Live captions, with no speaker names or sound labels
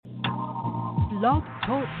Blog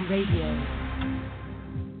Talk Radio.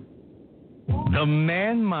 The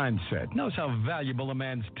man mindset knows how valuable a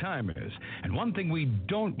man's time is, and one thing we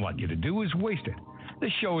don't want you to do is waste it. This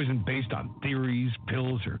show isn't based on theories,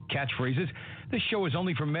 pills, or catchphrases. This show is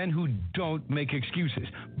only for men who don't make excuses,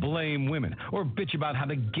 blame women, or bitch about how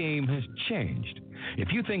the game has changed.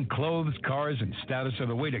 If you think clothes, cars, and status are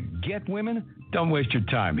the way to get women, don't waste your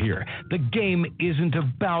time here. The game isn't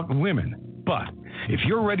about women. But if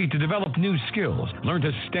you're ready to develop new skills, learn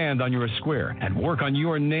to stand on your square, and work on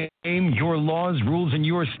your name, your laws, rules, and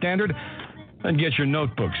your standard, then get your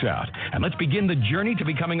notebooks out. And let's begin the journey to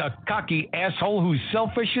becoming a cocky asshole who's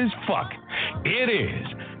selfish as fuck. It is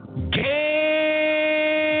game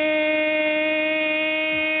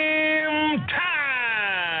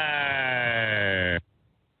time!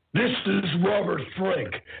 This is Robert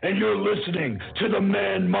Frank, and you're listening to the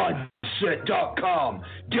ManMindset.com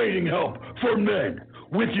Dating Help for Men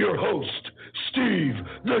with your host, Steve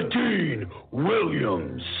the Dean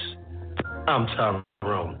Williams. I'm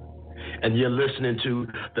Tyrone, and you're listening to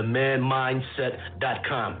the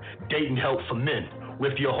ManMindset.com Dating Help for Men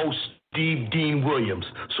with your host, Steve Dean Williams.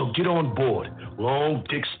 So get on board. Long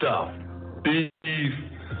dick stuff. Steve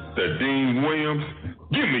the Dean Williams,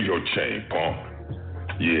 give me your chain, punk.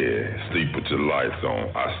 Yeah, Steve, put your lights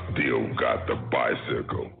on. I still got the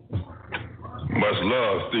bicycle. Much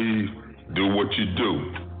love, Steve. Do what you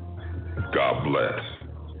do. God bless.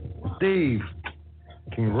 Steve,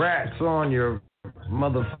 congrats on your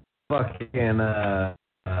motherfucking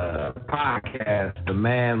podcast, The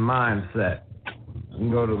Man Mindset. You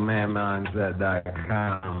can go to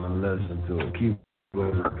manmindset.com and listen to it. Keep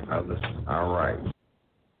listening, brothers. All right.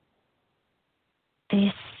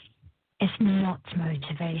 This is not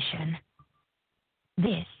motivation.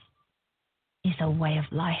 This is a way of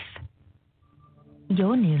life.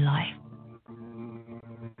 Your new life.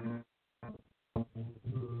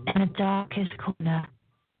 In the darkest corner,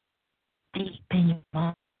 deep in your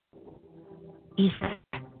mind, he's there,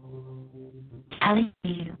 telling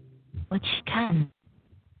you what you can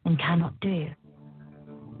and cannot do.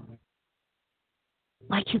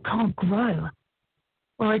 Like you can't grow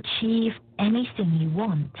or achieve anything you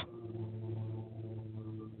want.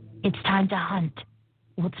 It's time to hunt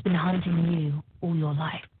what's been hunting you all your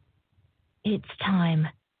life. It's time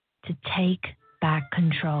to take back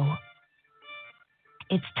control.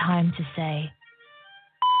 It's time to say,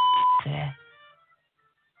 fear.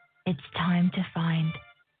 It's time to find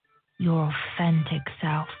your authentic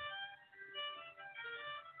self.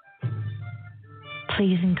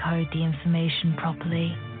 Please encode the information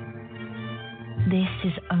properly. This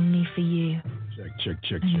is only for you. Check.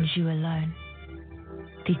 And you alone.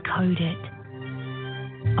 Decode it.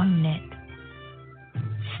 Own it.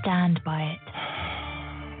 Stand by it.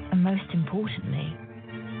 And most importantly,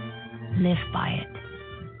 live by it.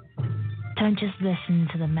 Don't just listen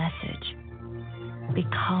to the message.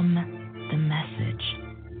 Become the message.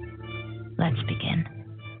 Let's begin.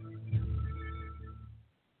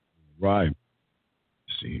 Right.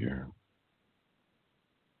 See here.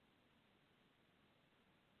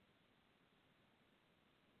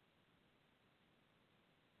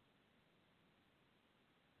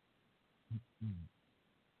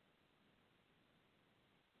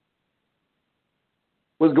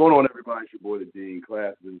 What's going on, everybody? It's your boy, the Dean.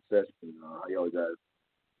 Class is in session. How y'all guys?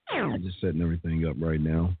 I'm just setting everything up right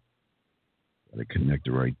now. Got it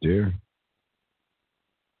connected right there.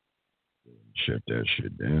 Shut that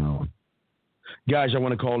shit down. Guys, I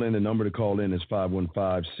want to call in. The number to call in is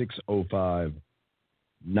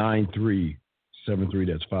 515-605-9373.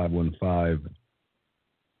 That's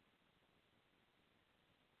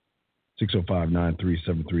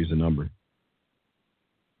 515-605-9373 is the number.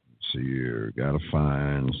 Let's see here. Gotta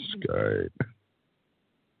find Skype.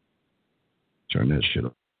 Turn that shit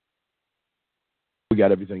up. We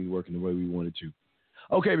got everything working the way we wanted to.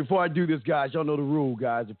 Okay, before I do this, guys, y'all know the rule,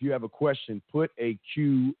 guys. If you have a question, put a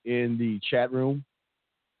Q in the chat room.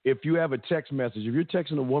 If you have a text message, if you're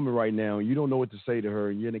texting a woman right now and you don't know what to say to her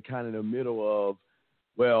and you're in the middle of,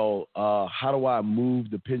 how do I move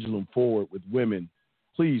the pendulum forward with women?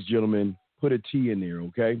 Please, gentlemen, put a T in there,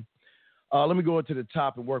 okay? Let me go into the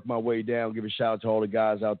top and work my way down. Give a shout out to all the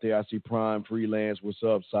guys out there. I see Prime, Freelance, what's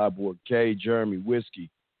up, Cyborg K, Jeremy, Whiskey,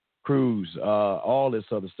 Cruz, all this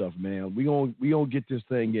other stuff, man. We gonna get this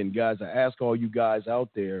thing in, guys. I ask all you guys out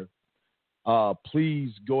there,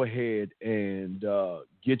 please go ahead and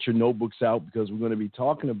get your notebooks out because we're going to be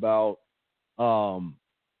talking about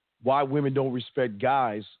why women don't respect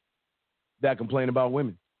guys that complain about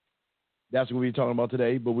women. That's what we'll be talking about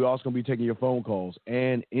today, but we're also going to be taking your phone calls.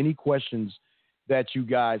 And any questions that you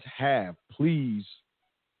guys have, please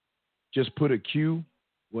just put a Q.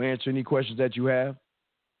 We'll answer any questions that you have,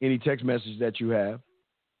 any text message that you have.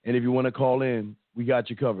 And if you want to call in, we got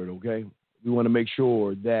you covered, okay? We want to make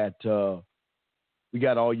sure that we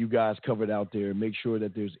got all you guys covered out there. Make sure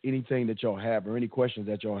that there's anything that y'all have or any questions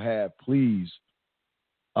that y'all have, please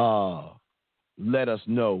let us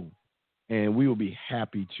know. And we will be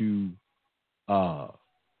happy to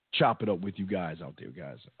chop it up with you guys out there,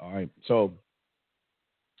 guys. All right. So,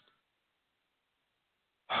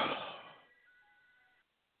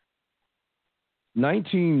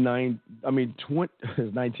 excuse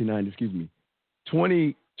me.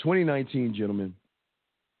 2019, gentlemen.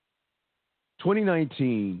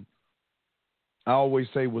 2019, I always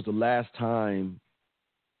say, was the last time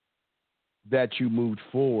that you moved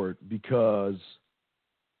forward because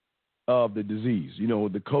of the disease. You know,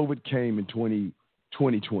 the COVID came in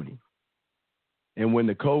 2020. And when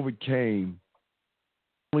the COVID came,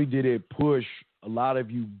 not only did it push a lot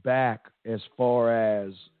of you back as far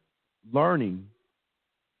as learning,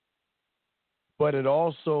 but it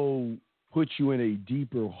also put you in a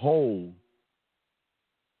deeper hole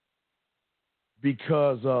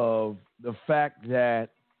because of the fact that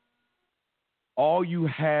all you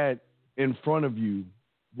had in front of you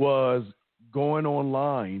was going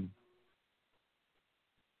online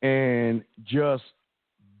and just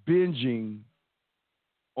binging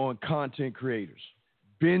on content creators,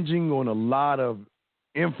 binging on a lot of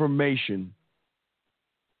information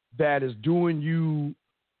that is doing you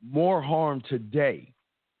more harm today,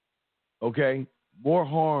 okay? More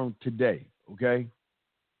harm today, okay?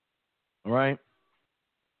 All right?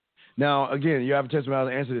 Now, again, you have a testimony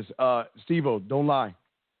to answer this. Steve-O, don't lie.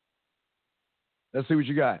 Let's see what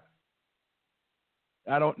you got.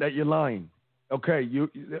 That you're lying. Okay,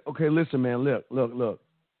 okay, listen, man, look.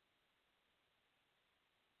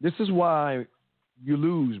 This is why you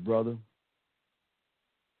lose, brother.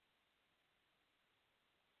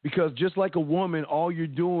 Because just like a woman, all you're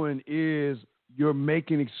doing is you're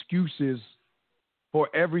making excuses for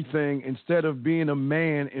everything instead of being a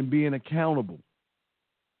man and being accountable.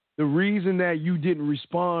 The reason that you didn't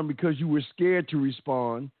respond because you were scared to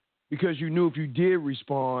respond, because you knew if you did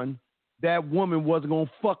respond, that woman wasn't going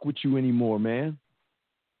to fuck with you anymore, man.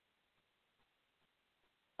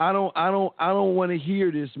 I don't want to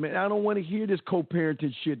hear this, man. I don't want to hear this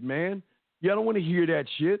co-parented shit, man. Y'all don't want to hear that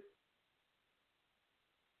shit.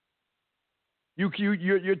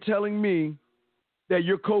 You're telling me that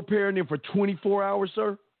you're co-parenting for 24 hours,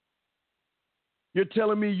 sir? You're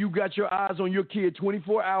telling me you got your eyes on your kid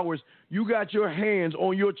 24 hours. You got your hands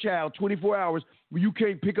on your child 24 hours where you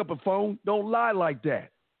can't pick up a phone? Don't lie like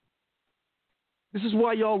that. This is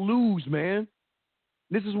why y'all lose, man.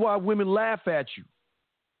 This is why women laugh at you.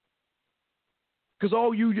 Because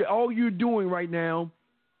all you're doing right now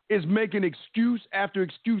is making excuse after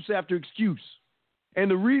excuse after excuse.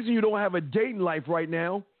 And the reason you don't have a dating life right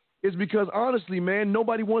now is because, honestly, man,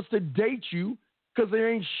 nobody wants to date you because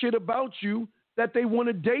there ain't shit about you that they want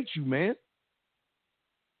to date you, man.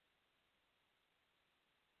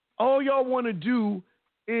 All y'all want to do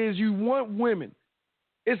is you want women.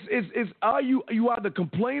 You either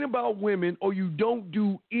complain about women or you don't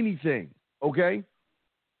do anything, okay?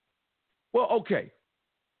 Well, okay,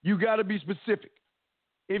 you got to be specific.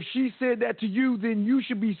 If she said that to you, then you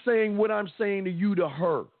should be saying what I'm saying to you to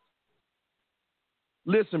her.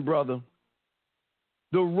 Listen, brother,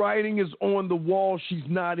 the writing is on the wall. She's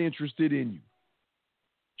not interested in you.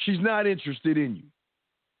 She's not interested in you.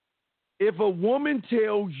 If a woman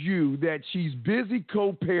tells you that she's busy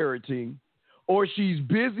co-parenting or she's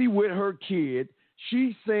busy with her kid,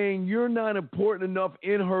 she's saying you're not important enough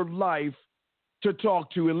in her life to talk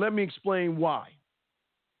to. And let me explain why.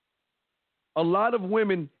 A lot of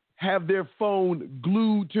women have their phone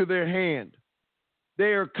glued to their hand.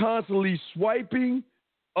 They are constantly swiping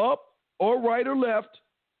up or right or left.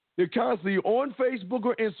 They're constantly on Facebook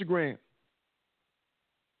or Instagram.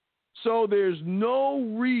 So there's no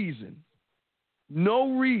reason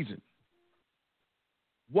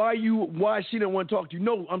why she didn't want to talk to you.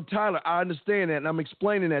 No, I'm Tyler. I understand that, and I'm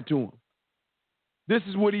explaining that to him. This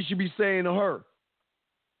is what he should be saying to her.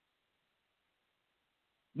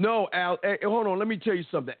 No, Al. Hey, hold on. Let me tell you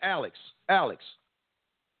something. Alex.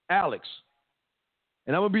 And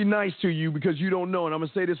I'm going to be nice to you because you don't know, and I'm going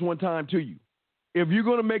to say this one time to you. If you're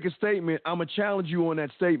going to make a statement, I'm going to challenge you on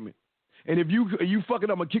that statement. And if you fuck it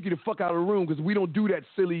up, I'm going to kick you the fuck out of the room because we don't do that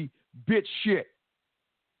silly bitch shit.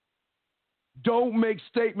 Don't make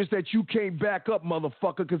statements that you can't back up,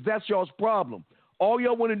 motherfucker, because that's y'all's problem. All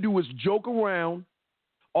y'all want to do is joke around.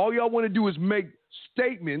 All y'all want to do is make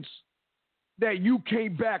statements that you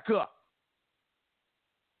can't back up.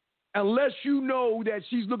 Unless you know that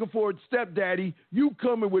she's looking for a stepdaddy, you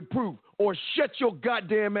coming with proof or shut your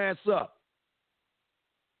goddamn ass up.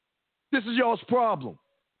 This is y'all's problem.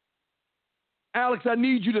 Alex, I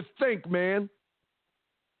need you to think, man.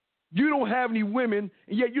 You don't have any women,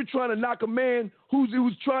 and yet you're trying to knock a man who's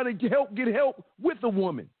trying to get help with a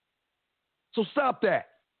woman. So stop that.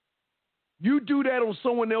 You do that on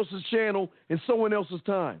someone else's channel and someone else's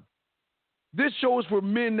time. This show is for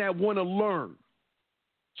men that want to learn.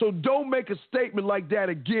 So don't make a statement like that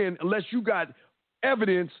again unless you got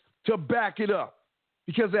evidence to back it up.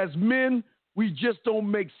 Because as men, we just don't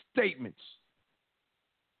make statements.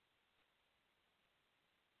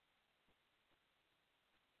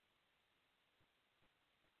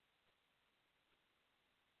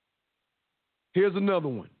 Here's another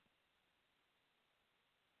one.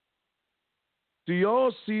 Do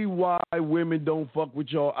y'all see why women don't fuck with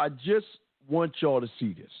y'all? I just want y'all to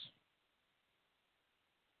see this.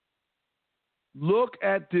 Look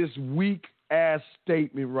at this weak-ass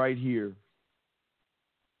statement right here.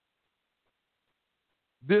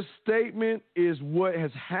 This statement is what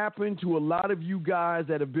has happened to a lot of you guys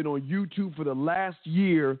that have been on YouTube for the last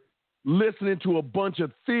year listening to a bunch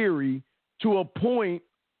of theory to a point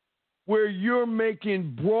where you're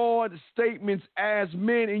making broad statements as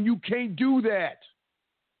men, and you can't do that.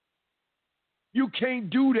 You can't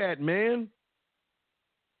do that, man.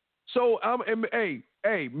 So,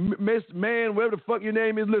 hey, Miss Man, whatever the fuck your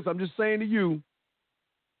name is, listen, I'm just saying to you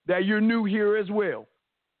that you're new here as well.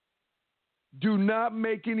 Do not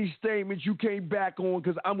make any statements you can't back on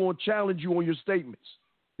because I'm going to challenge you on your statements.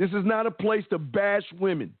 This is not a place to bash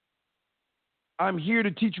women. I'm here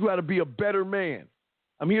to teach you how to be a better man.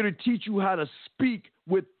 I'm here to teach you how to speak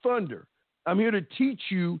with thunder. I'm here to teach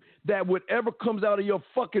you that whatever comes out of your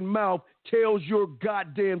fucking mouth tells your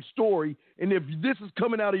goddamn story. And if this is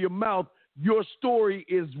coming out of your mouth, your story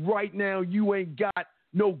is right now you ain't got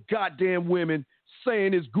no goddamn women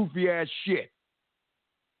saying this goofy ass shit.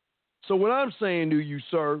 So what I'm saying to you,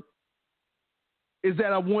 sir, is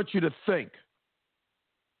that I want you to think.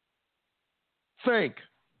 Think.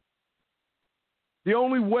 The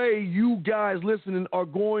only way you guys listening are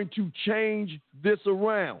going to change this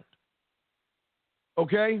around,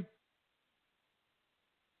 okay?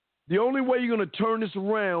 The only way you're going to turn this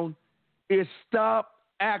around is stop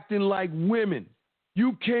acting like women.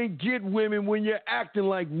 You can't get women when you're acting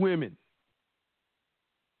like women.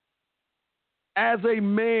 As a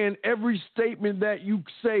man, every statement that you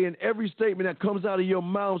say and every statement that comes out of your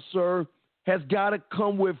mouth, sir, has got to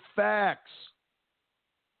come with facts.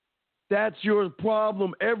 That's your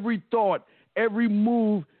problem. Every thought, every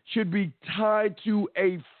move should be tied to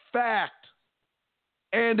a fact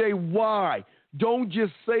and a why. Don't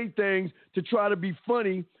just say things to try to be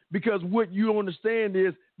funny because what you don't understand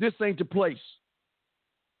is this ain't the place.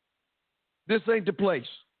 This ain't the place.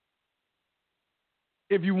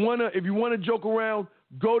 If you wanna joke around,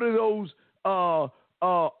 go to those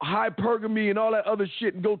hypergamy and all that other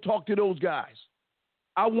shit and go talk to those guys.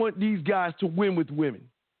 I want these guys to win with women.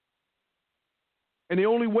 And the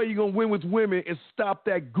only way you're going to win with women is stop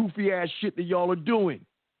that goofy ass shit that y'all are doing.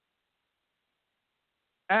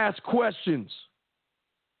 Ask questions.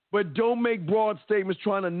 But don't make broad statements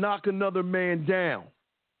trying to knock another man down.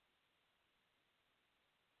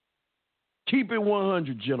 Keep it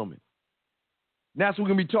 100, gentlemen. And that's what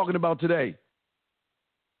we're going to be talking about today.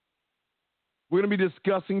 We're going to be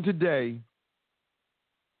discussing today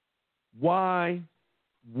why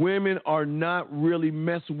women are not really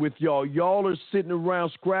messing with y'all. Y'all are sitting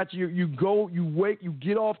around scratching. You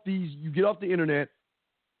get off the internet,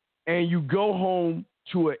 and you go home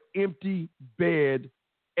to an empty bed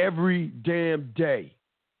every damn day.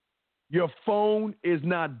 Your phone is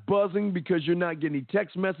not buzzing because you're not getting any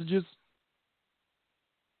text messages.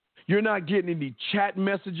 You're not getting any chat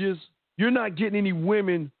messages. You're not getting any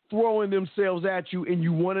women throwing themselves at you, and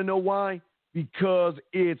you want to know why? Because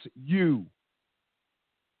it's you.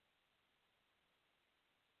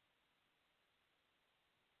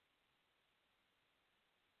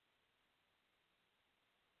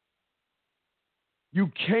 You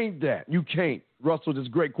can't that. You can't. Russell, this is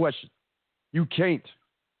a great question. You can't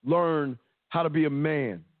learn how to be a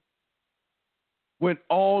man when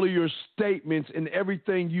all of your statements and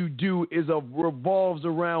everything you do revolves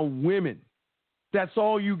around women. That's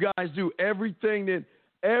all you guys do. Every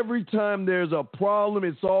time there's a problem,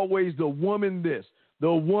 it's always the woman this,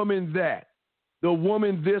 the woman that, the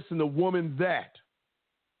woman this, and the woman that.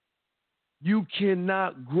 You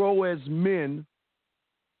cannot grow as men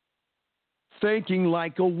thinking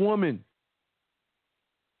like a woman.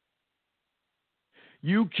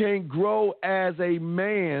 You can't grow as a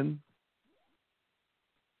man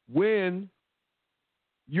when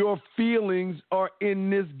your feelings are in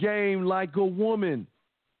this game like a woman.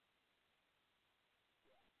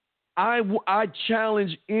 I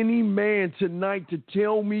challenge any man tonight to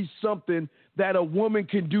tell me something that a woman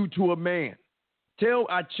can do to a man.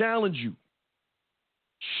 I challenge you.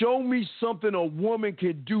 Show me something a woman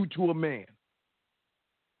can do to a man.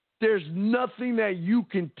 There's nothing that you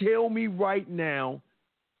can tell me right now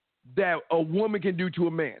that a woman can do to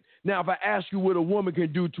a man. Now, if I ask you what a woman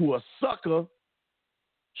can do to a sucker,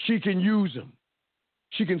 she can use him.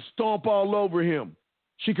 She can stomp all over him.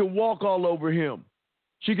 She can walk all over him.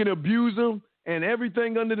 She can abuse him and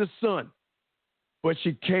everything under the sun. But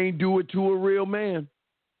she can't do it to a real man.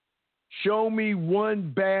 Show me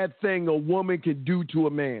one bad thing a woman can do to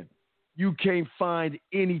a man. You can't find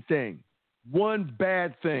anything. One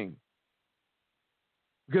bad thing.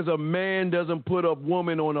 Because a man doesn't put a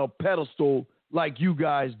woman on a pedestal like you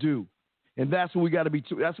guys do. And that's what we got to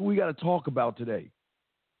that's what we got to talk about today.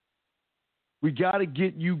 We got to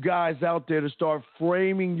get you guys out there to start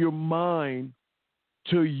framing your mind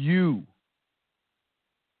to you.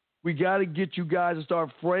 We got to get you guys to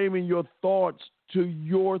start framing your thoughts to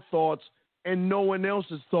your thoughts and no one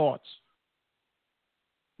else's thoughts.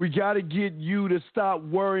 We got to get you to stop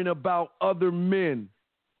worrying about other men,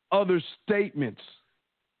 other statements.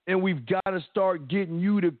 And we've got to start getting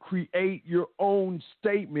you to create your own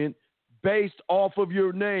statement based off of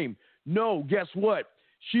your name. No, guess what?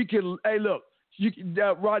 She can, hey, look,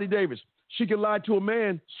 Roddy Davis, she can lie to a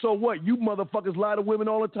man. So what? You motherfuckers lie to women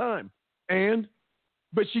all the time.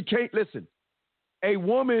 But she can't, listen, a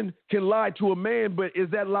woman can lie to a man, but is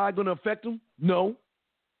that lie going to affect him? No.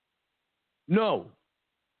 No.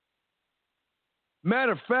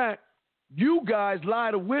 Matter of fact, you guys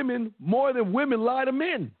lie to women more than women lie to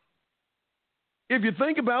men. If you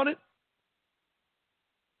think about it.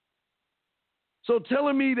 So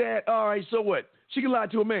telling me that, all right, so what? She can lie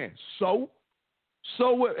to a man. So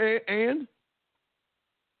what? And?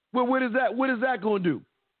 Well, what is that going to do?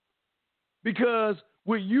 Because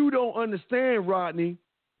what you don't understand, Rodney,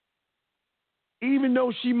 even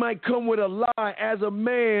though she might come with a lie, as a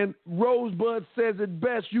man, Rosebud says it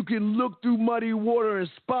best, you can look through muddy water and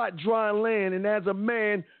spot dry land, and as a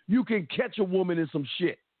man, you can catch a woman in some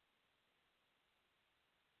shit.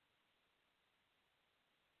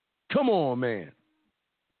 Come on, man.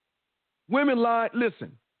 Women lie.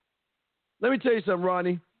 Listen, let me tell you something,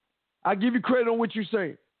 Rodney. I give you credit on what you're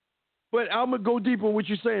saying. But I'm going to go deeper on what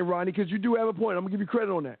you're saying, Rodney, because you do have a point. I'm going to give you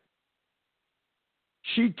credit on that.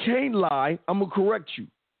 She can't lie. I'm going to correct you.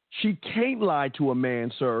 She can't lie to a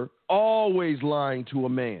man, sir. Always lying to a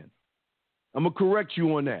man. I'm going to correct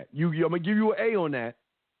you on that. I'm going to give you an A on that.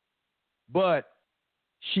 But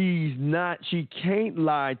she can't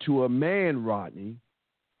lie to a man, Rodney,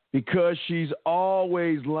 because she's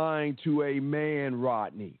always lying to a man,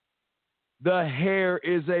 Rodney. The hair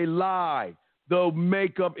is a lie. The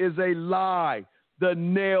makeup is a lie.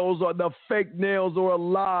 The fake nails are a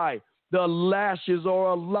lie. The lashes are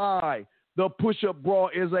a lie. The push-up bra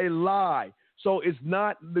is a lie. So it's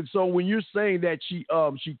not. So when you're saying that she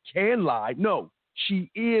can lie, no, she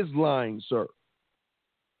is lying, sir.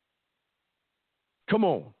 Come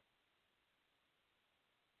on.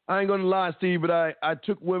 I ain't gonna lie, Steve, but I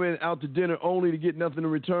took women out to dinner only to get nothing in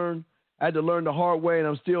return. I had to learn the hard way, and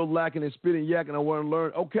I'm still lacking in spitting yak, and I want to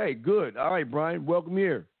learn. Okay, good. All right, Brian, welcome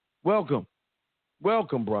here. Welcome.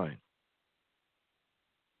 Welcome, Brian.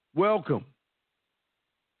 Welcome.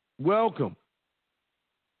 Welcome.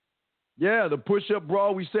 Yeah, the push-up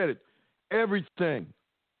bra, we said it. Everything.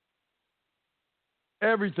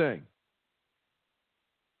 Everything.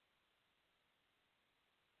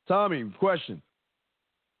 Tommy, question.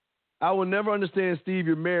 I will never understand, Steve,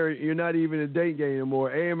 you're married. You're not even in a dating game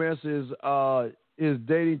anymore. AMS is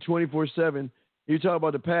dating 24/7. You talk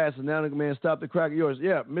about the past, and now the man, stop the crack of yours.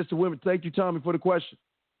 Yeah, Mr. Women, thank you, Tommy, for the question.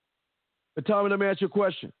 But Tommy, let me ask you a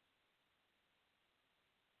question.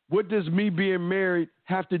 What does me being married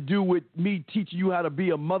have to do with me teaching you how to be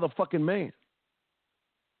a motherfucking man?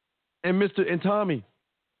 And Tommy,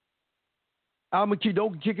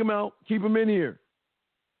 don't kick him out. Keep him in here.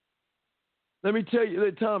 Let me tell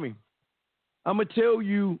you, Tommy, I'm going to tell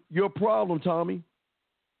you your problem, Tommy.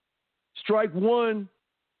 Strike one,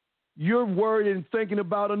 you're worried and thinking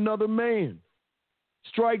about another man.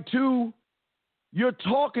 Strike two, you're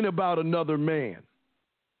talking about another man.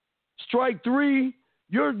 Strike three,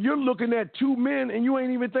 you're looking at two men and you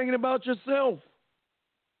ain't even thinking about yourself.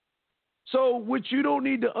 So what you don't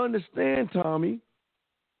need to understand, Tommy,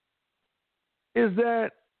 is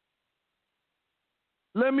that,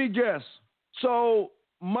 let me guess, so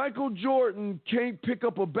Michael Jordan can't pick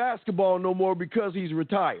up a basketball no more because he's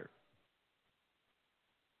retired.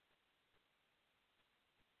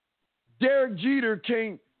 Derek Jeter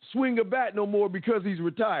can't swing a bat no more because he's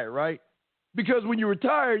retired, right? Because when you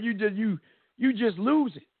retire, you just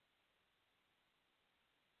lose it.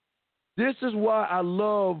 This is why I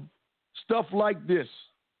love stuff like this.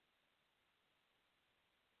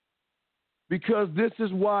 Because this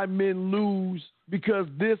is why men lose, because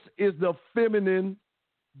this is the feminine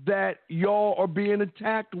that y'all are being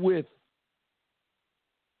attacked with.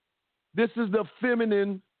 This is the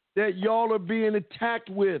feminine that y'all are being attacked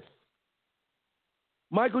with.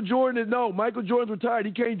 Michael Jordan's retired.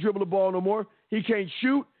 He can't dribble the ball no more. He can't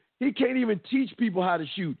shoot. He can't even teach people how to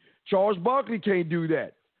shoot. Charles Barkley can't do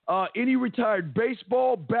that. Any retired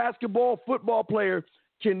baseball, basketball, football player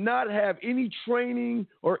cannot have any training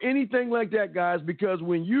or anything like that, guys, because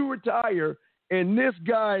when you retire in this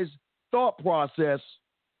guy's thought process,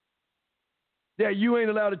 that you ain't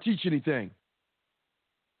allowed to teach anything.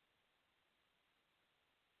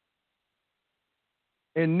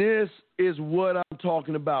 And this is what I'm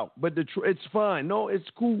talking about. But it's fine. No, it's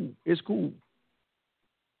cool. It's cool.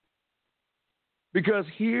 Because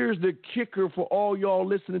here's the kicker for all y'all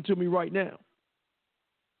listening to me right now.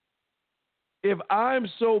 If I'm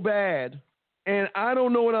so bad and I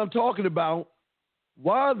don't know what I'm talking about,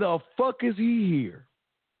 why the fuck is he here?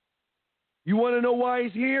 You want to know why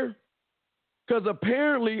he's here? Because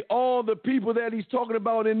apparently all the people that he's talking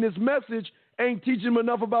about in this message ain't teaching him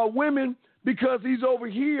enough about women because he's over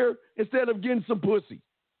here instead of getting some pussy.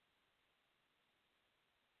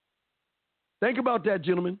 Think about that,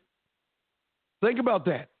 gentlemen. Think about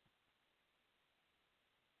that.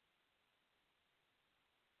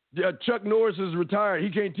 Chuck Norris is retired. He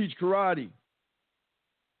can't teach karate.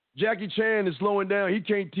 Jackie Chan is slowing down. He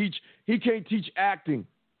can't teach acting.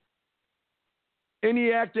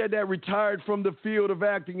 Any actor that retired from the field of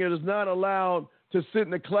acting and is not allowed to sit in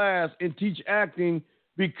the class and teach acting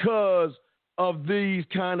because of these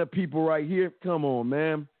kind of people right here. Come on,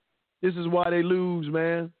 man. This is why they lose,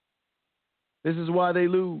 man. This is why they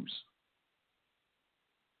lose.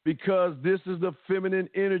 Because this is the feminine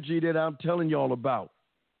energy that I'm telling y'all about.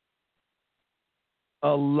 A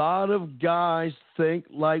lot of guys think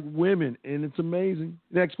like women, and it's amazing.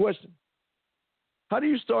 Next question. How do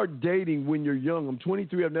you start dating when you're young? I'm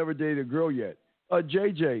 23. I've never dated a girl yet.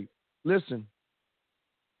 JJ, listen.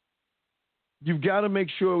 You've got to make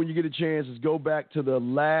sure when you get a chance is go back to the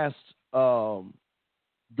last, go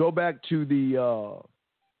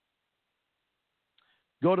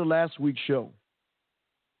to last week's show.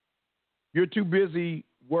 You're too busy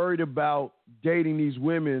worried about dating these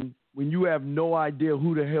women when you have no idea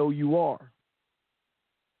who the hell you are.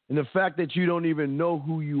 And the fact that you don't even know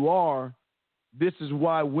who you are, this is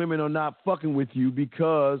why women are not fucking with you,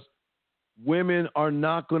 because women are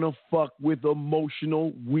not going to fuck with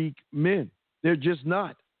emotional, weak men. They're just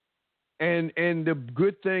not. And the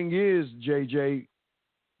good thing is, JJ,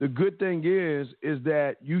 the good thing is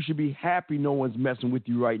that you should be happy no one's messing with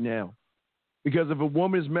you right now. Because if a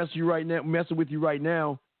woman is messing with you right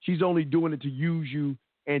now, she's only doing it to use you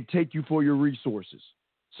and take you for your resources.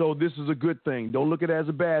 So this is a good thing. Don't look at it as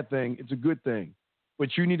a bad thing. It's a good thing.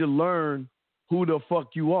 But you need to learn who the fuck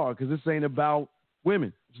you are, because this ain't about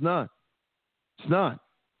women. It's not. It's not.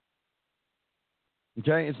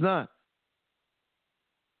 Okay? It's not.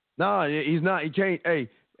 No, he's not. He can't. Hey,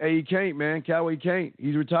 he can't, man. Cowboy can't.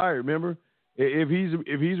 He's retired, remember? If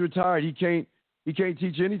he's retired, he can't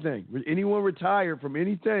teach anything. Anyone retired from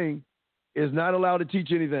anything is not allowed to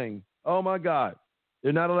teach anything. Oh, my God.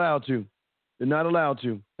 They're not allowed to. They're not allowed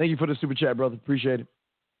to. Thank you for the super chat, brother. Appreciate it.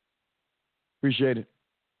 Appreciate it.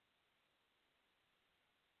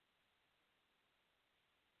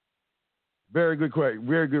 Very good question.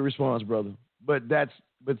 Very good response, brother. But that's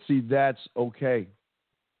okay.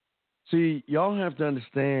 See, y'all have to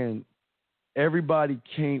understand, everybody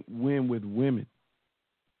can't win with women.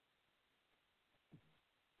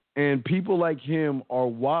 And people like him are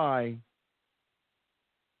why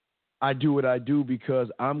I do what I do, because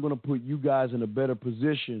I'm going to put you guys in a better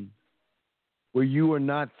position where you are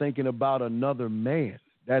not thinking about another man.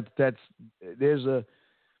 There's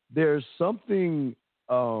something,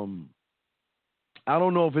 I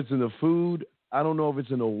don't know if it's in the food, I don't know if it's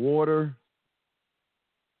in the water,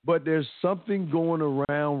 but there's something going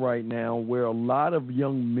around right now where a lot of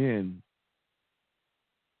young men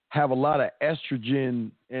have a lot of estrogen,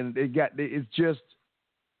 and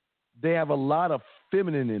they have a lot of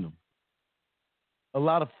feminine in them. A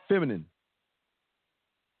lot of feminine.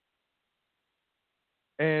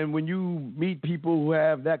 And when you meet people who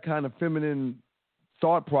have that kind of feminine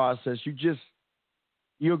thought process,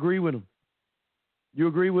 you agree with them. You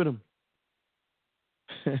agree with them.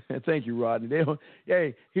 Thank you, Rodney.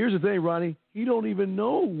 Hey, here's the thing, Ronnie. He don't even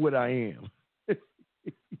know what I am.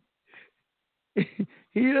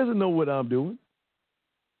 He doesn't know what I'm doing.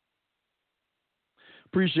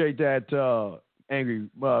 Appreciate that, Angry.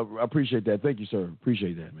 I appreciate that. Thank you, sir.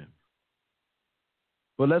 Appreciate that, man.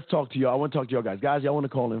 But let's talk to y'all. I want to talk to y'all guys. Guys, y'all want to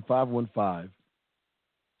call in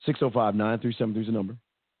 515-605-9373 is the number.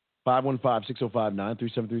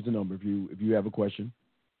 515-605-9373 is the number if you have a question.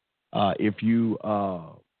 If you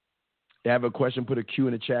have a question, put a Q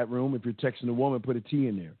in the chat room. If you're texting a woman, put a T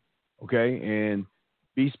in there. Okay? And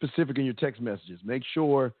be specific in your text messages. Make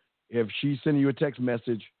sure if she's sending you a text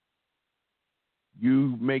message,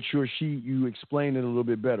 you make sure you explain it a little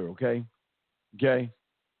bit better, okay? Okay?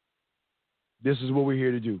 This is what we're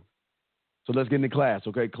here to do. So let's get into class,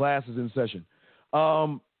 okay? Class is in session.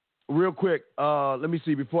 Real quick, let me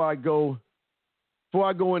see. Before I go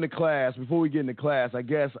into class, before we get into class, I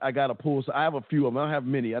guess I got to pull. So I have a few of them. I don't have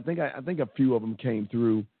many. I think a few of them came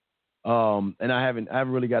through, and I haven't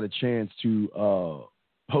really got a chance to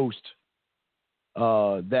post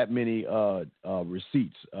that many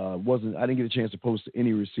receipts. I didn't get a chance to post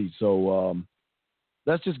any receipts. So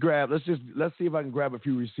let's see if I can grab a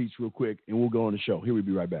few receipts real quick, and we'll go on the show. Here, we'll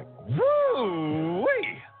be right back.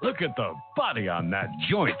 Woo-wee! Look at the body on that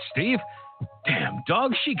joint, Steve. Damn,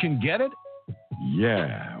 dog, she can get it.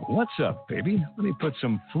 Yeah, what's up, baby? Let me put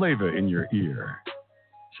some flavor in your ear.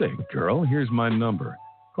 Say, girl, here's my number.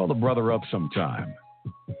 Call the brother up sometime.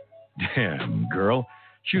 Damn, girl,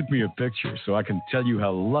 shoot me a picture so I can tell you how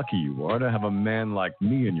lucky you are to have a man like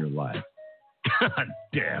me in your life. God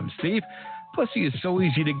damn, Steve. Pussy is so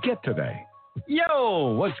easy to get today.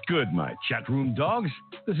 Yo, what's good, my chat room dogs?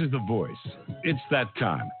 This is The Voice. It's that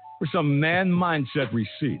time for some man mindset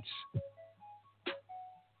receipts.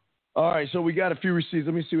 All right, so we got a few receipts.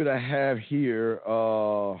 Let me see what I have here.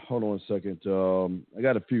 Hold on a second. I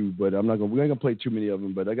got a we're not gonna play too many of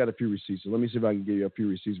them, but I got a few receipts. So let me see if I can give you a few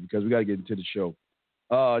receipts because we got to get into the show.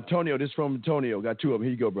 Tonio, this is from Antonio. Got two of them.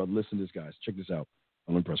 Here you go, brother. Listen to this, guys. Check this out.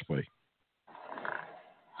 I'm gonna press play.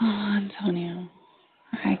 Oh, Antonio,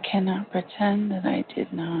 I cannot pretend that I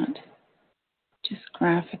did not just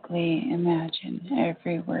graphically imagine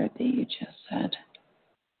every word that you just said.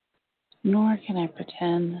 Nor can I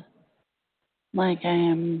pretend like I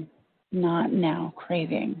am not now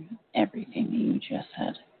craving everything that you just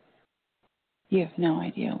said. You have no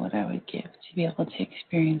idea what I would give to be able to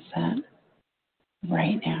experience that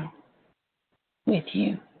right now with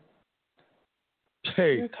you.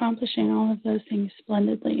 Hey. You're accomplishing all of those things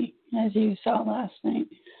splendidly, as you saw last night.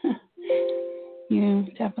 You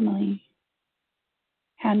definitely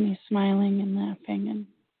had me smiling and laughing, and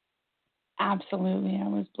absolutely I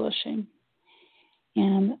was blushing.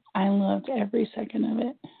 And I loved every second of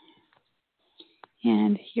it.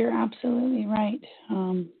 And you're absolutely right.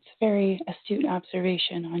 It's a very astute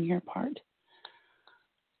observation on your part.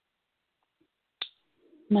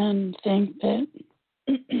 Men think that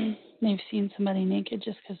they've seen somebody naked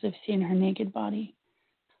just because they've seen her naked body,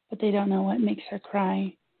 but they don't know what makes her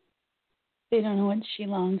cry. They don't know what she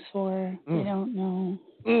longs for. They don't know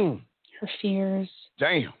her fears.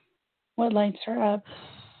 Damn. What lights her up,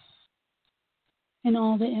 and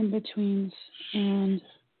all the in-betweens. And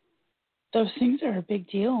those things are a big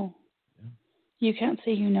deal. You can't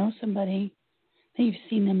say you know somebody, that you've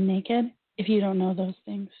seen them naked, if you don't know those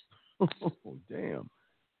things. Oh, damn.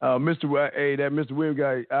 Mr. William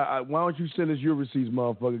guy, why don't you send us your receipts,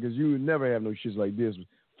 motherfucker, because you would never have no shits like this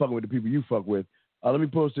fucking with the people you fuck with. Let me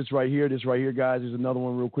post this right here. This right here, guys. There's another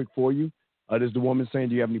one real quick for you. There's the woman saying,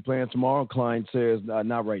 do you have any plans tomorrow? Client says,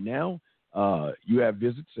 not right now. You have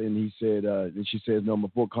visits. And he said, and she says, no, my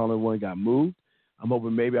Fort Collins one got moved. I'm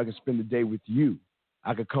hoping maybe I can spend the day with you.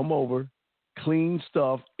 I could come over, clean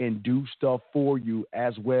stuff, and do stuff for you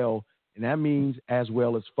as well. And that means as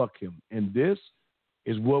well as fuck him. And this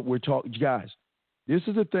is what we're talking, guys. This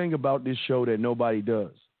is the thing about this show that nobody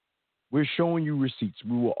does. We're showing you receipts.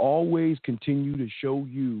 We will always continue to show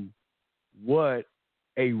you what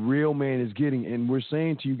a real man is getting. And we're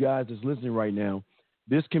saying to you guys that's listening right now,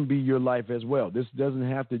 this can be your life as well. This doesn't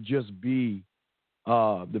have to just be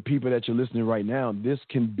the people that you're listening right now. This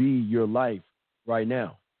can be your life right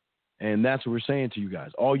now. And that's what we're saying to you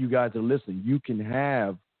guys. All you guys that are listening, you can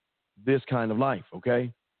have this kind of life,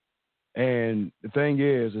 okay? And the thing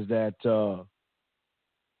is that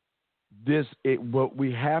but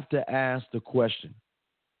we have to ask the question,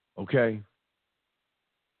 okay?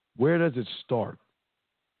 Where does it start?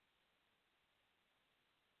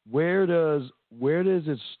 Where does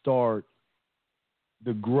it start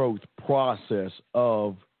the growth process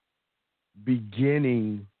of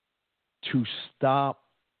beginning to stop?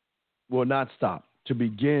 Well, not stop. to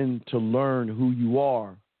begin to learn who you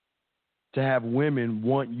are, to have women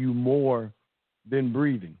want you more than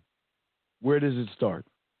breathing? Where does it start?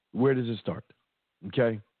 Where does it start?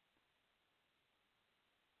 Okay?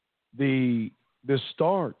 The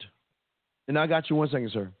start, and I got you 1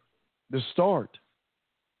 second, sir. The start,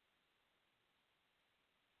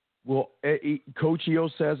 well, Coach EO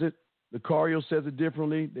says it. Lucario says it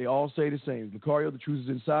differently. They all say the same. Lucario, the truth is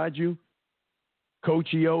inside you.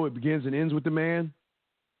 Coach EO, it begins and ends with the man.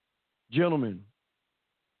 Gentlemen,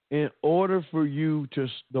 in order for you to,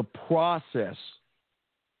 the process,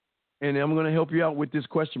 and I'm going to help you out with this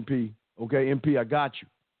question, P. Okay, MP, I got you.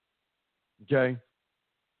 Okay?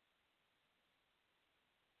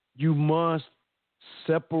 You must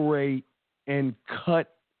separate and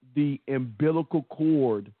cut the umbilical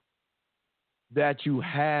cord that you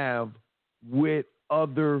have with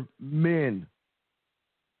other men.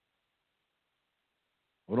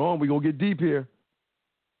 Hold on, we're going to get deep here.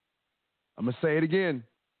 I'm going to say it again,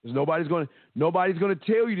 because nobody's going to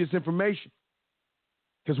tell you this information.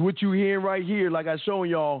 Because what you're hearing right here, like I'm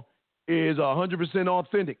showing y'all, is 100%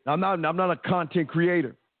 authentic. I'm not a content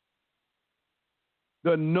creator.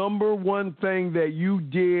 The number one thing that you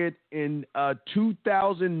did in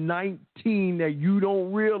 2019 that you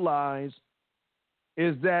don't realize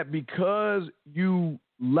is that because you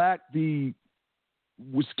lack the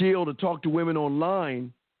skill to talk to women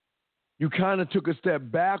online, you kind of took a step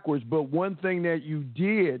backwards. But one thing that you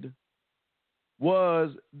did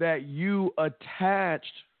was that you attached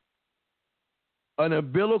an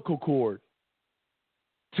umbilical cord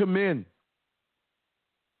to men.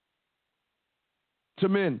 To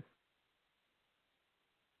men.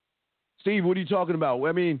 Steve, what are you talking about?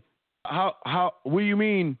 I mean, how what do you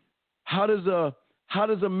mean? How does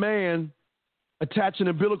a man attach an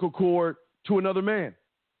umbilical cord to another man?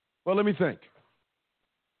 Well, let me think.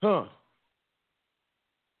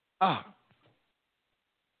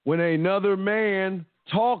 When another man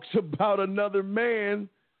talks about another man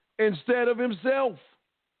instead of himself.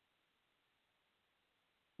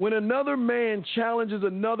 When another man challenges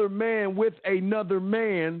another man with another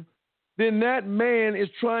man, then that man is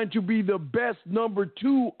trying to be the best number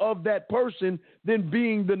two of that person than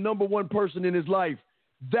being the number one person in his life.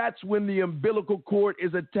 That's when the umbilical cord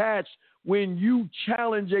is attached, when you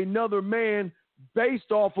challenge another man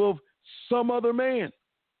based off of some other man.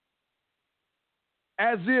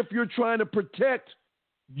 As if you're trying to protect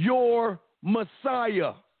your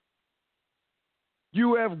Messiah.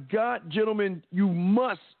 You have got, gentlemen, you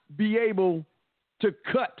must be able to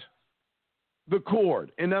cut the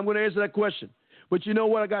cord. And I'm going to answer that question. But you know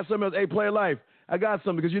what? I got something else. Hey, Play Life, I got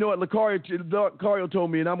something. Because you know what? Lucario told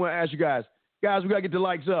me, and I'm going to ask you guys. Guys, we got to get the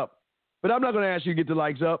likes up. But I'm not going to ask you to get the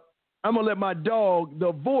likes up. I'm going to let my dog,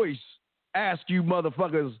 The Voice, ask you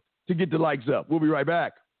motherfuckers to get the likes up. We'll be right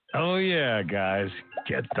back. Oh, yeah, guys.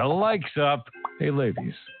 Get the likes up. Hey,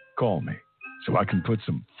 ladies, call me so I can put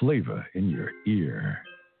some flavor in your ear.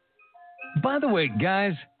 By the way,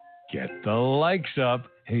 guys, get the likes up.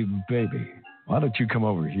 Hey, baby, why don't you come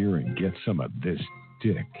over here and get some of this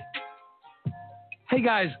dick? Hey,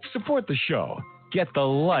 guys, support the show. Get the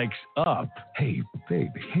likes up. Hey,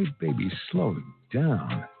 baby, slow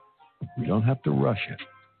down. We don't have to rush it.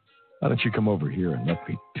 Why don't you come over here and let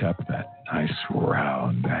me tap that nice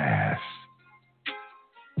round ass?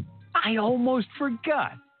 I almost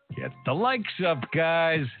forgot. Get the likes up,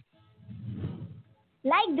 guys.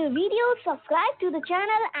 Like the video, subscribe to the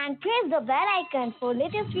channel, and press the bell icon for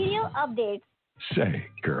latest video updates. Say,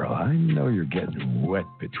 girl, I know you're getting wet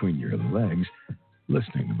between your legs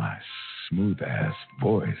listening to my smooth-ass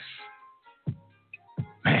voice.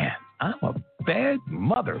 Man, I'm a bad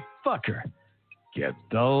motherfucker. Get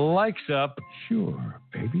the likes up. Sure,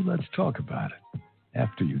 baby, let's talk about it.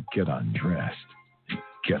 After you get undressed and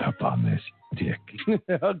get up on this dick.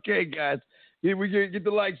 Okay, guys. Yeah, we get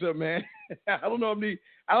the likes up, man. I don't know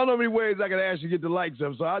how many ways I can ask you to get the likes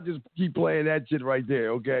up, so I'll just keep playing that shit right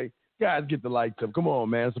there, okay? Guys, get the likes up. Come on,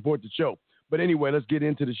 man. Support the show. But anyway, let's get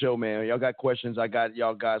into the show, man. Y'all got questions. I got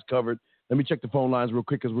y'all guys covered. Let me check the phone lines real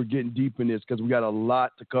quick because we're getting deep in this because we got a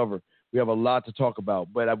lot to cover. We have a lot to talk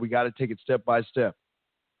about, but we got to take it step by step.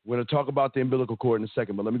 We're going to talk about the umbilical cord in a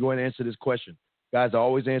second, but let me go ahead and answer this question. Guys, I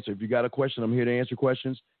always answer. If you got a question, I'm here to answer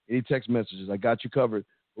questions. Any text messages, I got you covered.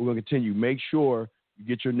 We're going to continue. Make sure you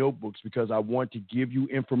get your notebooks because I want to give you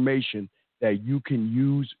information that you can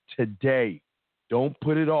use today. Don't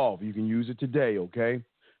put it off. You can use it today, okay?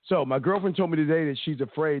 So my girlfriend told me today that she's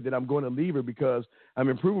afraid that I'm going to leave her because I'm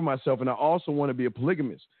improving myself, and I also want to be a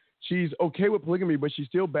polygamist. She's okay with polygamy, but she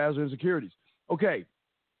still battles her insecurities. Okay.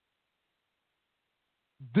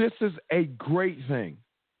 This is a great thing.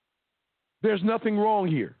 There's nothing wrong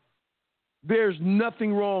here. There's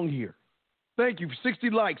nothing wrong here. Thank you for 60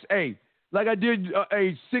 likes. Hey, like I did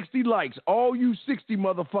 60 likes. All you 60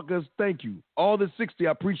 motherfuckers, thank you. All the 60,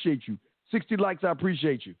 I appreciate you. 60 likes, I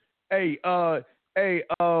appreciate you. Hey,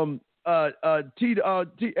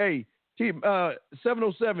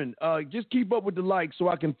 707, just keep up with the likes so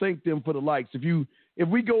I can thank them for the likes. If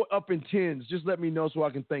we go up in tens, just let me know so I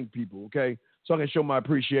can thank people, okay? So I can show my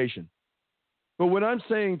appreciation. But what I'm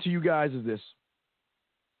saying to you guys is this,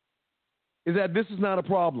 is that this is not a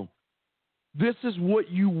problem. This is what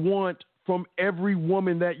you want from every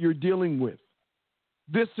woman that you're dealing with.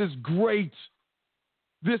 This is great.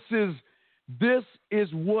 This is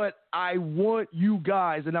what I want you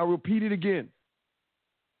guys, and I'll repeat it again.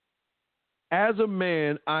 As a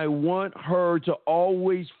man, I want her to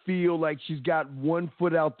always feel like she's got one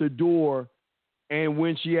foot out the door, and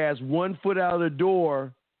when she has one foot out the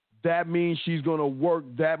door, that means she's going to work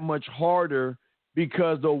that much harder,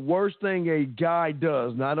 because the worst thing a guy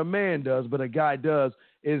does, not a man does, but a guy does,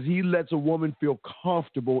 is he lets a woman feel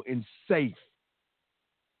comfortable and safe.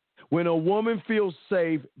 When a woman feels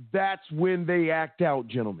safe, that's when they act out,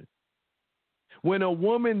 gentlemen. When a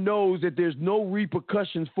woman knows that there's no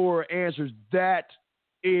repercussions for her answers, that's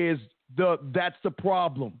the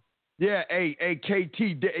problem. Yeah, hey, KT,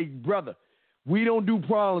 hey, brother, we don't do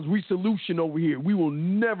problems. We solution over here. We will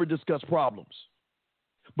never discuss problems.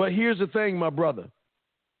 But here's the thing, my brother.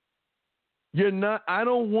 I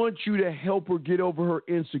don't want you to help her get over her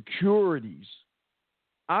insecurities.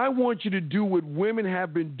 I want you to do what women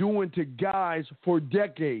have been doing to guys for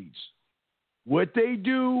decades. What they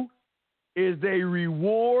do is they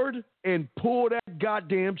reward and pull that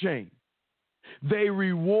goddamn chain. They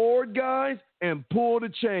reward guys and pull the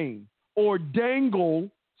chain, or dangle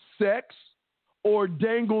sex, or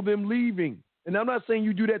dangle them leaving. And I'm not saying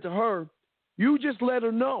you do that to her. You just let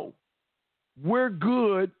her know we're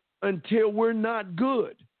good until we're not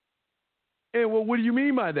good. And well, what do you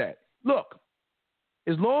mean by that? Look,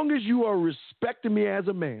 as long as you are respecting me as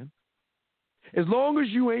a man, as long as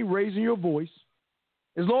you ain't raising your voice,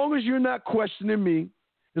 as long as you're not questioning me,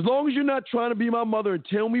 as long as you're not trying to be my mother and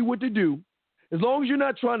tell me what to do, as long as you're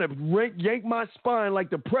not trying to yank my spine like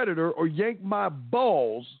the Predator or yank my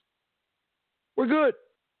balls, we're good.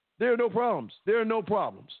 There are no problems. There are no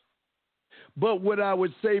problems. But what I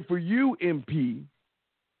would say for you, MP,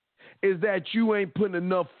 is that you ain't putting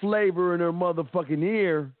enough flavor in her motherfucking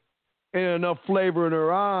ear and enough flavor in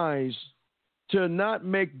her eyes to not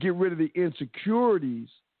get rid of the insecurities,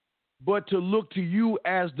 but to look to you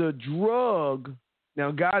as the drug.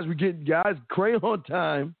 Now, guys, crayon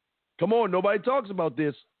time. Come on, nobody talks about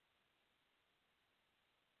this.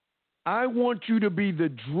 I want you to be the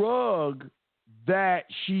drug that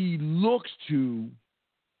she looks to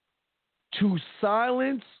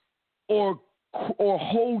silence or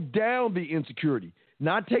hold down the insecurity.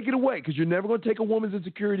 Not take it away, because you're never going to take a woman's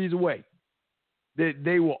insecurities away.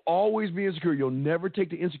 They will always be insecure. You'll never take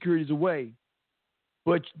the insecurities away.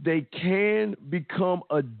 But they can become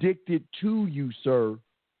addicted to you, sir,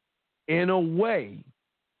 in a way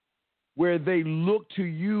where they look to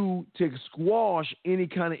you to squash any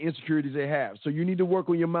kind of insecurities they have. So you need to work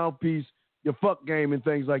on your mouthpiece, your fuck game, and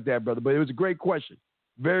things like that, brother. But it was a great question.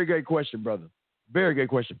 Very great question, brother. Very great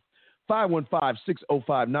question.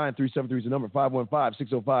 515-605-9373 is the number.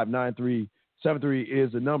 515-605-9373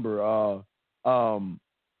 is the number.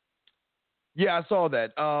 Yeah, I saw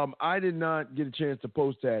that. I did not get a chance to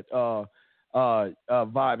post that vibe. I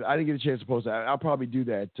didn't get a chance to post that. I'll probably do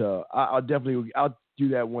that. I'll do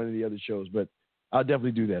that one of the other shows, but I'll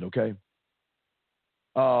definitely do that. Okay.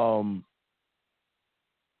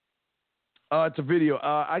 It's a video.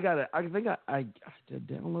 I think I did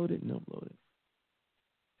download it and upload it.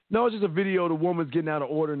 No, it's just a video. The woman's getting out of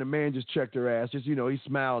order, and the man just checked her ass. Just, he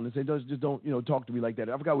smiled and said, "Just don't, talk to me like that."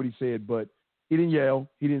 I forgot what he said, but he didn't yell,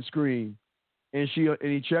 he didn't scream, and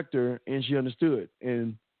he checked her, and she understood.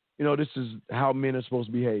 And this is how men are supposed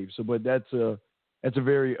to behave. So, but that's a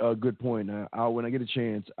very good point. When I get a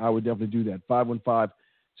chance, I would definitely do that.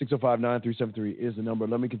 515-605-9373 is the number.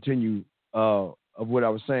 Let me continue of what I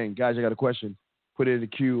was saying, guys. I got a question. Put it in the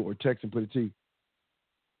queue or text and put a T.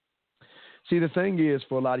 See, the thing is,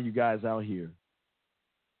 for a lot of you guys out here,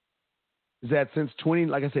 is that since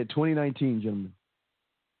 2019, gentlemen,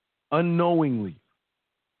 unknowingly,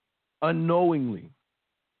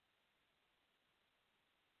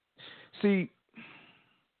 see,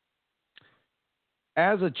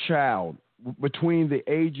 as a child, between the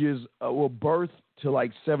ages of birth to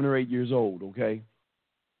like 7 or 8 years old, okay,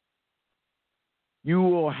 you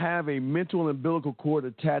will have a mental and umbilical cord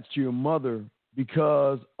attached to your mother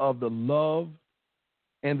because of the love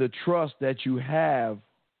and the trust that you have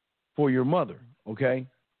for your mother, okay?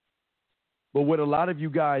 But what a lot of you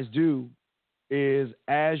guys do is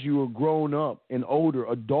as you are grown up and older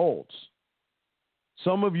adults,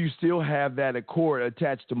 some of you still have that cord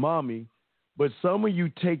attached to mommy, but some of you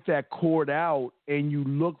take that cord out and you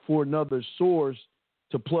look for another source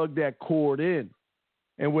to plug that cord in.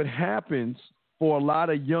 And what happens for a lot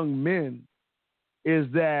of young men is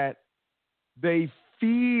that they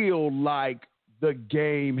feel like the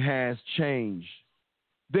game has changed.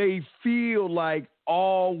 They feel like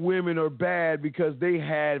all women are bad because they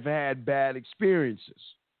have had bad experiences.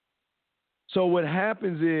 So what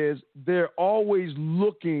happens is they're always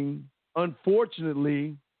looking,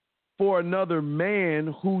 unfortunately, for another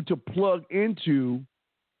man who to plug into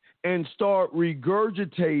and start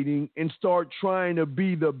regurgitating and start trying to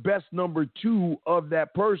be the best number two of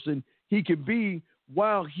that person he could be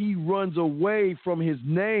while he runs away from his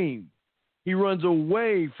name. He runs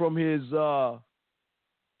away from his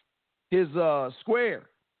square.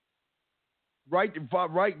 Right,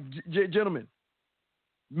 gentlemen.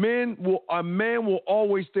 A man will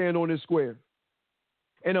always stand on his square.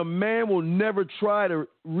 And a man will never try to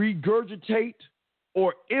regurgitate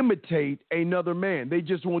or imitate another man. They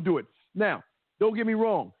just won't do it. Now, don't get me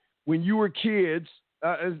wrong. When you were kids,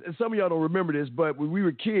 and some of y'all don't remember this, but when we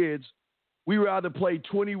were kids, we would either play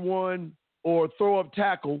 21 or throw up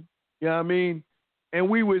tackle, you know what I mean? And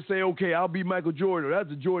we would say, okay, I'll be Michael Jordan, or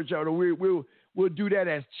that's a Jordan child, or we'll do that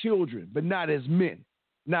as children, but not as men.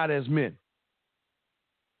 Not as men.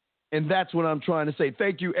 And that's what I'm trying to say.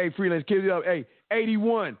 Thank you, hey, Freelance, keep it up. Hey,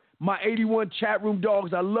 81, my 81 chat room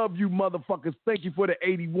dogs, I love you motherfuckers. Thank you for the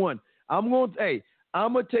 81. I'm going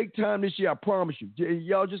to take time this year, I promise you.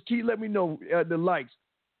 Y'all just keep letting me know the likes.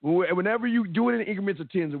 Whenever you do it in increments of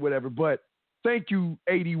 10s or whatever, but thank you,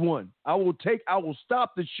 81. I will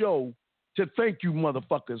stop the show to thank you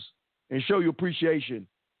motherfuckers and show you appreciation,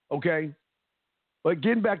 okay? But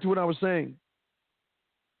getting back to what I was saying,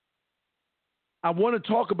 I want to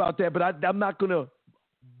talk about that, but I'm not going to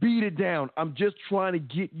beat it down. I'm just trying to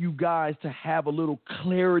get you guys to have a little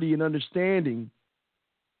clarity and understanding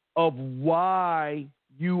of why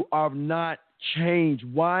you are not changed.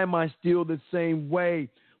 Why am I still the same way?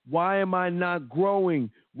 Why am I not growing?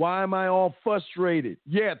 Why am I all frustrated?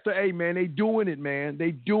 Yeah, hey, man, they doing it, man. They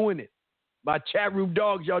doing it. My chat room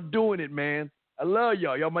dogs, y'all doing it, man. I love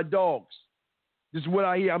y'all. Y'all my dogs. This is what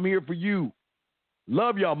I hear. I'm here for you.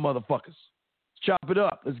 Love y'all motherfuckers. Let's chop it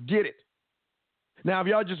up. Let's get it. Now, if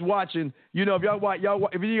y'all just watching, you know, if y'all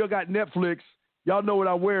got Netflix, y'all know what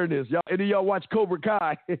I'm wearing this. Any of y'all watch Cobra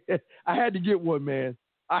Kai? I had to get one, man.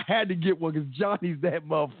 I had to get one because Johnny's that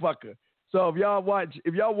motherfucker. So if y'all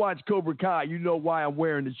watch Cobra Kai, you know why I'm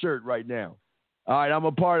wearing the shirt right now. All right,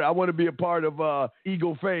 I want to be a part of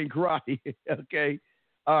Eagle Fang Karate. Okay.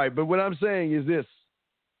 All right, but what I'm saying is this.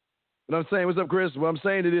 What's up, Chris? What I'm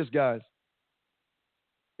saying to this, guys,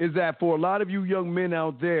 is that for a lot of you young men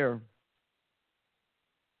out there,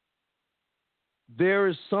 there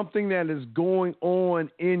is something that is going on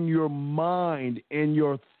in your mind and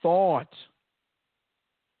your thought.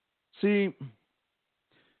 See,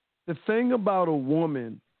 the thing about a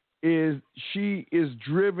woman is she is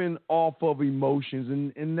driven off of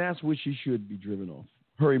emotions, and that's what she should be driven off,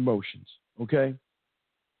 her emotions, okay?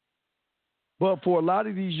 But for a lot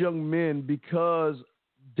of these young men, because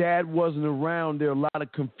dad wasn't around, there are a lot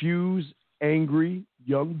of confused, angry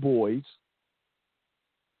young boys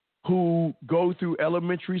who go through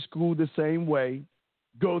elementary school the same way,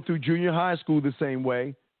 go through junior high school the same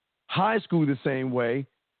way, high school the same way,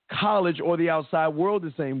 college or the outside world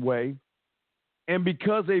the same way. And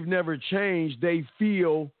because they've never changed, they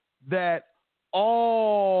feel that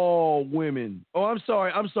all women, I'm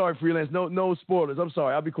sorry, Freelance, no spoilers. I'm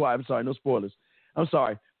sorry, I'll be quiet. I'm sorry, no spoilers. I'm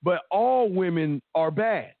sorry. But all women are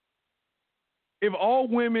bad. If all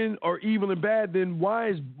women are evil and bad, then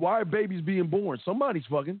why are babies being born? Somebody's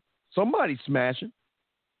fucking. Somebody's smashing.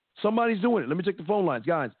 Somebody's doing it. Let me check the phone lines.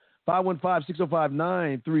 Guys,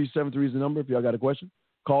 515-605-9373 is the number. If y'all got a question,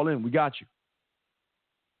 call in. We got you.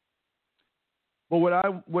 But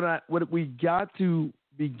what we got to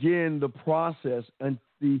begin the process, and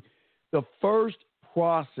the first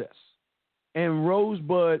process, and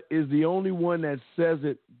Rosebud is the only one that says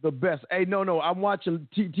it the best. Hey, no, I'm watching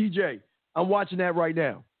TJ. I'm watching that right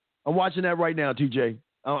now. I'm watching that right now, TJ.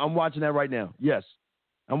 I'm watching that right now. Yes.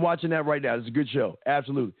 I'm watching that right now. It's a good show.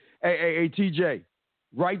 Absolutely. Hey, TJ,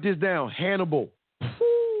 write this down. Hannibal.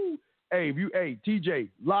 Woo. Hey, TJ,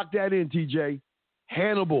 lock that in, TJ.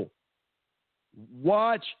 Hannibal.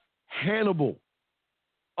 Watch Hannibal.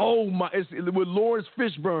 Oh my! It's with Lawrence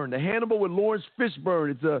Fishburne. The Hannibal with Lawrence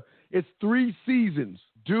Fishburne. It's 3 seasons.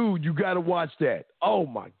 Dude, you got to watch that. Oh,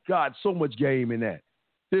 my God, so much game in that.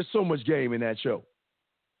 There's so much game in that show.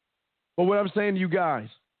 But what I'm saying to you guys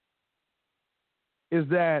is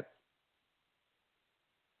that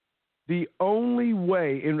the only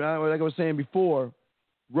way, and like I was saying before,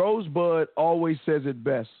 Rosebud always says it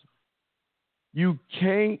best. You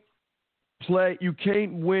can't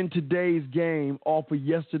win today's game off of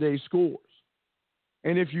yesterday's scores.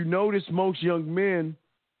 And if you notice most young men,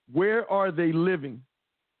 where are they living?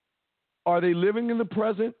 Are they living in the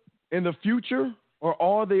present, in the future, or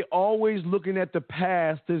are they always looking at the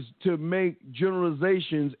past to make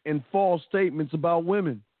generalizations and false statements about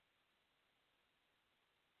women?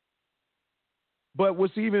 But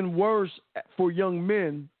what's even worse for young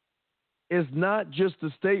men is not just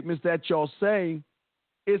the statements that y'all say,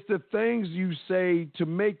 it's the things you say to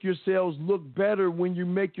make yourselves look better when you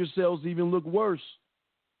make yourselves even look worse.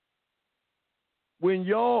 When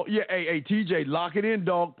y'all, hey, TJ, lock it in,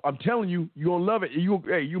 dog. I'm telling you, you're going to love it. You'll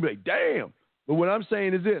be like, damn. But what I'm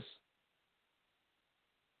saying is this,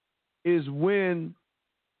 is when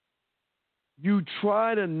you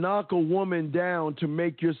try to knock a woman down to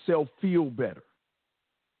make yourself feel better.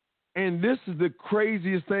 And this is the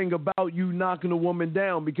craziest thing about you knocking a woman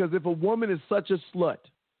down, because if a woman is such a slut,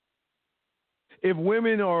 if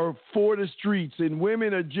women are for the streets and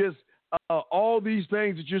women are just all these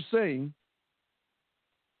things that you're saying,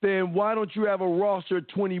 then why don't you have a roster of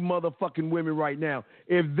 20 motherfucking women right now?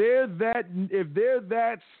 If they're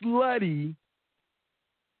that slutty,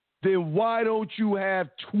 then why don't you have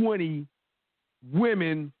 20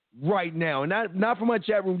 women right now? And not for my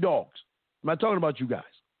chat room dogs. I'm not talking about you guys.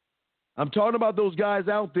 I'm talking about those guys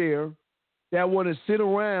out there that want to sit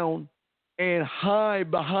around and hide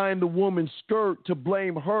behind the woman's skirt to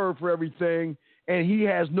blame her for everything, and he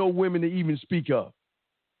has no women to even speak of.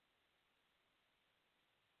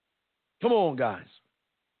 Come on, guys.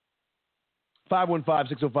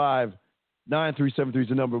 515-605-9373 is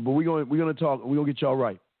the number, but we're gonna talk. We're gonna get y'all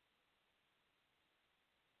right.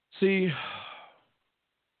 See,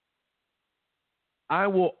 I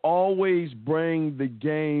will always bring the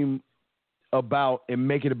game about and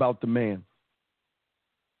make it about the man.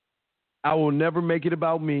 I will never make it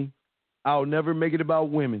about me. I'll never make it about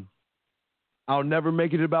women. I'll never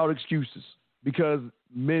make it about excuses, because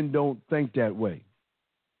men don't think that way.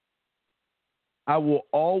 I will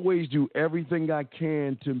always do everything I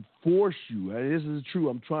can to force you, and this is true,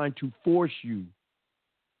 I'm trying to force you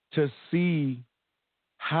to see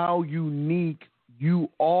how unique you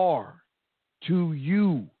are to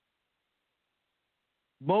you.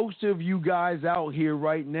 Most of you guys out here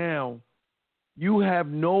right now, you have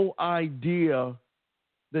no idea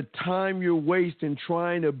the time you're wasting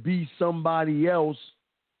trying to be somebody else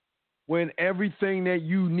when everything that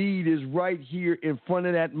you need is right here in front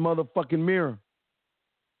of that motherfucking mirror.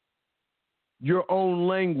 Your own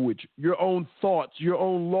language, your own thoughts, your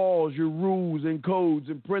own laws, your rules and codes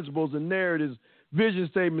and principles and narratives, vision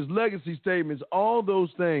statements, legacy statements, all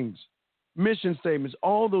those things, mission statements,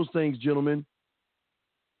 all those things, gentlemen,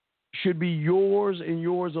 should be yours and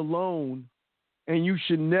yours alone, and you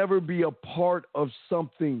should never be a part of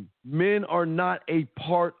something. Men are not a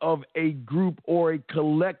part of a group or a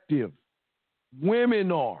collective.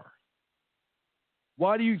 Women are.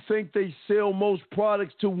 Why do you think they sell most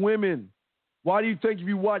products to women? Why do you think if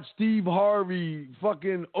you watch Steve Harvey,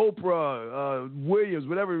 fucking Oprah, Williams,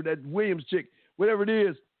 whatever, that Williams chick, whatever it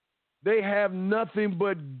is, they have nothing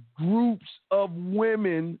but groups of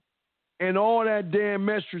women and all that damn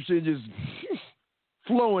estrogen just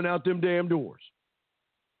flowing out them damn doors.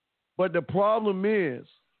 But the problem is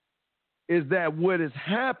that what has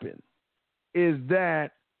happened is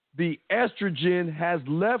that the estrogen has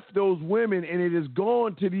left those women and it has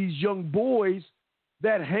gone to these young boys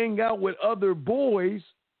that hang out with other boys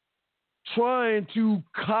trying to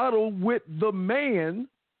coddle with the man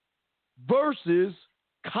versus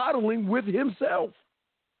coddling with himself.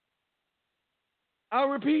 I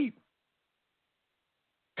repeat,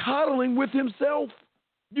 coddling with himself.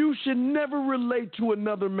 You should never relate to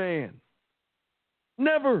another man.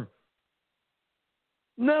 Never.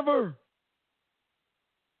 Never.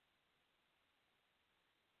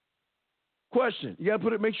 Question. You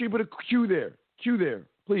gotta make sure you put a Q there. Q there.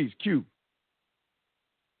 Please, Q.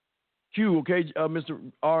 Q, okay, Mr.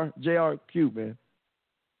 R, JR, Q, man.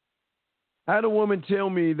 I had a woman tell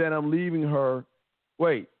me that I'm leaving her.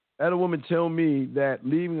 Wait. I had a woman tell me that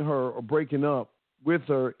leaving her or breaking up with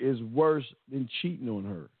her is worse than cheating on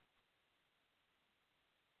her.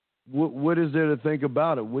 What is there to think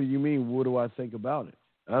about it? What do you mean, what do I think about it?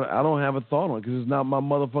 I don't have a thought on it because it's not my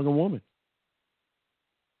motherfucking woman.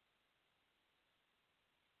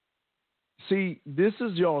 See, this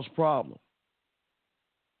is y'all's problem.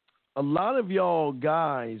 A lot of y'all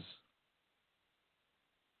guys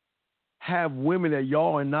have women that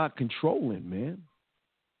y'all are not controlling, man.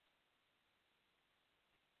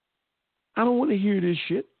 I don't want to hear this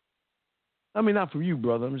shit. I mean, not from you,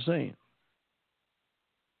 brother. I'm just saying.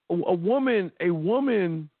 A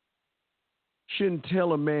woman shouldn't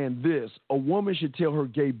tell a man this. A woman should tell her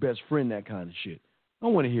gay best friend that kind of shit. I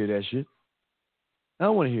don't want to hear that shit. I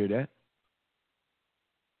don't want to hear that.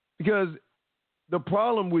 Because the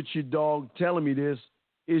problem with your dog telling me this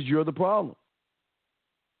is you're the problem.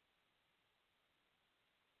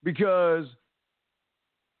 Because,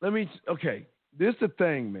 this is the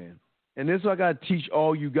thing, man. And this I got to teach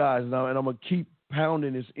all you guys now, and I'm going to keep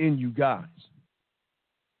pounding this in you guys.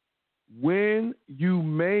 When you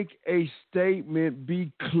make a statement,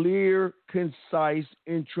 be clear, concise,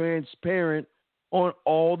 and transparent on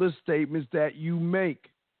all the statements that you make.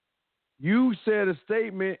 You said a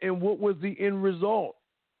statement, and what was the end result?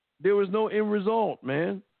 There was no end result,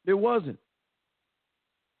 man. There wasn't.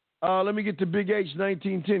 Let me get to Big H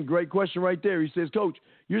 1910. Great question right there. He says, Coach,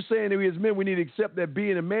 you're saying that we as men, we need to accept that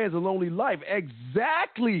being a man is a lonely life.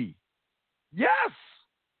 Exactly. Yes.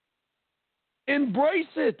 Embrace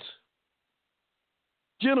it.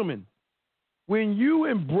 Gentlemen, when you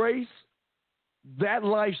embrace that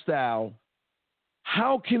lifestyle,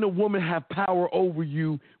 how can a woman have power over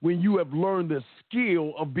you when you have learned the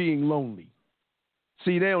skill of being lonely?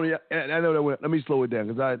 See, I know that. Let me slow it down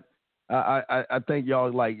because I think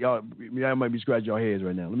y'all might be scratching your heads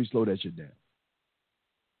right now. Let me slow that shit down.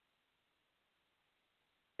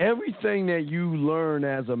 Everything that you learn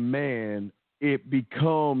as a man, it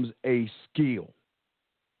becomes a skill.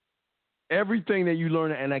 Everything that you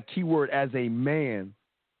learn, and a key word as a man,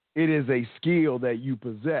 it is a skill that you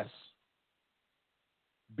possess.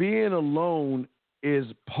 Being alone is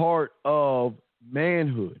part of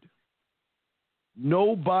manhood.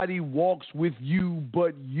 Nobody walks with you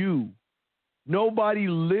but you. Nobody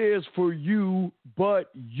lives for you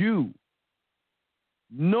but you.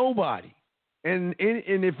 Nobody. And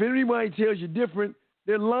if anybody tells you different,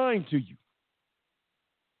 they're lying to you.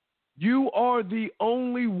 You are the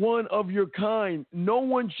only one of your kind. No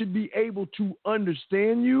one should be able to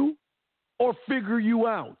understand you or figure you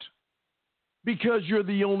out because you're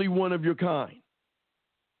the only one of your kind.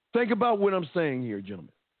 Think about what I'm saying here,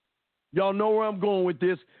 gentlemen. Y'all know where I'm going with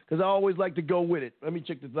this because I always like to go with it. Let me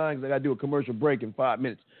check the time because I got to do a commercial break in 5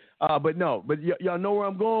 minutes. But y'all know where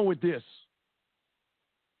I'm going with this.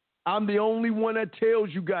 I'm the only one that tells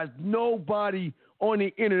you guys. Nobody on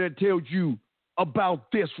the internet tells you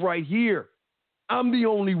about this right here. I'm the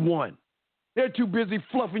only one. They're too busy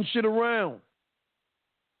fluffing shit around.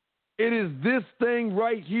 It is this thing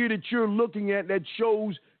right here that you're looking at that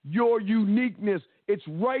shows your uniqueness. It's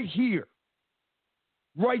right here.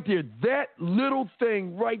 Right there. That little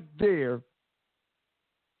thing right there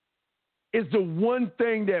is the one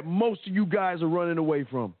thing that most of you guys are running away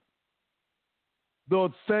from. The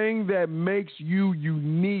thing that makes you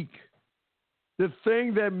unique. The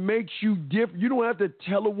thing that makes you different. You don't have to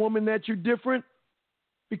tell a woman that you're different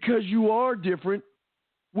because you are different.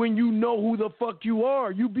 When you know who the fuck you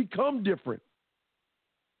are, you become different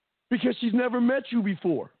because she's never met you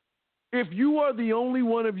before. If you are the only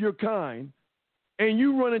one of your kind and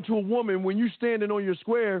you run into a woman when you're standing on your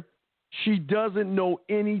square, she doesn't know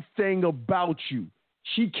anything about you.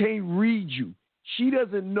 She can't read you. She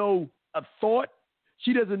doesn't know a thought.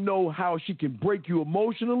 She doesn't know how she can break you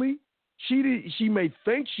emotionally. She may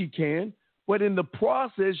think she can, but in the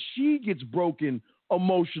process, she gets broken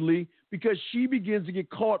emotionally because she begins to get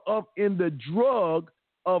caught up in the drug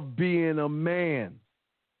of being a man.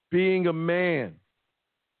 Being a man.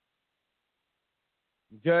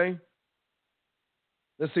 Okay?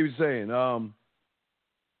 Let's see what he's saying.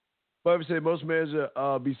 Bobby said most men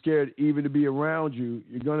be scared even to be around you.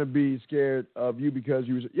 You're going to be scared of you because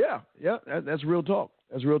you. Yeah, that's real talk.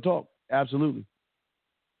 That's real talk. Absolutely.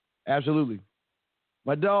 Absolutely.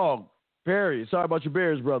 My dog, Perry, sorry about your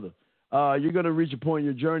bears, brother. You're going to reach a point in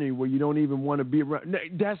your journey where you don't even want to be around.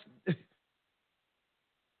 That's,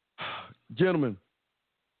 gentlemen,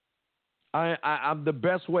 I'm the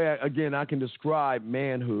best way, I can describe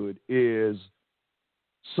manhood is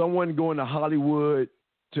someone going to Hollywood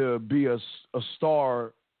to be a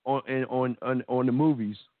star on the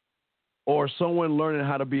movies, or someone learning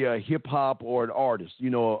how to be a hip hop or an artist,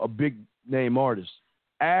 a big name artist.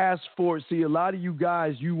 As for, see, a lot of you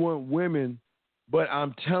guys, you want women, but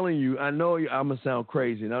I'm telling you, I know I'm going to sound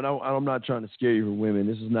crazy. And I'm not trying to scare you for women.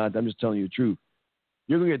 This is not, I'm just telling you the truth.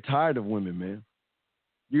 You're going to get tired of women, man.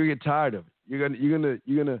 You're going to get tired of it. You're going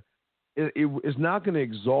to it's not going to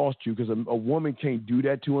exhaust you because a woman can't do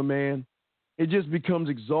that to a man. It just becomes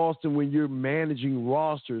exhausting when you're managing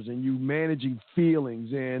rosters and you're managing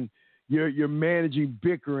feelings and you're managing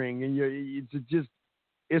bickering and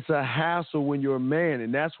it's a hassle when you're a man.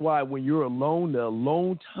 And that's why when you're alone, the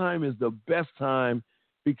alone time is the best time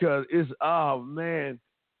because it's, oh man,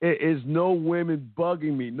 it is no women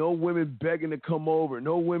bugging me, no women begging to come over,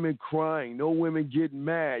 no women crying, no women getting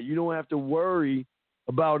mad. You don't have to worry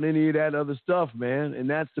about any of that other stuff, man. And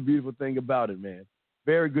that's the beautiful thing about it, man.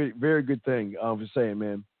 Very good thing. I'm just saying,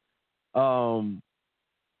 man. I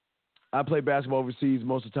played basketball overseas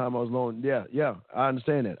most of the time I was alone. Yeah. I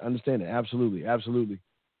understand that. Absolutely.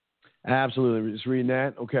 Just reading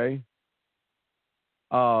that. Okay.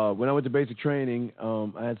 When I went to basic training, I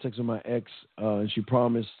had sex with my ex, and she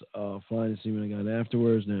promised flying to see when I got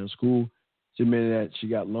afterwards. Now in school, she admitted that she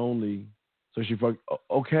got lonely, so she fucked.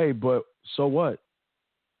 Okay, but so what?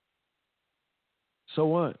 So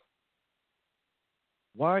what?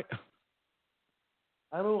 Why?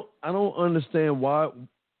 I don't understand why.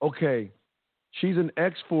 Okay, she's an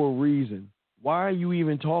ex for a reason. Why are you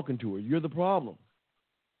even talking to her? You're the problem.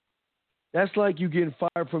 That's like you getting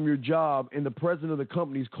fired from your job and the president of the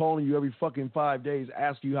company is calling you every fucking 5 days,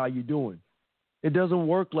 asking you how you doing. It doesn't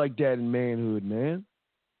work like that in manhood, man.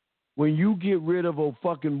 When you get rid of a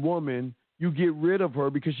fucking woman, you get rid of her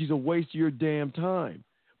because she's a waste of your damn time.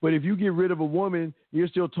 But if you get rid of a woman and you're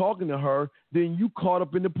still talking to her, then you caught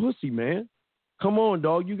up in the pussy, man. Come on,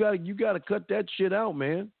 dog. You gotta cut that shit out,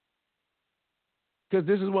 man. Because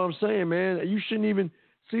this is what I'm saying, man. You shouldn't even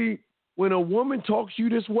see when a woman talks to you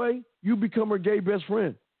this way, you become her gay best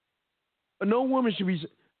friend. No woman should be.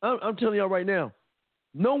 I'm telling y'all right now,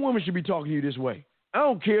 no woman should be talking to you this way. I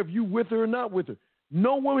don't care if you with her or not with her.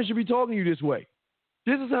 No woman should be talking to you this way.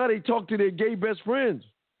 This is how they talk to their gay best friends.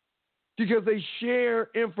 Because they share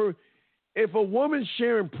info. If a woman's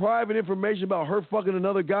sharing private information about her fucking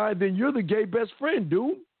another guy, then you're the gay best friend,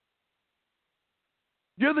 dude.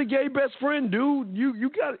 You're the gay best friend, dude.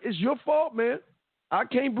 It's your fault, man. I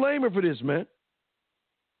can't blame her for this, man.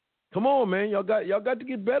 Come on, man. Y'all got to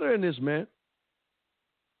get better in this, man.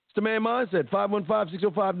 It's the Man Mindset.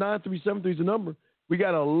 515-605-9373 is the number. We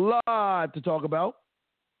got a lot to talk about.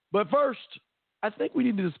 But first, I think we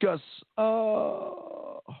need to discuss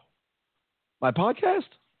my podcast?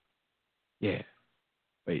 Yeah.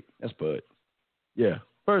 Wait, that's Bud. Yeah.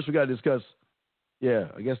 First, we got to discuss,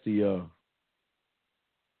 I guess the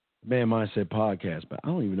Man Mindset podcast. But I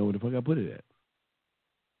don't even know where the fuck I put it at.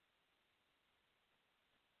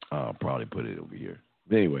 I'll probably put it over here.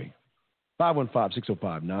 But anyway,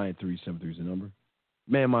 515-605-9373 is the number.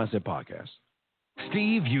 Man Mindset Podcast.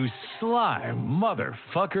 Steve, you sly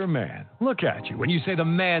motherfucker man. Look at you. When you say the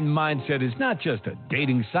Man Mindset is not just a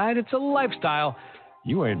dating site, it's a lifestyle,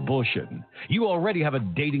 you ain't bullshitting. You already have a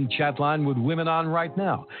dating chat line with women on right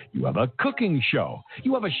now. You have a cooking show.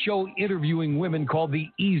 You have a show interviewing women called The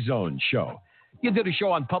E-Zone Show. You did a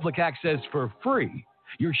show on public access for free.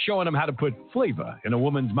 You're showing them how to put flavor in a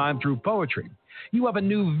woman's mind through poetry. You have a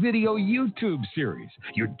new video YouTube series.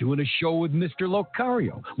 You're doing a show with Mr.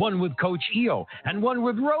 Locario, one with Coach EO, and one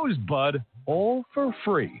with Rosebud, all for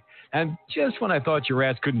free. And just when I thought your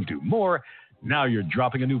ass couldn't do more, now you're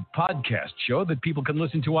dropping a new podcast show that people can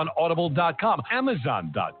listen to on Audible.com,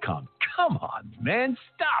 Amazon.com. Come on, man,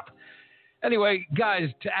 stop. Anyway, guys,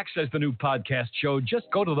 to access the new podcast show, just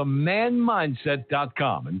go to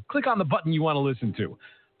themanmindset.com and click on the button you want to listen to.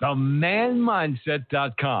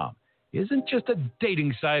 Themanmindset.com isn't just a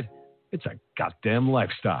dating site, it's a goddamn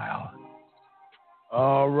lifestyle.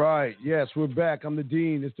 All right. Yes, we're back. I'm the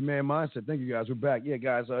Dean. It's the Man Mindset. Thank you, guys. We're back. Yeah,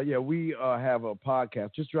 guys. We have a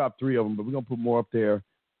podcast. Just dropped 3 of them, but we're going to put more up there.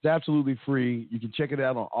 It's absolutely free. You can check it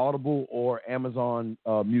out on Audible or Amazon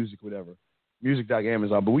Music, whatever.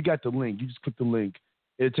 Music.Amazon. But we got the link. You just click the link.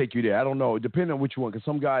 It'll take you there. I don't know. Depending on which one, because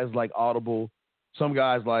some guys like Audible, some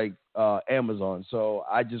guys like Amazon. So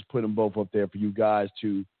I just put them both up there for you guys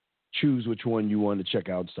to choose which one you want to check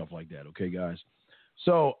out and stuff like that. Okay, guys?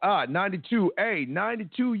 So, 92. Hey,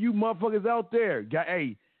 92, you motherfuckers out there.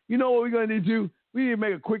 Hey, you know what we're going to need to do? We need to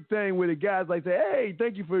make a quick thing with it. Guys like that. Hey,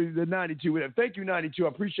 thank you for the 92. Thank you, 92. I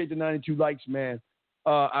appreciate the 92 likes, man.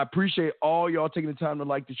 I appreciate all y'all taking the time to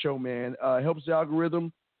like the show, man. It helps the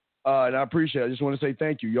algorithm, and I appreciate it. I just want to say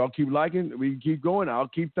thank you. Y'all keep liking. We can keep going. I'll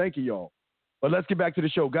keep thanking y'all. But let's get back to the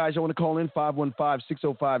show. Guys, y'all want to call in?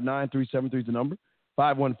 515-605-9373 is the number.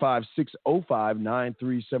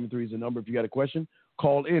 515-605-9373 is the number. If you got a question,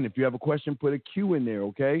 call in. If you have a question, put a Q in there,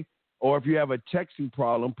 okay? Or if you have a texting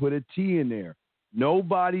problem, put a T in there.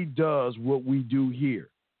 Nobody does what we do here.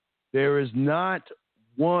 There is not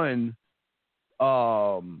one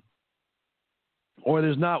or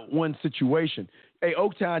there's not one situation. Hey,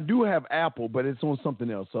 Oaktown, I do have Apple, but it's on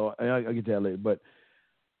something else, so I'll get to that later. But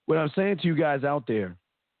what I'm saying to you guys out there,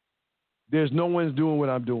 there's no one's doing what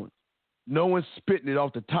I'm doing. No one's spitting it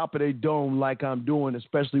off the top of their dome like I'm doing,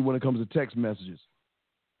 especially when it comes to text messages.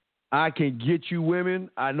 I can get you women.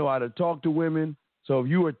 I know how to talk to women. So if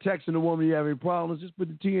you are texting a woman, you have any problems, just put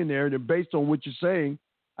the T in there. And then based on what you're saying,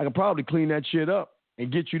 I can probably clean that shit up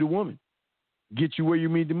and get you the woman. Get you where you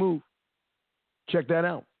need to move. Check that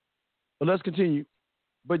out. But let's continue.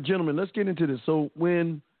 But gentlemen, let's get into this. So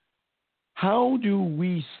how do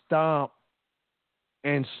we stop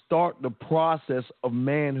and start the process of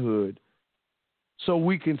manhood so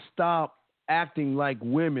we can stop acting like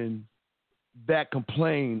women that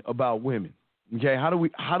complain about women? Okay, how do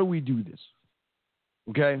we do this?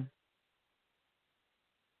 Okay,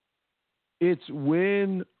 it's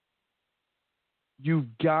when you've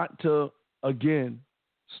got to again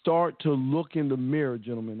start to look in the mirror,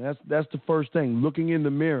 gentlemen. That's the first thing. Looking in the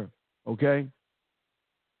mirror. Okay,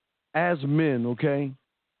 as men. Okay,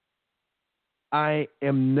 I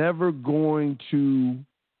am never going to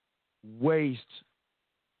waste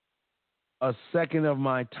a second of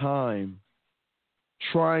my time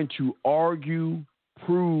trying to argue,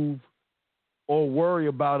 prove, or worry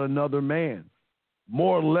about another man,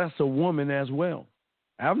 more or less a woman as well.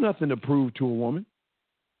 I have nothing to prove to a woman,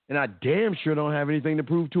 and I damn sure don't have anything to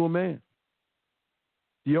prove to a man.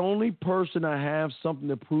 The only person I have something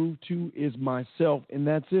to prove to is myself, and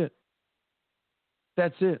that's it.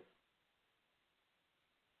 That's it.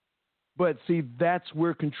 But see, that's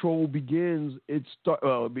where control begins. It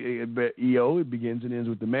begins and ends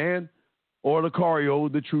with the man, or the Cario.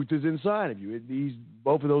 The truth is inside of you.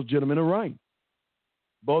 Both of those gentlemen are right.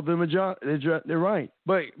 Both of them they're right.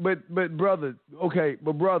 But brother, okay,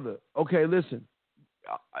 listen.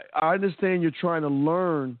 I understand you're trying to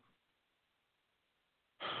learn,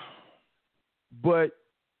 but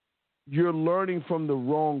you're learning from the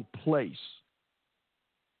wrong place.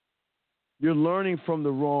 You're learning from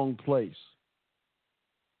the wrong place.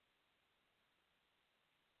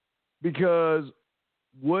 Because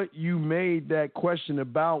what you made that question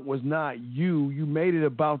about was not you. You made it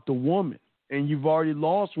about the woman. And you've already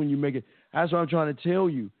lost when you make it. That's what I'm trying to tell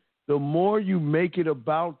you. The more you make it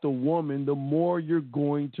about the woman, the more you're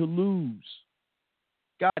going to lose.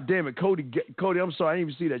 God damn it, Cody, I'm sorry. I didn't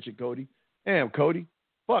even see that shit, Cody. Damn, Cody.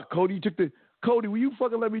 Fuck, Cody. Cody, will you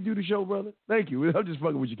fucking let me do the show, brother? Thank you. I'm just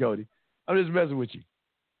fucking with you, Cody. I'm just messing with you.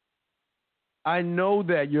 I know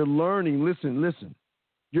that you're learning. Listen.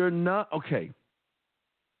 You're not, okay.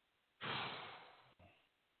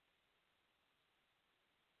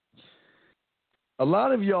 A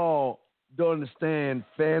lot of y'all don't understand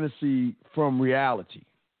fantasy from reality.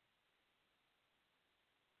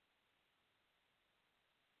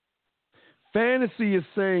 Fantasy is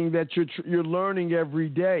saying that you're learning every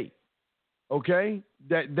day. Okay?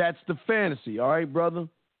 That's the fantasy, all right, brother?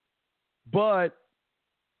 But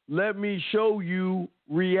let me show you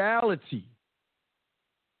reality.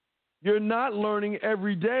 You're not learning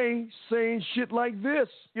every day saying shit like this.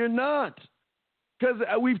 You're not. Because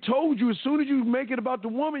we've told you, as soon as you make it about the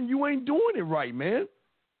woman, you ain't doing it right, man.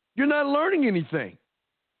 You're not learning anything.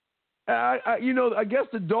 I guess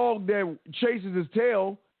the dog that chases his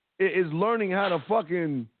tail is learning how to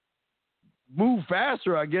fucking move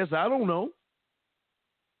faster, I guess. I don't know.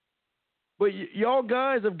 But y'all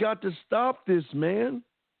guys have got to stop this, man.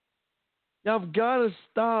 Y'all have got to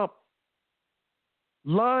stop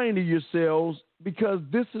lying to yourselves, because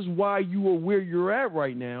this is why you are where you're at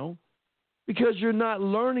right now, because you're not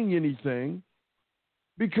learning anything,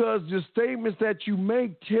 because the statements that you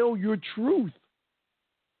make tell your truth.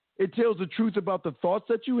 It tells the truth about the thoughts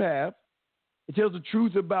that you have. It tells the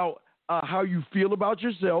truth about how you feel about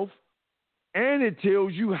yourself. And it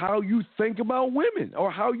tells you how you think about women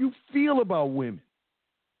or how you feel about women.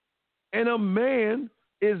 And a man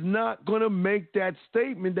is not going to make that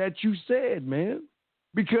statement that you said, man,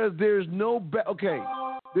 because there's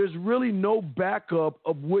there's really no backup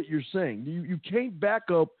of what you're saying. You can't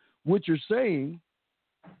back up what you're saying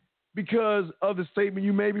because of the statement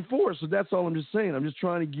you made before. So that's all I'm just saying. I'm just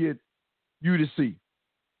trying to get you to see.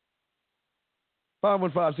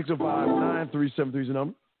 515-605-9373 is the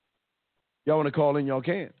number. Y'all want to call in, y'all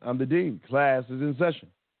can. I'm the Dean. Class is in session.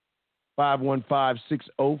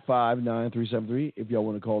 515-605-9373. If y'all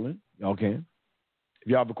want to call in, y'all can. If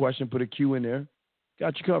y'all have a question, put a Q in there.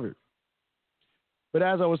 Got you covered. But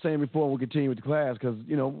as I was saying before, we'll continue with the class because,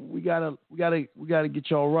 we gotta get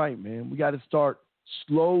y'all right, man. We got to start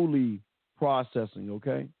slowly processing,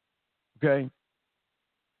 okay? Okay?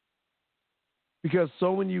 Because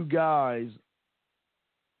so many of you guys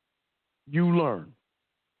you learn.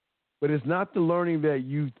 But it's not the learning that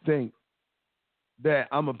you think that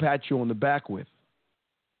I'm going to pat you on the back with.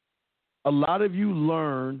 A lot of you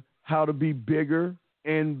learn how to be bigger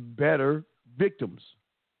and better victims.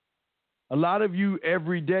 A lot of you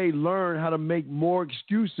every day learn how to make more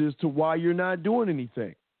excuses to why you're not doing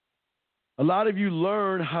anything. A lot of you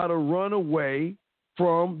learn how to run away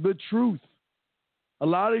from the truth. A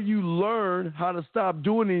lot of you learn how to stop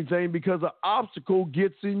doing anything because an obstacle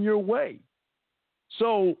gets in your way.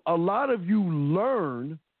 So a lot of you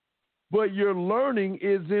learn, but your learning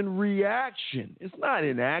is in reaction. It's not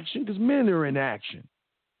in action because men are in action.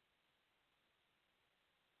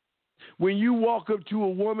 When you walk up to a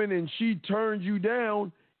woman and she turns you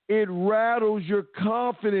down, it rattles your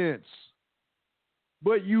confidence.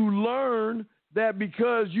 But you learn that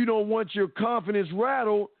because you don't want your confidence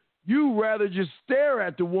rattled, you rather just stare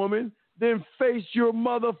at the woman than face your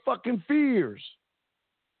motherfucking fears.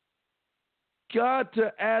 Got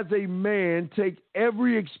to, as a man, take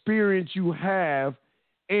every experience you have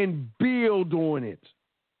and build on it.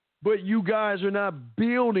 But you guys are not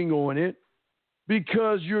building on it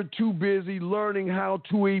because you're too busy learning how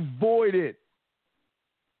to avoid it.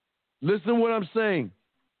 Listen to what I'm saying.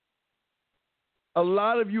 A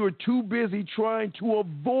lot of you are too busy trying to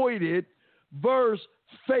avoid it versus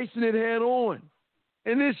facing it head on.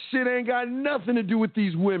 And this shit ain't got nothing to do with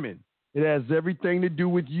these women. It has everything to do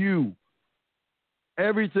with you.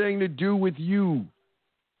 Everything to do with you.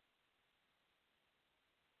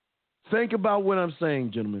 Think about what I'm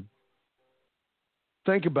saying, gentlemen.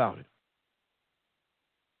 Think about it.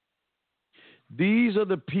 These are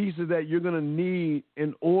the pieces that you're going to need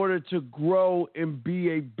in order to grow and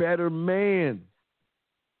be a better man.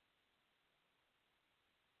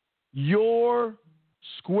 Your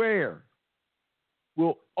square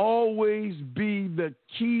will always be the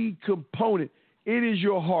key component. It is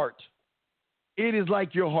your heart. It is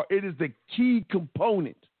like your heart. It is the key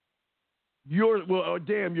component. Your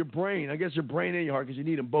brain. I guess your brain and your heart because you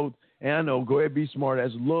need them both. And I know, go ahead, be smart.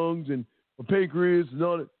 As lungs and a pancreas and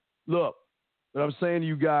all that. Look, what I'm saying to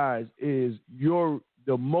you guys is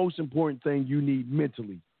the most important thing you need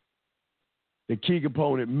mentally. The key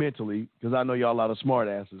component mentally, because I know y'all a lot of smart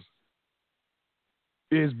asses,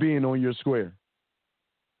 is being on your square.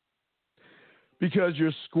 Because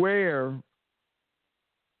your square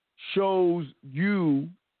shows you,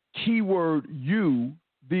 keyword you,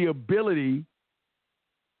 the ability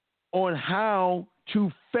on how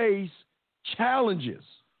to face challenges.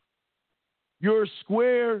 Your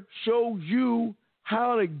square shows you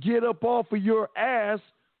how to get up off of your ass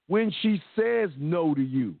when she says no to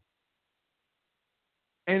you.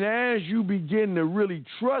 And as you begin to really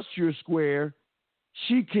trust your square,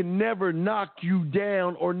 she can never knock you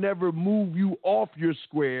down or never move you off your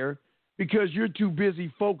square because you're too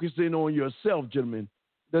busy focusing on yourself, gentlemen.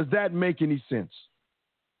 Does that make any sense?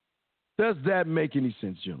 Does that make any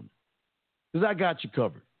sense, gentlemen? Because I got you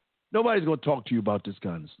covered. Nobody's going to talk to you about this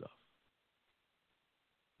kind of stuff.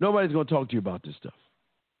 Nobody's going to talk to you about this stuff.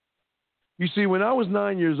 You see, when I was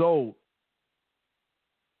 9 years old,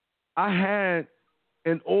 I had,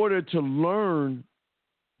 in order to learn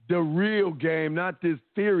the real game, not this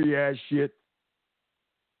theory ass shit,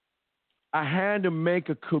 I had to make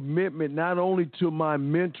a commitment not only to my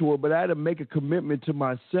mentor, but I had to make a commitment to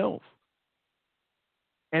myself.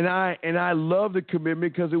 And I love the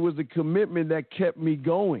commitment because it was the commitment that kept me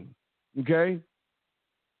going. Okay?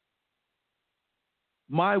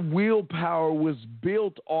 My willpower was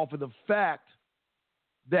built off of the fact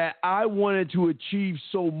that I wanted to achieve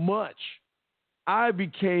so much. I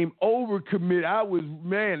became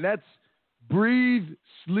overcommitted. That's breathe,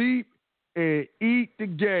 sleep, and eat the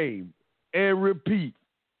game and repeat.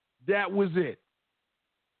 That was it.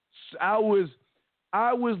 I was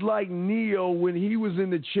like Neo when he was in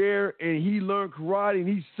the chair and he learned karate and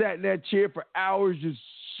he sat in that chair for hours just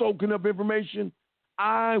soaking up information.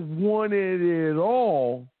 I wanted it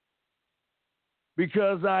all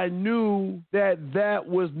because I knew that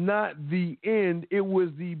was not the end. It was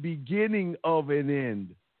the beginning of an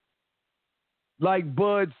end. Like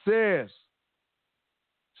Bud says,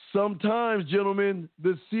 sometimes, gentlemen,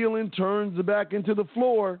 the ceiling turns back into the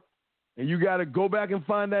floor and you got to go back and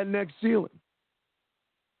find that next ceiling.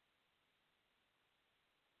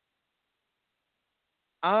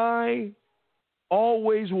 I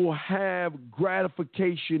always will have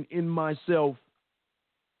gratification in myself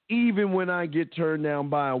even when I get turned down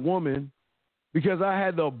by a woman because I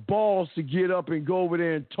had the balls to get up and go over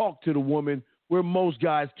there and talk to the woman where most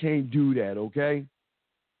guys can't do that, okay?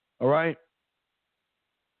 All right?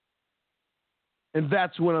 And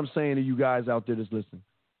that's what I'm saying to you guys out there that's listening.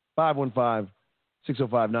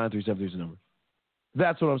 605-937 is the number.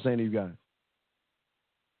 That's what I'm saying to you guys.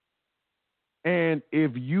 And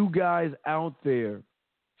if you guys out there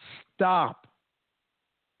stop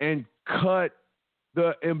and cut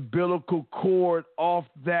the umbilical cord off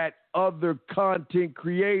that other content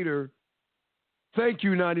creator, thank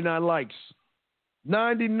you, 99 likes.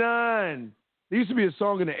 99. There used to be a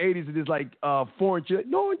song in the 80s that is like foreign shit.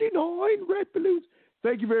 No, red balloons.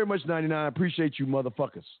 Thank you very much, 99. I appreciate you,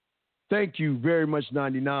 motherfuckers. Thank you very much,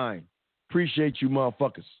 99. Appreciate you,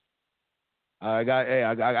 motherfuckers. I'm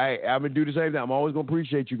going to do the same thing. I'm always going to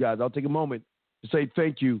appreciate you guys. I'll take a moment to say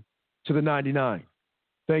thank you to the 99.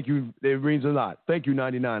 Thank you. It means a lot. Thank you,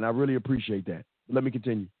 99. I really appreciate that. Let me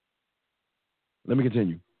continue.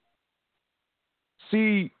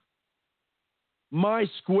 See, my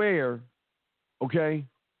square, okay,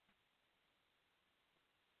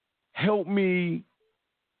 helped me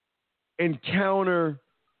encounter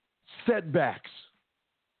setbacks.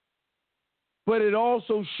 But it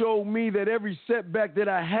also showed me that every setback that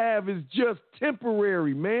I have is just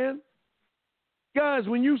temporary, man. Guys,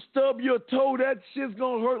 when you stub your toe, that shit's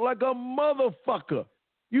going to hurt like a motherfucker.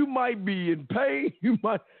 You might be in pain. You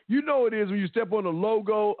know it is when you step on a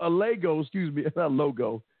Lego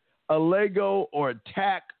or a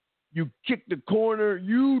tack. You kick the corner.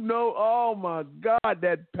 You know, oh my God,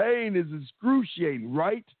 that pain is excruciating,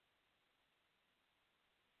 right?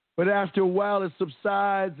 But after a while, it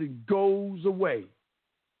subsides and goes away.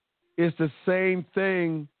 It's the same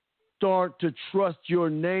thing. Start to trust your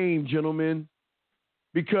name, gentlemen,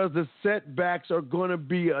 because the setbacks are going to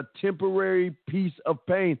be a temporary piece of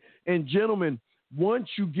pain. And gentlemen, once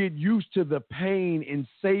you get used to the pain and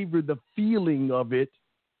savor the feeling of it,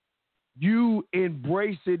 you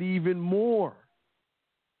embrace it even more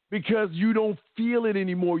because you don't feel it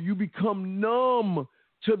anymore. You become numb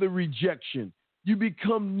to the rejection. You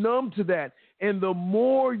become numb to that. And the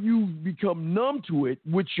more you become numb to it,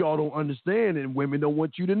 which y'all don't understand, and women don't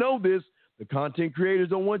want you to know this, the content creators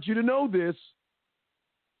don't want you to know this,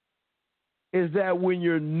 is that when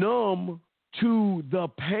you're numb to the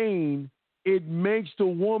pain, it makes the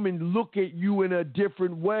woman look at you in a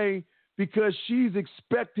different way because she's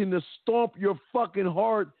expecting to stomp your fucking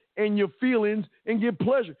heart and your feelings and get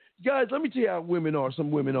pleasure. Guys, let me tell you how women are. Some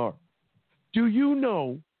women are. Do you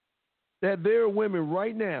know that there are women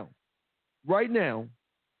right now,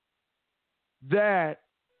 that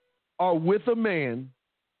are with a man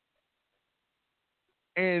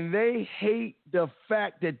and they hate the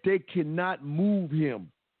fact that they cannot move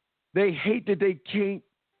him. They hate that they can't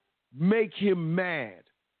make him mad.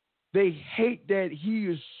 They hate that he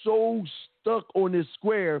is so stuck on this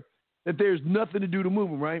square that there's nothing to do to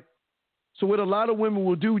move him, right? So what a lot of women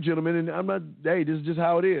will do, gentlemen, and this is just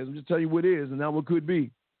how it is. I'm just telling you what it is and not what could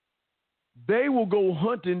be. They will go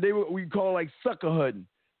hunting. We call like sucker hunting.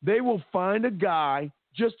 They will find a guy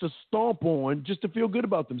just to stomp on, just to feel good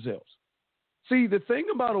about themselves. See, the thing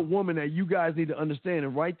about a woman that you guys need to understand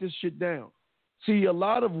and write this shit down. See, a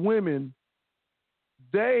lot of women,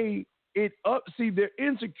 their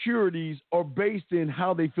insecurities are based in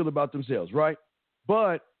how they feel about themselves, right?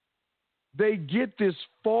 But they get this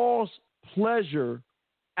false pleasure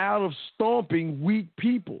out of stomping weak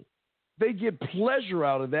people. They get pleasure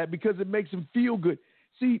out of that because it makes them feel good.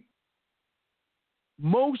 See,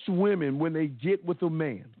 most women, when they get with a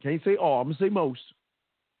man, can't say all, I'm going to say most,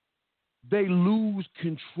 they lose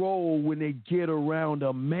control when they get around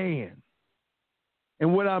a man.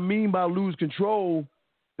 And what I mean by lose control,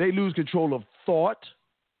 they lose control of thought.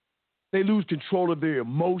 They lose control of their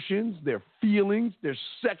emotions, their feelings, their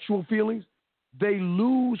sexual feelings. They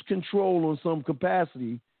lose control on some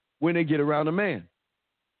capacity when they get around a man.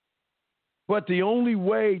 But the only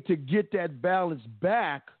way to get that balance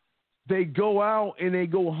back, they go out and they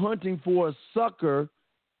go hunting for a sucker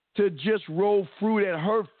to just roll fruit at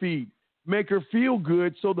her feet, make her feel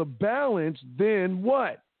good. So the balance, then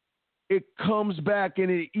what? It comes back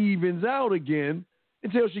and it evens out again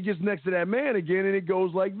until she gets next to that man again and it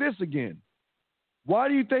goes like this again. Why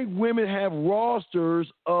do you think women have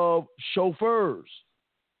rosters of chauffeurs?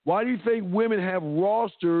 Why do you think women have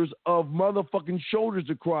rosters of motherfucking shoulders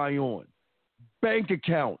to cry on? Bank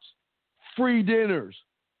accounts, free dinners,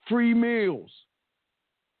 free meals,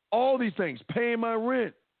 all these things, paying my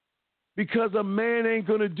rent, because a man ain't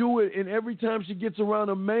going to do it. And every time she gets around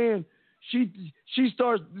a man, she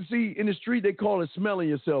starts, see, in the street, they call it smelling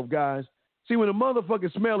yourself, guys. See, when a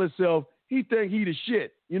motherfucker smell himself, he think he the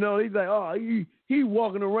shit. You know, he's like, oh, he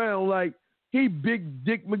walking around like he Big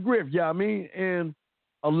Dick McGriff, you know what I mean? And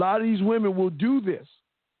a lot of these women will do this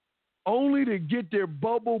only to get their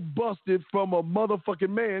bubble busted from a motherfucking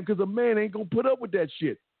man, because a man ain't going to put up with that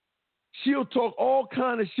shit. she'll talk all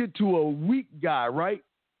kind of shit to a weak guy, right?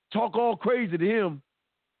 Talk all crazy to him.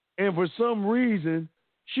 And for some reason,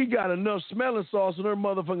 she got enough smelling sauce in her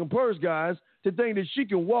motherfucking purse, guys, to think that she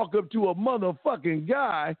can walk up to a motherfucking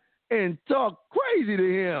guy and talk crazy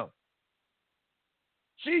to him.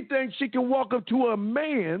 She thinks she can walk up to a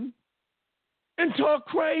man and talk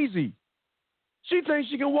crazy. She thinks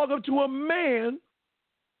she can walk up to a man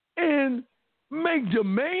and make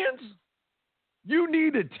demands. You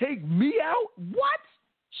need to take me out? What?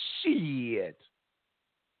 Shit.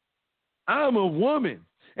 I'm a woman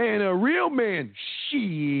and a real man.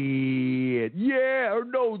 Shit. Yeah, her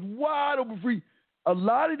nose wide open free. A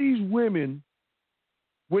lot of these women,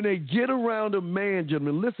 when they get around a man,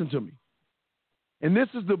 gentlemen, listen to me. And this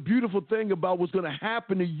is the beautiful thing about what's going to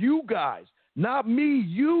happen to you guys. Not me,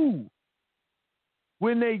 you.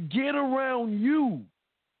 When they get around you,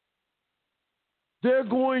 they're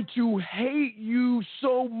going to hate you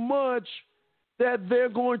so much that they're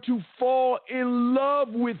going to fall in love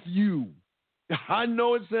with you. I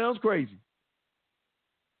know it sounds crazy.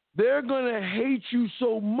 They're going to hate you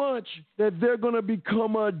so much that they're going to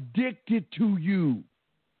become addicted to you.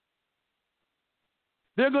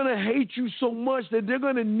 They're going to hate you so much that they're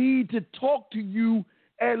going to need to talk to you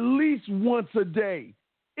at least once a day,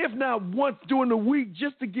 if not once during the week,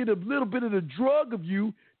 just to get a little bit of the drug of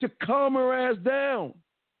you to calm her ass down.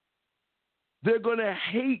 They're going to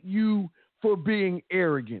hate you for being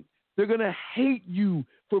arrogant. They're going to hate you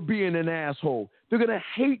for being an asshole. They're going to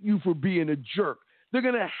hate you for being a jerk. They're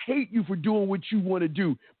going to hate you for doing what you want to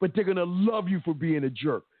do, but they're going to love you for being a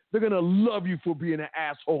jerk. They're going to love you for being an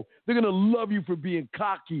asshole. They're going to love you for being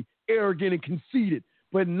cocky, arrogant, and conceited,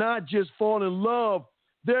 but not just fall in love.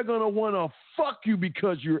 They're going to want to fuck you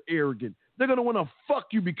because you're arrogant. They're going to want to fuck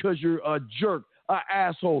you because you're a jerk, an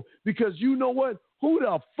asshole, because you know what? Who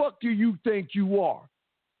the fuck do you think you are?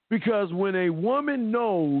 Because when a woman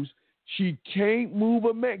knows she can't move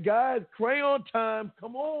a man, guys, crayon time,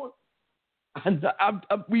 come on.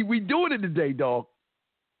 We doing it today, dog.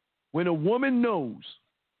 When a woman knows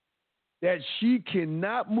that she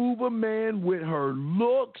cannot move a man with her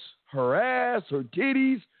looks, her ass, her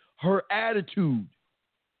titties, her attitude,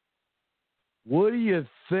 what do you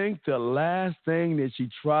think the last thing that she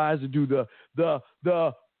tries to do,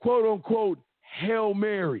 the quote-unquote Hail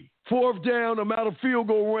Mary, fourth down, I'm out of field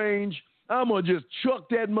goal range, I'm going to just chuck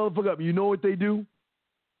that motherfucker up. You know what they do?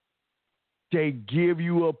 They give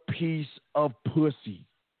you a piece of pussy.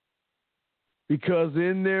 Because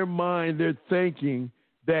in their mind, they're thinking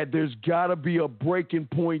that there's got to be a breaking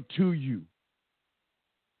point to you.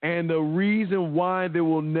 And the reason why there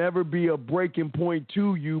will never be a breaking point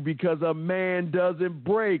to you, because a man doesn't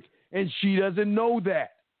break, and she doesn't know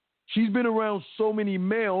that. She's been around so many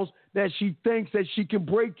males that she thinks that she can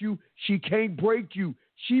break you. She can't break you.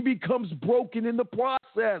 She becomes broken in the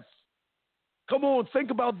process. Come on,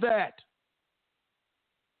 think about that.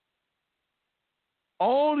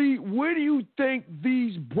 Where do you think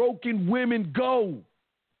these broken women go?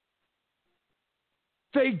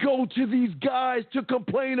 They go to these guys to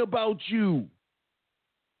complain about you.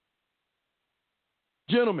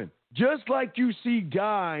 Gentlemen, just like you see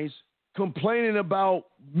guys complaining about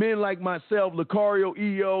men like myself, Lucario,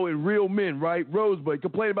 EO, and real men, right? Rosebud,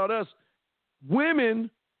 complain about us. Women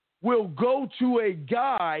will go to a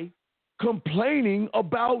guy complaining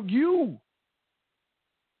about you.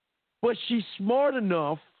 But she's smart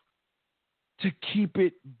enough to keep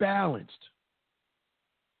it balanced.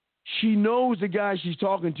 She knows the guy she's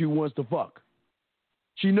talking to wants to fuck.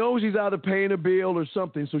 She knows he's either paying a bill or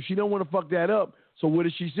something, so she don't want to fuck that up. So what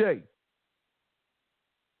does she say?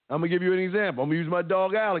 I'm going to give you an example. I'm going to use my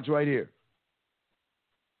dog Alex right here.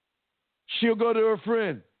 She'll go to her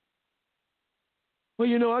friend. Well,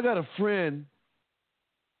 you know, I got a friend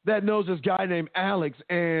that knows this guy named Alex,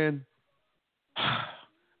 and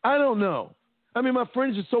I don't know. I mean, my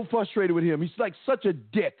friend's just so frustrated with him. He's like such a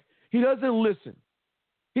dick. He doesn't listen.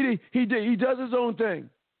 He does his own thing.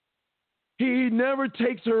 He never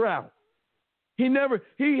takes her out. He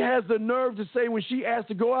has the nerve to say when she asks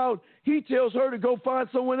to go out, he tells her to go find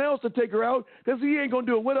someone else to take her out because he ain't going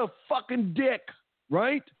to do it. What a fucking dick,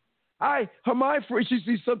 right? My friend,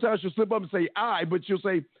 sometimes she'll slip up and say I, but she'll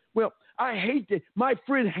say, well, I hate that. My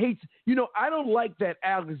friend hates, I don't like that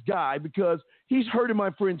Alex guy because he's hurting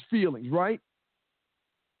my friend's feelings, right?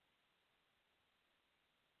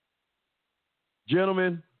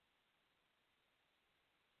 Gentlemen,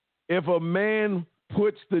 if a man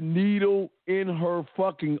puts the needle in her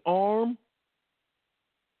fucking arm,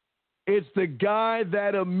 it's the guy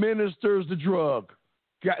that administers the drug.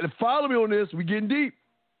 Follow me on this. We're getting deep.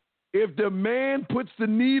 If the man puts the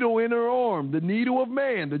needle in her arm, the needle of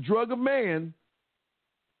man, the drug of man,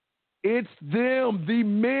 it's them, the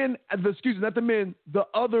men, not the men, the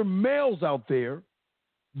other males out there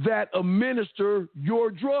that administer your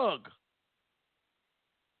drug.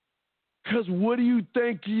 Because what do you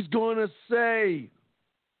think he's going to say?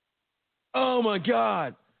 Oh, my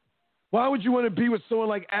God. Why would you want to be with someone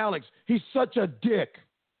like Alex? He's such a dick.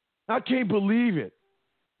 I can't believe it.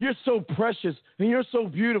 You're so precious, and you're so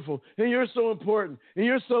beautiful, and you're so important, and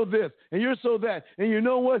you're so this, and you're so that. And you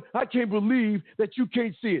know what? I can't believe that you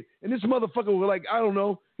can't see it. And this motherfucker will I don't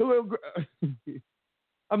know.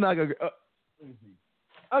 I'm not going to.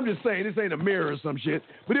 I'm just saying, this ain't a mirror or some shit.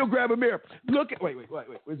 But he'll grab a mirror. Look at, wait.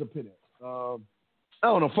 Where's the pin at? I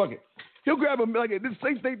don't know. Fuck it. He'll grab a, this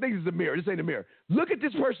thing is a mirror. This ain't a mirror. Look at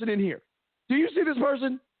this person in here. Do you see this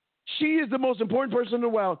person? She is the most important person in the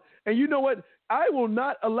world. And you know what? I will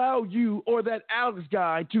not allow you or that Alex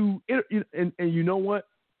guy to, and you know what?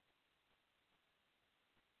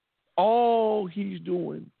 All he's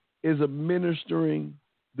doing is administering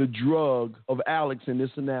the drug of Alex in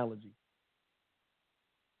this analogy.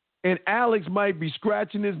 And Alex might be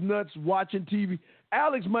scratching his nuts, watching TV.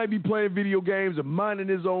 Alex might be playing video games or minding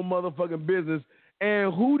his own motherfucking business.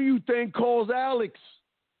 And who do you think calls Alex?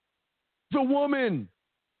 The woman.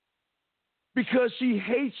 Because she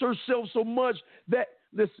hates herself so much that,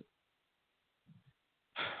 listen,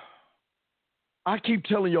 I keep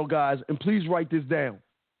telling y'all guys, and please write this down.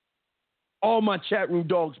 All my chat room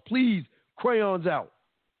dogs, please, crayons out.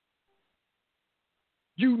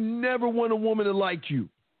 You never want a woman to like you.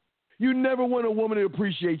 You never want a woman to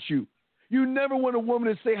appreciate you. You never want a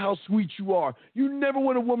woman to say how sweet you are. You never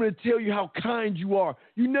want a woman to tell you how kind you are.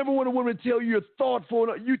 You never want a woman to tell you you're thoughtful.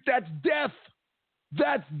 That's death.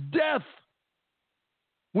 That's death.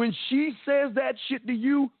 When she says that shit to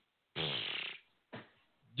you,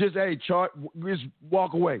 just just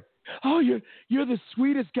walk away. Oh, you're the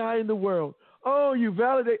sweetest guy in the world. Oh, you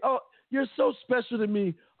validate. Oh, you're so special to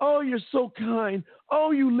me. Oh, you're so kind.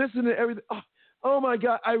 Oh, you listen to everything. Oh my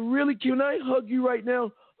God, can I hug you right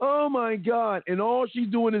now? Oh my God. And all she's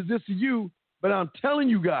doing is this to you, but I'm telling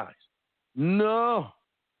you guys, no.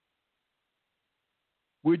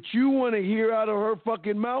 What you want to hear out of her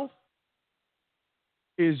fucking mouth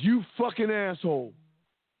is you fucking asshole.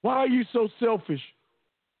 Why are you so selfish?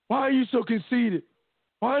 Why are you so conceited?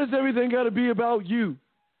 Why does everything got to be about you?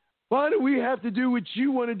 Why do we have to do what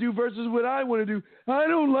you want to do versus what I want to do? I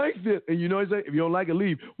don't like this. And you know what I say? If you don't like it,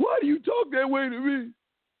 leave. Why do you talk that way to me?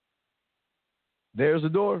 There's the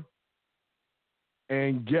door.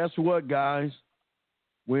 And guess what, guys?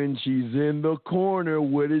 When she's in the corner,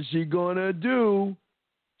 what is she going to do?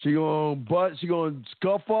 She going to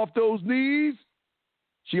scuff off those knees?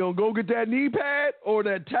 She going to go get that knee pad or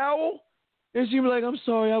that towel? And she be like, I'm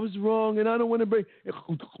sorry, I was wrong, and I don't want to break.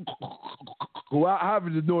 Well, however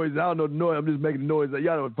the noise, I don't know the noise. I'm just making the noise that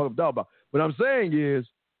y'all know what the fuck I'm talking about. What I'm saying is,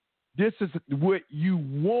 this is what you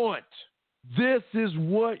want. This is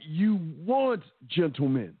what you want,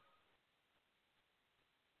 gentlemen.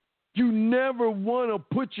 You never want to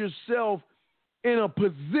put yourself in a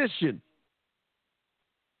position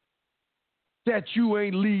that you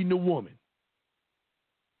ain't leading a woman.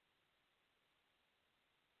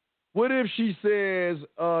 What if she says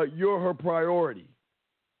you're her priority?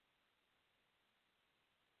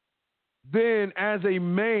 Then as a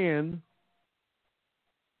man,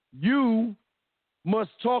 you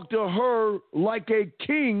must talk to her like a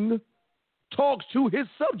king talks to his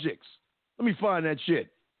subjects. Let me find that shit.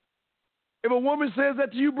 If a woman says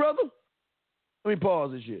that to you, brother, let me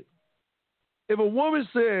pause this shit. If a woman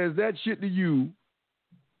says that shit to you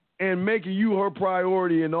and making you her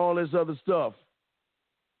priority and all this other stuff,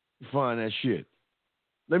 find that shit.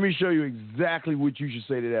 Let me show you exactly what you should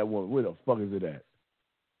say to that woman. Where the fuck is it at?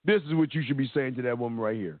 This is what you should be saying to that woman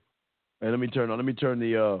right here. And let me turn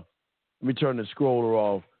the scroller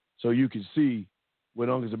off so you can see what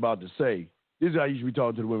Uncle's about to say. This is how you should be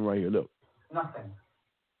talking to the women right here. Look. Nothing.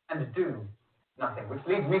 And to do nothing, which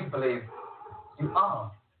leads me to believe you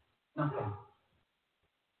are nothing.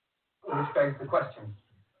 Which begs the question,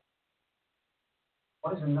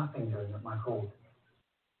 what is a nothing doing at my call?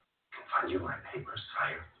 Find you my papers,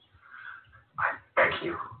 sire. I beg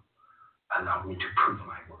you, allow me to prove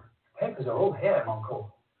my word. Papers are all here, mon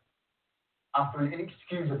call. After an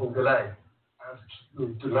inexcusable delay.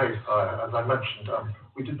 Delay, sire, as I mentioned,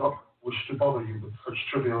 we did not wish to bother you with such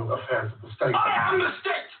trivial affairs of the state. I am the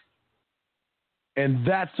state! And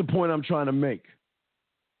that's the point I'm trying to make.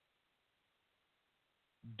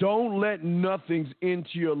 Don't let nothings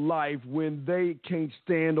into your life when they can't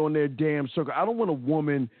stand on their damn circle. I don't want a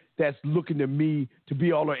woman that's looking to me to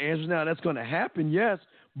be all her answers. Now, that's going to happen, yes,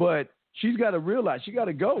 but she's got to realize she got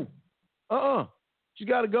to go. She's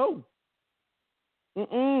got to go.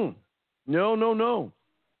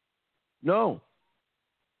 No.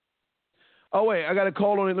 Oh, wait, I got a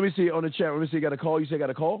call on it. Let me see on the chat. Let me see. Got a call. You say got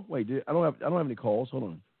a call? Wait, I don't have any calls. Hold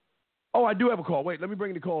on. Oh, I do have a call. Wait, let me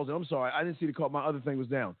bring the calls in. I'm sorry. I didn't see the call. My other thing was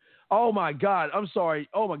down. Oh, my God. I'm sorry.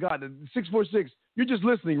 Oh, my God. 646. You're just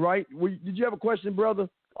listening, right? Did you have a question, brother?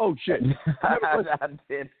 Oh, shit. I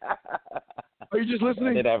did. Are you just listening?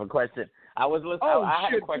 I did have a question. I was listening. Oh, I had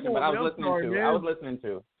shit. a question, but I was listening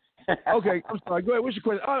to. Okay, I'm sorry. Go ahead. What's your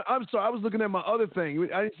question? I'm sorry. I was looking at my other thing.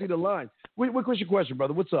 I didn't see the line. What's your question,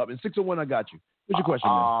 brother? What's up? In 601, I got you. What's your question,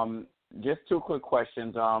 man? Just two quick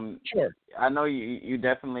questions. Sure. I know you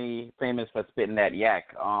definitely famous for spitting that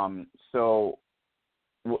yak. So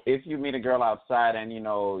if you meet a girl outside and you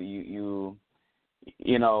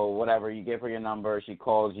whatever, you give her your number, she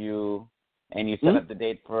calls you, and you set up the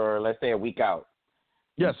date for, let's say, a week out.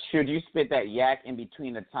 Yes. Should you spit that yak in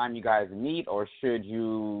between the time you guys meet, or should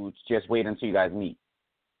you just wait until you guys meet?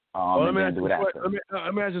 Let me ask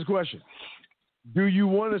this question. Do you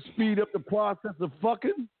want to speed up the process of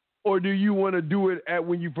fucking, or do you want to do it at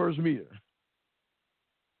when you first meet her?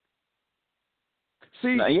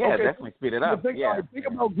 See, definitely speed it up. Think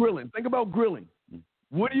about grilling.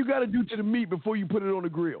 What do you got to do to the meat before you put it on the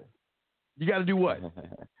grill? You got to do what?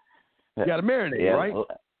 You got to marinate, right?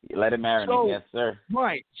 Let it marinate, yes, sir.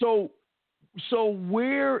 Right. So this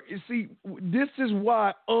is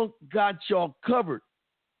why Unc got y'all covered.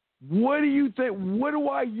 What do you think? What do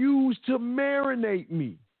I use to marinate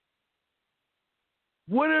me?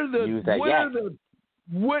 But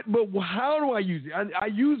how do I use it? I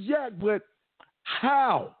use yak, but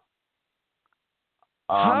how?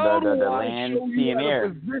 How do the I land, show sea, you and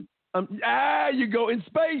air. You go in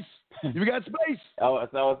space. You got space.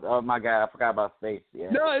 Oh my God, I forgot about space. Yeah.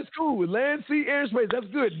 No, it's cool. Land, sea, air, space. That's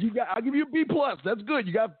good. I'll give you a B+. That's good.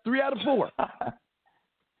 You got 3 out of 4.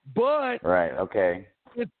 But right, okay.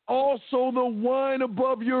 It's also the wine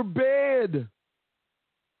above your bed.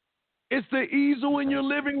 It's the easel in your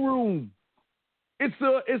living room. It's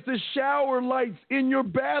the shower lights in your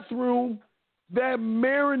bathroom that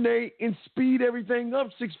marinate and speed everything up,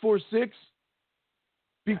 646.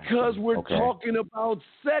 Because we're talking about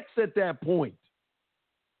sex at that point.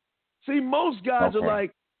 See, most guys are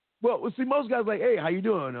like, hey, how you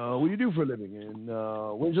doing? What do you do for a living? And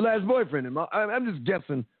when's your last boyfriend? And I'm just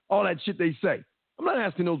guessing all that shit they say. I'm not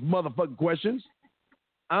asking those motherfucking questions.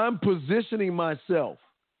 I'm positioning myself.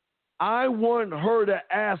 I want her to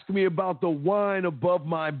ask me about the wine above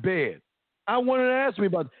my bed. I want her to ask me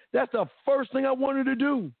about it. That's the first thing I want her to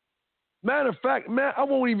do. Matter of fact, I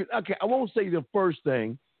won't say the first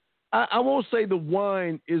thing. I won't say the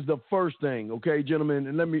wine is the first thing, okay, gentlemen?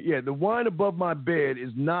 And the wine above my bed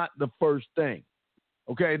is not the first thing.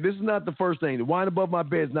 Okay, this is not the first thing. The wine above my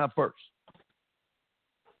bed is not first.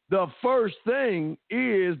 The first thing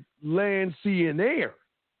is land, sea, and air.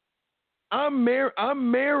 I'm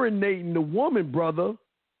marinating the woman, brother,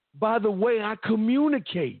 by the way I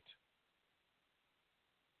communicate.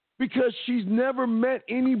 Because she's never met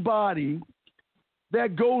anybody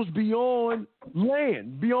that goes beyond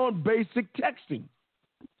land, beyond basic texting.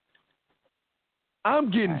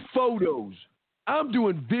 I'm getting photos. I'm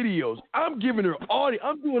doing videos. I'm giving her audio.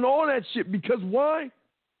 I'm doing all that shit because why?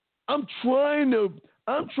 I'm trying to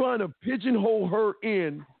pigeonhole her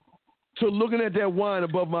in to looking at that wine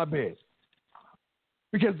above my bed.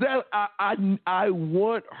 Because that I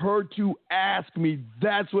want her to ask me.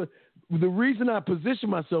 That's what the reason I position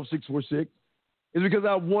myself 646 is because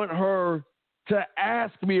I want her to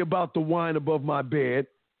ask me about the wine above my bed.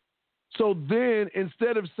 So then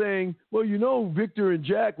instead of saying, well, Victor and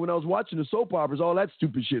Jack, when I was watching the soap operas, all that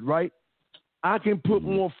stupid shit, right? I can put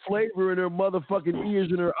more flavor in her motherfucking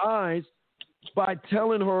ears and her eyes by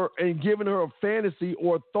telling her and giving her a fantasy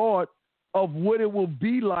or thought of what it will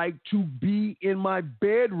be like to be in my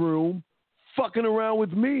bedroom fucking around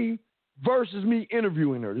with me versus me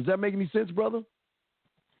interviewing her. Does that make any sense, brother?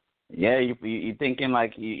 Yeah, you thinking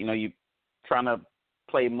like, you trying to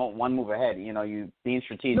play one move ahead. You being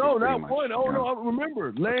strategic. No, not one. Oh, no,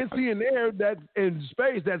 remember, land, sea, and air, that's in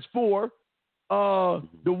space, that's 4. The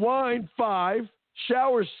wine, 5.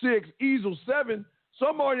 Shower, 6. Easel, 7. So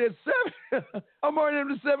I'm already at 7. I'm already at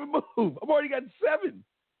the 7 move. I've already got 7.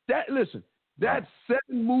 That's 7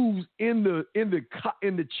 moves in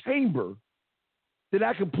the chamber that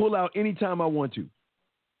I can pull out anytime I want to.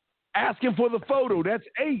 Asking for the photo, that's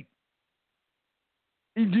 8.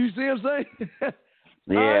 Do you see what I'm saying?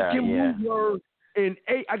 Yeah, I can move her in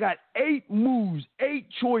 8. I got 8 moves, 8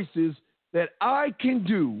 choices that I can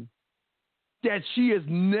do that she has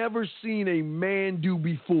never seen a man do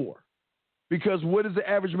before. Because what does the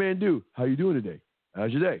average man do? How you doing today?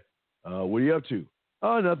 How's your day? What are you up to?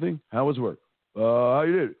 Oh, nothing. How was work? How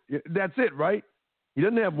you did? That's it, right? He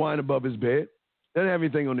doesn't have wine above his bed. Doesn't have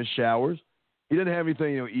anything on the showers. He doesn't have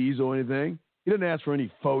anything, ease or anything. He doesn't ask for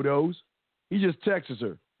any photos. He just texts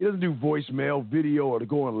her. He doesn't do voicemail, video, or to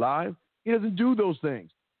go on live. He doesn't do those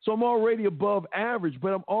things. So I'm already above average,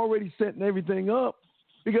 but I'm already setting everything up.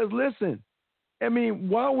 Because listen, I mean,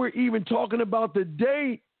 while we're even talking about the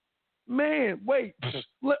date, man, wait.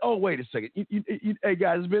 Wait a second. Hey,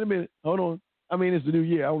 guys, it's been a minute. Hold on. I mean, it's the new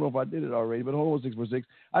year. I don't know if I did it already, but hold on, 646.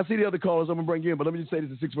 I see the other callers. I'm going to bring you in, but let me just say this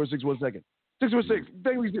to 646 1 second.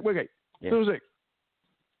 646. Okay. 646.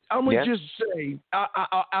 I'm going to just say,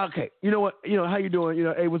 okay, you know what? How you doing?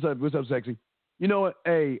 Hey, what's up? What's up, sexy? You know what?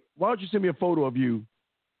 Hey, why don't you send me a photo of you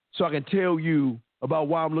so I can tell you about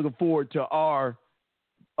why I'm looking forward to our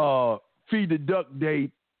Feed the Duck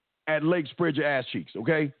date at Lake Spread Your Ass Cheeks,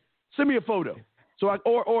 okay? Send me a photo.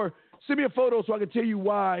 Or send me a photo so I can tell you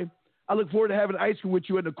why I look forward to having ice cream with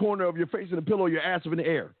you in the corner of your face and a pillow, your ass up in the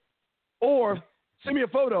air. Or send me a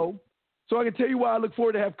photo so I can tell you why I look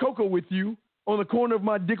forward to have cocoa with you on the corner of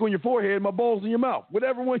my dick on your forehead and my balls in your mouth.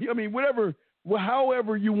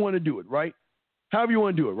 However you want to do it, right? However you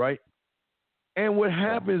want to do it, right? And what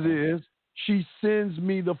happens is she sends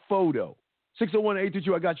me the photo.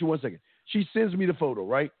 601-822, I got you 1 second. She sends me the photo,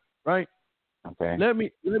 right? Right? Okay. Let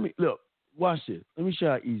me look, watch this. Let me show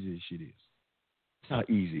you how easy this shit is. That's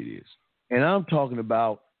how easy it is. And I'm talking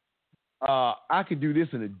about I could do this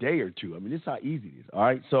in a day or two. I mean, this is how easy it is. All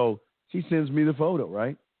right. So she sends me the photo,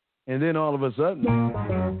 right? And then all of a sudden,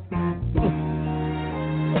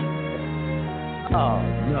 oh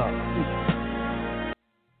no.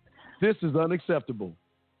 This is unacceptable.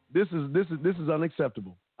 This is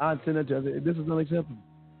unacceptable. I send it to her. This is unacceptable.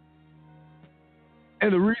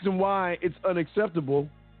 And the reason why it's unacceptable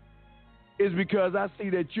is because I see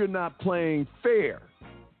that you're not playing fair.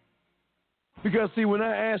 Because, see, when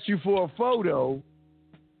I asked you for a photo,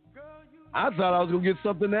 I thought I was going to get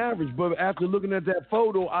something average. But after looking at that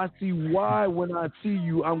photo, I see why when I see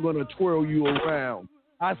you, I'm going to twirl you around.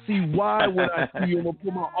 I see why when I see you, I'm going to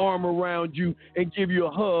put my arm around you and give you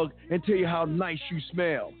a hug and tell you how nice you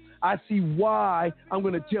smell. I see why I'm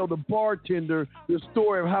going to tell the bartender the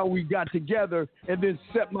story of how we got together and then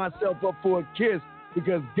set myself up for a kiss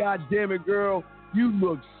because, God damn it, girl, you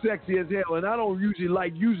look sexy as hell. And I don't usually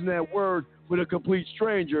like using that word with a complete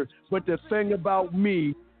stranger, but the thing about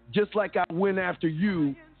me, just like I went after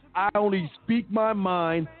you, I only speak my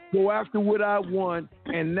mind, go after what I want,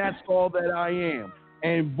 and that's all that I am.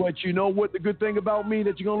 But you know what the good thing about me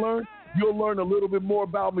that you're going to learn? You'll learn a little bit more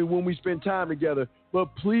about me when we spend time together.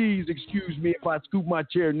 But please excuse me if I scoop my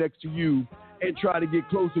chair next to you and try to get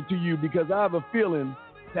closer to you because I have a feeling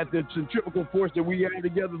that the centrifugal force that we have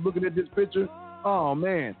together looking at this picture, oh,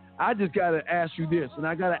 man, I just got to ask you this, and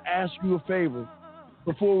I got to ask you a favor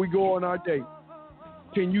before we go on our date.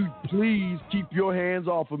 Can you please keep your hands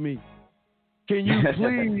off of me? Can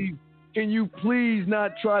you please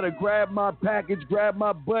not try to grab my package, grab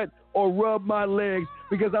my butt, or rub my legs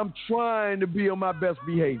because I'm trying to be on my best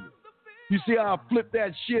behavior. You see how I flipped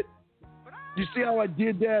that shit? You see how I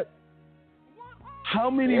did that? How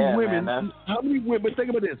many women, but think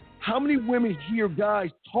about this. How many women hear guys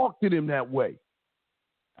talk to them that way?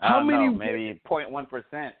 How many? Maybe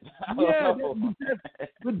 0.1%. Yeah,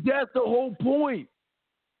 but that's the whole point.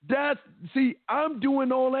 See, I'm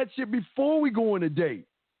doing all that shit before we go on a date.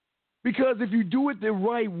 Because if you do it the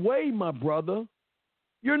right way, my brother,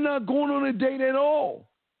 you're not going on a date at all.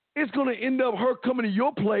 It's going to end up her coming to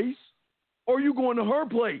your place or you going to her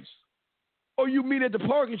place. Or you meet at the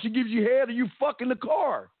park and she gives you head or you fuck in the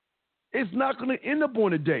car. It's not going to end up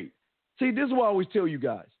on a date. See, this is what I always tell you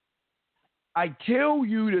guys. I tell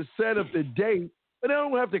you to set up the date, but I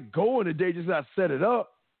don't have to go on a date just not set it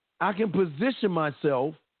up. I can position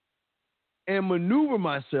myself and maneuver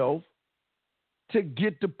myself to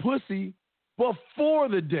get the pussy before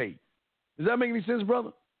the date. Does that make any sense,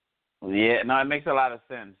 brother? Yeah, no, it makes a lot of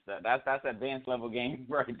sense. That's advanced level game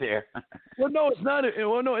right there. Well, no, it's not.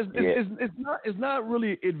 It's not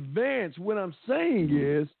really advanced. What I'm saying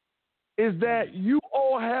is that you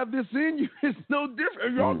all have this in you. It's no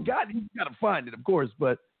different. You got to find it, of course.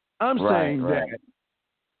 But I'm saying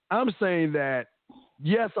that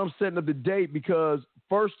yes, I'm setting up the date because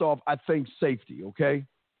first off, I think safety. Okay.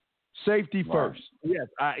 Safety first. Yes,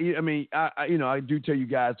 I do tell you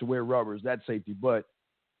guys to wear rubbers. That's safety, but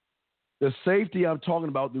the safety I'm talking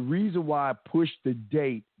about, the reason why I push the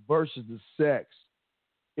date versus the sex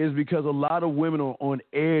is because a lot of women are on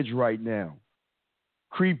edge right now.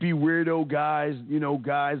 Creepy, weirdo guys,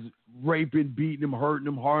 guys raping, beating them, hurting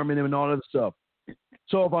them, harming them, and all that stuff.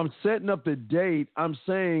 So if I'm setting up the date, I'm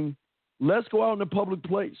saying, let's go out in a public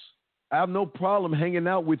place. I have no problem hanging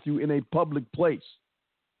out with you in a public place.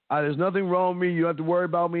 There's nothing wrong with me. You don't have to worry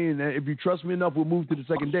about me. And if you trust me enough, we'll move to the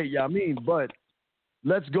second date. Yeah, but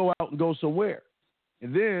let's go out and go somewhere.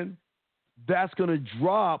 And then that's going to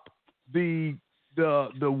drop the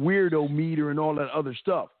weirdo meter and all that other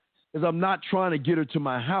stuff. Because I'm not trying to get her to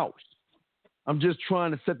my house. I'm just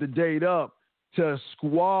trying to set the date up to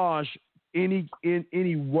squash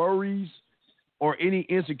any worries or any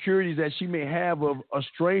insecurities that she may have of a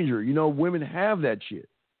stranger. Women have that shit.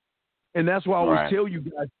 And that's why I always tell you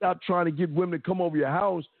guys, stop trying to get women to come over your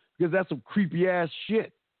house because that's some creepy ass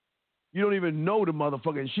shit. You don't even know the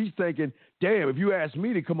motherfucker. And she's thinking, damn, if you ask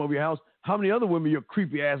me to come over your house, how many other women you're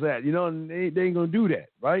creepy ass at? And they ain't going to do that,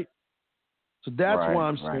 right? So that's why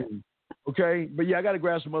I'm saying, okay? But yeah, I got to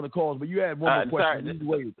grab some other calls. But you had one more question.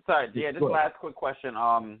 Just last quick question.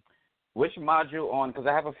 Which module because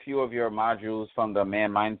I have a few of your modules from the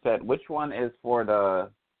Man Mindset. Which one is for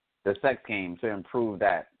the sex game to improve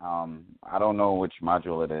that? I don't know which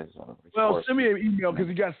module it is. Well, send me an email because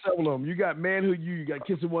you got several of them. You got Manhood you got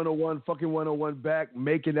Kissing 101, Fucking 101 Back,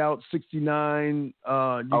 Making Out 69. You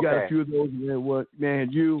got a few of those.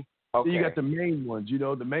 Manhood you. Okay. Then you got the main ones.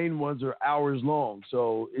 The main ones are hours long.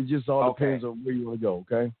 So it just all depends on where you want to go,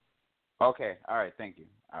 okay? Okay. All right. Thank you.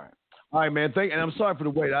 All right, man. And I'm sorry for the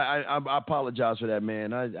wait. I apologize for that,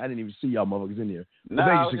 man. I didn't even see y'all motherfuckers in here. No,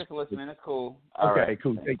 I was just listening. It's cool. Okay,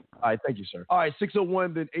 cool. All right, thank you, sir. All right,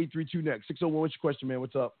 601, then 832 next. 601, what's your question, man?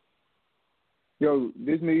 What's up? Yo,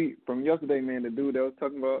 this me from yesterday, man. The dude that was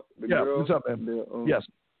talking about the girl. What's up, man? Yes.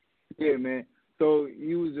 Yeah, man. So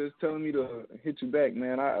you was just telling me to hit you back,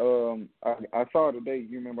 man. I saw her today.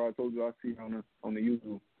 You remember I told you I see her on the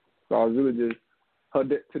YouTube. So I was really just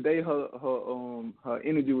today her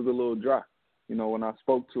energy was a little dry. When I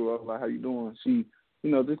spoke to her, I was like, how you doing? She,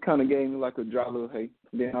 just kind of gave me like a dry little hey.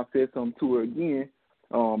 Then I said something to her again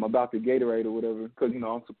about the Gatorade or whatever, because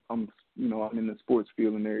I'm in the sports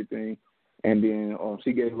field and everything. And then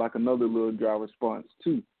she gave like another little dry response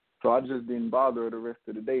too. So I just didn't bother her the rest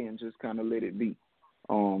of the day and just kind of let it be.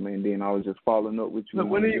 And then I was just following up with you. So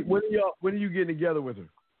when are you getting together with her?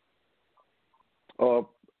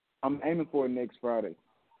 I'm aiming for it next Friday.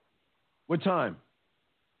 What time?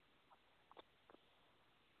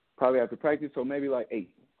 Probably after practice, so maybe like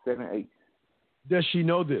 7, 8. Does she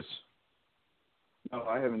know this? No,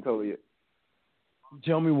 I haven't told her yet.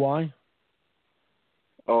 Tell me why.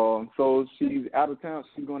 So she's out of town.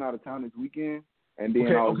 She's going out of town this weekend, and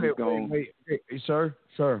then I was just going. Wait, sir.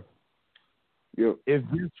 Yep. If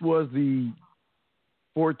this was the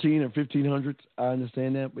 14 or 1500s, I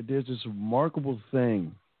understand that, but there's this remarkable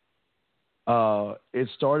thing. It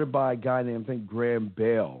started by a guy named, I think, Graham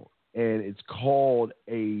Bell, and it's called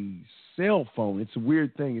a cell phone. It's a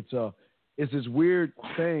weird thing. It's this weird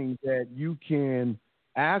thing that you can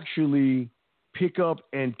actually pick up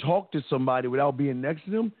and talk to somebody without being next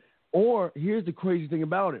to them. Or here's the crazy thing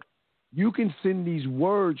about it. You can send these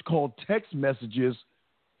words called text messages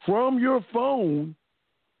from your phone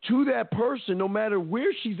to that person no matter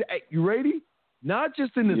where she's at. You ready? Not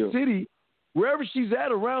just in the city, wherever she's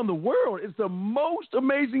at around the world. It's the most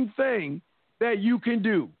amazing thing that you can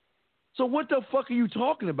do. So what the fuck are you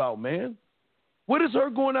talking about, man? What does her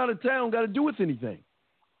going out of town got to do with anything?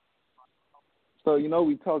 So,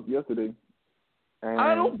 we talked yesterday. And,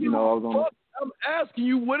 I don't give a fuck. I'm asking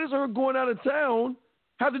you, what does her going out of town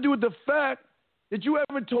have to do with the fact that you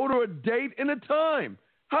haven't told her a date and a time?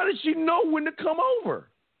 How did she know when to come over?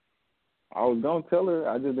 I was going to tell her.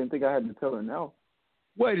 I just didn't think I had to tell her now.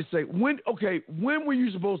 Wait a second. When were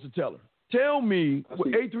you supposed to tell her? Tell me.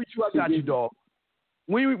 832, I got you, dog.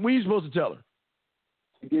 When you supposed to tell her?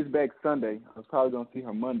 She gets back Sunday. I was probably going to see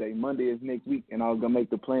her Monday. Monday is next week, and I was going to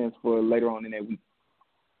make the plans for later on in that week.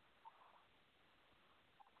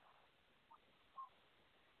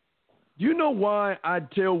 You know why I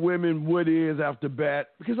tell women what is after bat?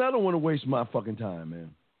 Because I don't want to waste my fucking time,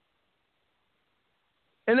 man.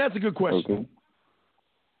 And that's a good question. Okay.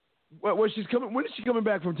 When is she coming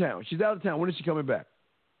back from town? She's out of town. When is she coming back?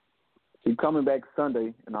 She's coming back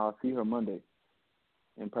Sunday, and I'll see her Monday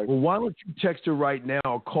in person. Well, why don't you text her right now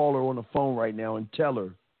or call her on the phone right now and tell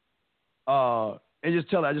her, and just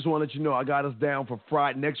tell her, I just want to let you know I got us down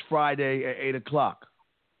for next Friday at 8 o'clock.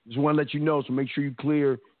 Just want to let you know, so make sure you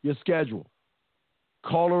clear your schedule.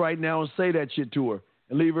 Call her right now and say that shit to her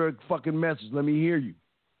and leave her a fucking message. Let me hear you.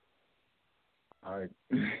 All right.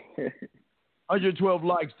 112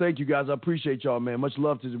 likes. Thank you, guys. I appreciate y'all, man. Much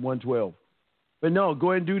love to the 112. But no,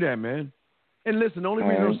 go ahead and do that, man. And listen, the only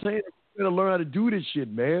reason I'm saying is you're going to learn how to do this shit,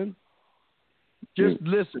 man. Just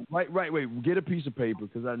listen. Wait. Get a piece of paper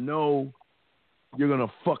because I know you're going to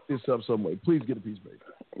fuck this up some way. Please get a piece of paper.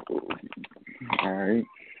 All right.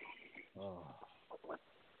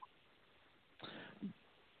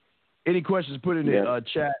 Any questions, put in the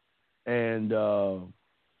chat. And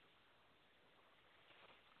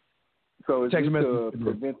so is text this message to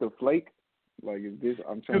prevent the flake? Like, is this?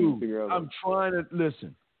 I'm trying to figure out. I'm trying to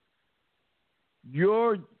listen.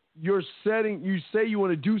 You're setting. You say you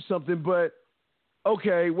want to do something, but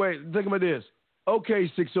okay. Wait. Think about this.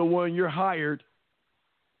 Okay, 601. You're hired,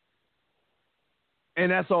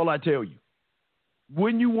 and that's all I tell you.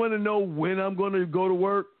 Wouldn't you want to know when I'm going to go to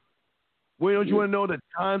work? Wouldn't you want to know the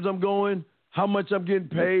times I'm going, how much I'm getting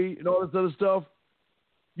paid, and all this other stuff?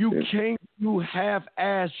 You can't do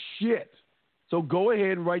half-ass shit. So go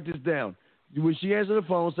ahead and write this down. When she answers the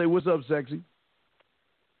phone, say, "What's up, sexy?"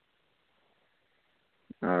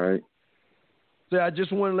 All right. So I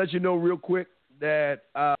just want to let you know real quick that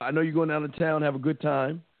I know you're going out of town, have a good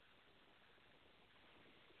time.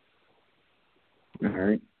 All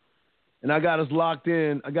right. And I got us locked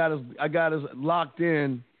in. I got us locked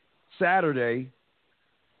in Saturday.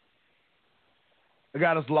 I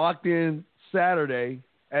got us locked in Saturday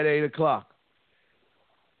at 8:00.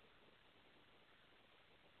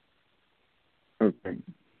 Okay.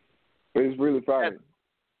 But it's really Friday.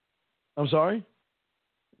 I'm sorry?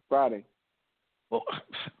 Friday. Well,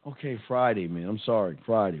 okay, Friday, man. I'm sorry.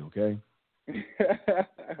 Friday, okay?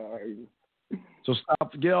 All right. So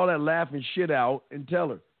stop, get all that laughing shit out and tell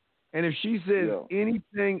her. And if she says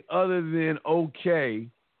anything other than okay,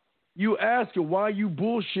 you ask her, why are you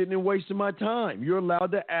bullshitting and wasting my time? You're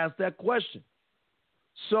allowed to ask that question.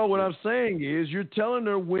 So what I'm saying is you're telling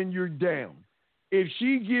her when you're down. If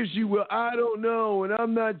she gives you, well, I don't know, and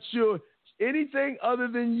I'm not sure, anything other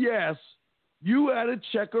than yes, you had to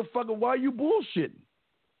check her fucking, why are you bullshitting?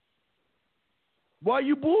 Why are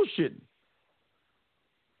you bullshitting?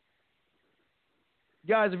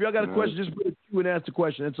 Guys, if y'all got a question, just put a Q and ask the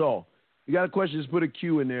question. That's all. You got a question, just put a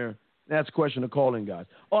Q in there and ask the question to call in, guys.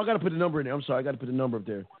 Oh, I got to put the number in there. I'm sorry. I got to put the number up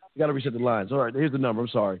there. I got to reset the lines. All right, here's the number. I'm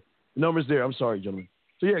sorry. The number's there. I'm sorry, gentlemen.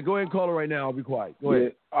 So, yeah, go ahead and call her right now. I'll be quiet. Go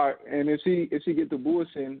ahead. All right, and if she get the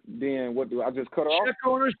bullshit, then what do I just cut her off? Check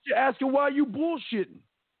on her. Ask her, why are you bullshitting?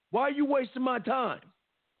 Why are you wasting my time?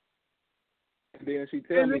 And then she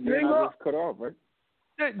tell me, then I just cut her off, right?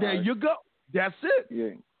 There you go. That's it.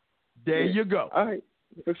 Yeah. There you go. All right.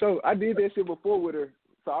 For sure. I did that shit before with her.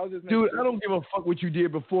 So I was just Dude, I don't give a fuck what you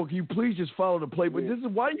did before. Can you please just follow the play? But this is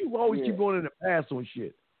why you always keep going in the past on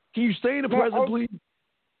shit. Can you stay in the present, please?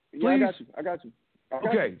 Yeah, I got you.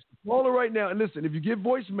 Okay. Call her right now. And listen, if you get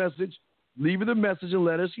voice message, leave her the message and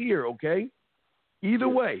let us hear, okay? Either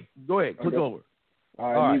way. Go ahead. Click over.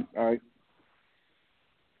 All right.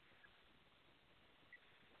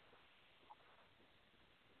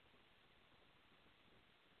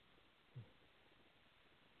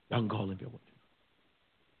 Y'all can call if you want to.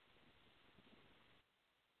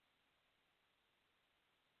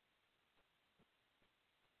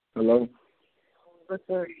 Hello? What's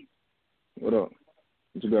up? What up?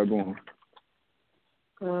 What you got going?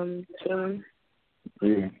 Chilling.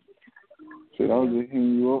 Yeah. Shit, I was just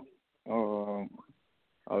hitting you up.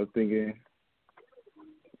 I was thinking,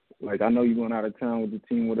 like, I know you're going out of town with the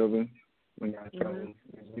team, whatever, when y'all traveling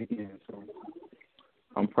this weekend, so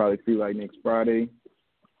I'm probably free, like, next Friday,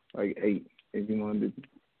 like 8, if you wanted to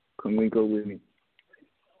come link up with me.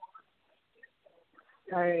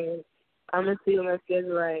 All right. I'm going to see what my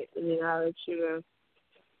schedule right, and then I'll let you know.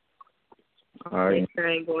 All right. Next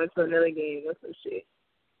time going to another game or some shit.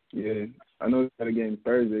 Yeah. I know it's got a game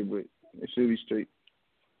Thursday, but it should be straight.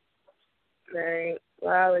 All right.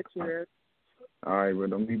 Well, I'll let you know. All right, bro.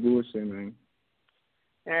 Don't be bullshit, man.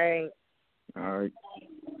 All right. All right.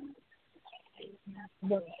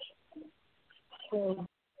 Let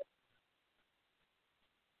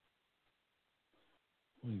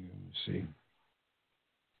me see.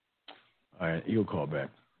 All right, you'll call back.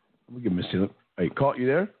 I'm gonna give Missy. Hey, call you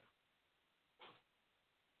there?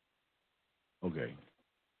 Okay.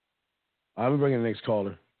 I'm gonna bring in the next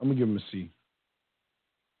caller. I'm gonna give him a C.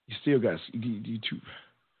 You still got you two.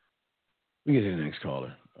 We get to the next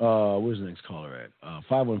caller. Where's the next caller at?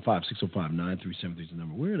 515-605-9373 is the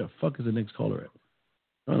number. Where the fuck is the next caller at?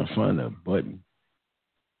 I'm trying to find that button.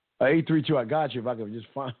 832, I got you. If I could just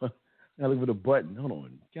find, I look for the button. Hold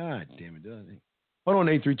on. God damn it. Hold on,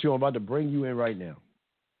 832. I'm about to bring you in right now.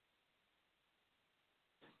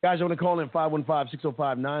 Guys, I want to call in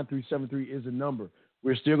 515-605-9373 is the number.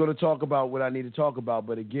 We're still going to talk about what I need to talk about.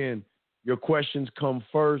 But again, your questions come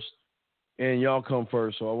first and y'all come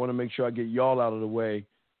first. So I want to make sure I get y'all out of the way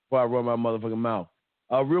before I run my motherfucking mouth.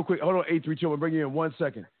 Real quick, hold on, 832. I'm going to bring you in 1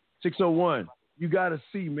 second. 601. You got to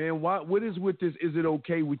see, man. What is with this? Is it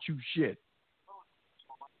okay with you shit?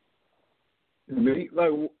 Me?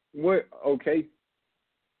 Like, what? Okay.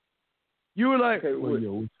 You were like, okay, well,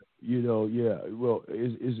 yeah. Well,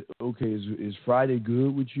 is okay? Is Friday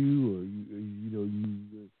good with you, or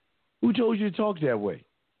you? Who told you to talk that way?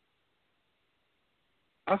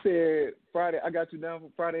 I said Friday. I got you down for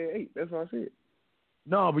Friday at 8. That's what I said.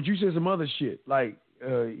 No, but you said some other shit, like I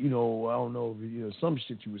don't know, some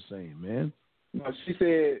shit you were saying, man. No, she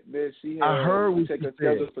said that she had I heard what check she her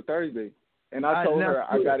schedule for Thursday, and I told her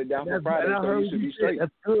I got it down for Friday, so you should be straight.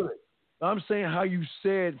 That's good. I'm saying how you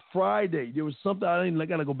said Friday. There was something I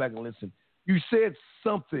gotta go back and listen. You said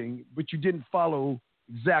something, but you didn't follow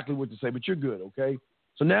exactly what to say. But you're good, okay?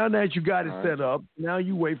 So now that you got it set up, now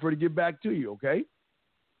you wait for it to get back to you, okay?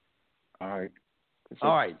 All right.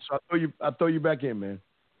 All right. So I throw you back in, man.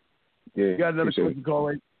 Yeah. You got another question call,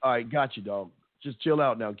 right? All right, got you, dog. Just chill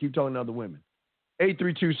out now. Keep talking to other women.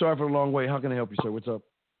 832. Sorry for the long wait. How can I help you, sir? What's up?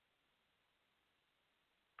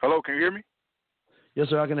 Hello, can you hear me? Yes,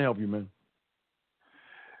 sir. How can I help you, man?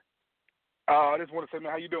 I just want to say,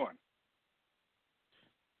 man, how you doing?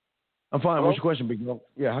 I'm fine. Hello? What's your question, big dog?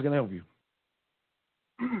 Yeah, how can I help you?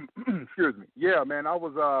 Excuse me. Yeah, man, I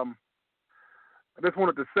just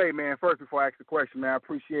wanted to say, man, first before I ask the question, man, I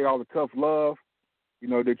appreciate all the tough love,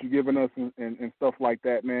 that you're giving us and stuff like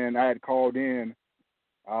that, man. I had called in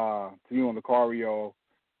to you on the Cario a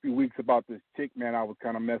few weeks about this chick, man, I was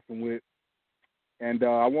kind of messing with. And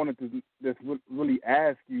I wanted to just really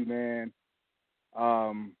ask you, man,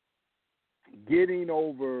 getting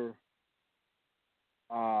over,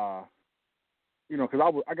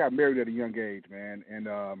 because I got married at a young age, man, and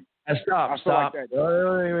Stop. Like that,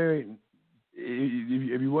 wait.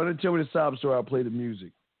 If you want to tell me the sob story, I'll play the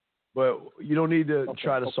music. But you don't need to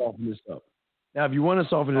try to soften this up. Now, if you want to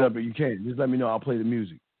soften it up, you can. Just let me know. I'll play the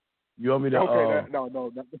music. You want me to? Okay,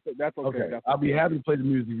 that's okay. Okay, That's I'll be happy to play the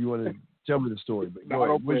music if you want to tell me the story. But go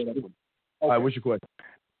ahead. All right, what's your question?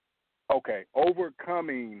 Okay,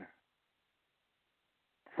 overcoming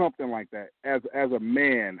something like that as a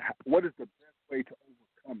man, what is the best way to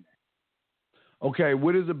overcome that? Okay,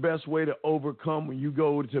 what is the best way to overcome when you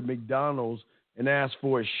go to McDonald's and ask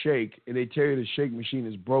for a shake and they tell you the shake machine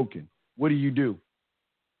is broken? What do?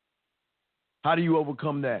 How do you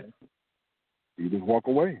overcome that? You just walk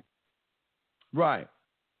away. Right.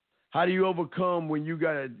 How do you overcome when you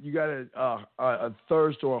got a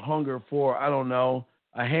thirst or a hunger for, I don't know,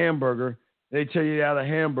 a hamburger? They tell you they're out of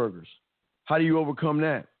hamburgers. How do you overcome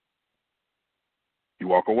that? You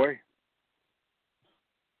walk away.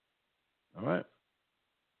 All right.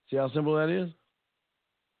 See how simple that is?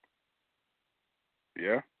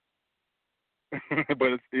 Yeah.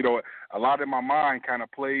 But it's, a lot in my mind kind of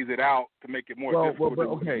plays it out to make it more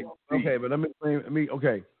difficult. Okay, but let me.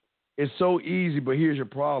 Okay, it's so easy, but here's your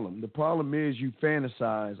problem. The problem is you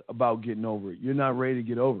fantasize about getting over it. You're not ready to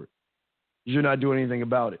get over it. You're not doing anything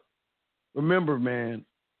about it. Remember, man,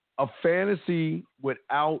 a fantasy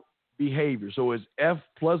without behavior. So it's F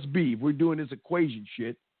plus B. If we're doing this equation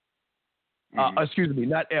shit, excuse me,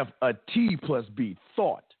 not F, a T plus B,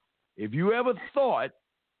 thought. If you ever thought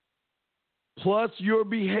plus your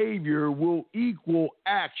behavior will equal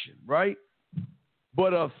action, right?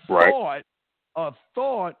 But a thought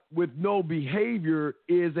with no behavior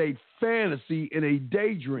is a fantasy and a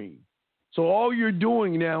daydream. So all you're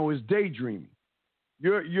doing now is daydreaming.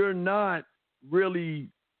 You're not really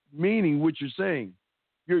meaning what you're saying.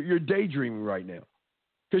 You're daydreaming right now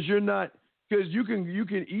because you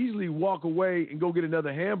can easily walk away and go get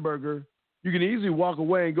another hamburger. You can easily walk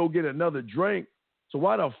away and go get another drink. So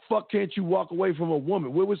why the fuck can't you walk away from a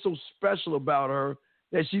woman? What was so special about her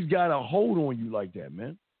that she's got a hold on you like that,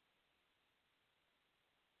 man?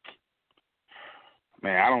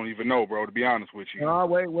 Man, I don't even know, bro, to be honest with you.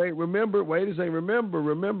 Wait. Remember. Wait a second. Remember.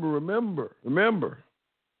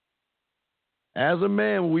 As a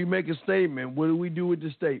man, when we make a statement, what do we do with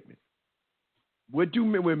the statement? When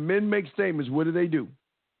men make statements, what do they do?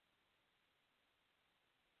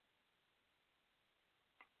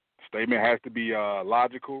 Statement has to be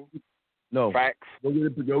logical. No. Facts. Go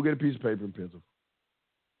get a piece of paper and pencil.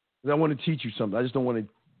 Because I want to teach you something. I just don't want to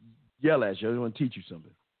yell at you. I just want to teach you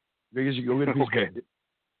something. Go get a piece of paper.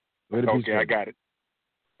 Okay, I got it.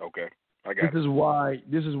 Okay, I got it.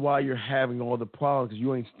 This is why you're having all the problems, because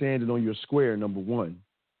you ain't standing on your square, number one.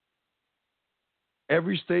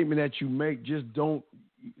 Every statement that you make, just don't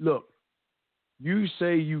look. You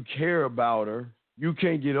say you care about her. you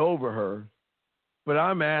can't get over her, but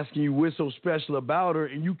I'm asking you what's so special about her,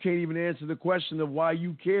 and you can't even answer the question of why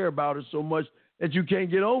you care about her so much that you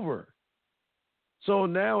can't get over her. So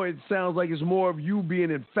now it sounds like it's more of you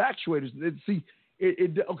being infatuated.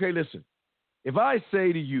 Okay, listen. If I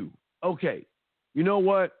say to you, okay, you know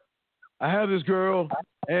what? I have this girl,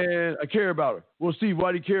 and I care about her. Well, Steve,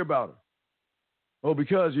 why do you care about her? Oh,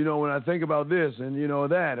 because, when I think about this and,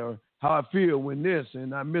 that, or how I feel when this,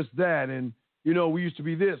 and I miss that, and, we used to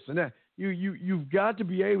be this and that. You've got to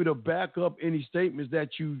be able to back up any statements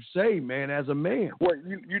that you say, man, as a man. Well,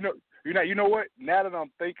 you know what? Now that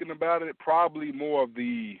I'm thinking about it, probably more of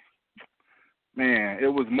it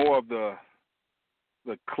was more of the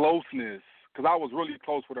closeness, because I was really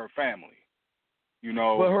close with her family.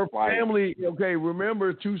 But her family, okay,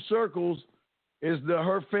 remember 2 circles. Is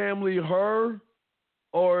her family her,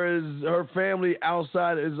 or is her family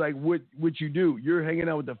outside? Is like what you do? You're hanging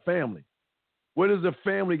out with the family. What does the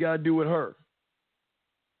family got to do with her?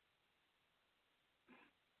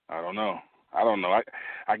 I don't know.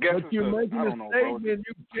 I guess but you're making a statement.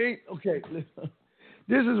 You can't. Okay,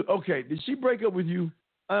 this is okay. Did she break up with you?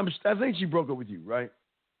 I think she broke up with you, right?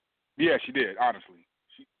 Yeah, she did. Honestly,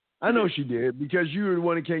 I know she did, because you're the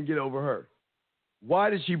one that can't get over her. Why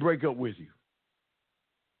did she break up with you?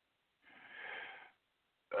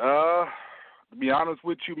 To be honest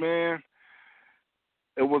with you, man,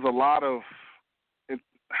 it was a lot of.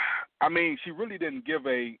 She really didn't give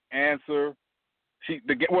a answer.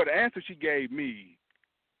 The answer she gave me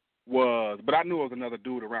was, but I knew it was another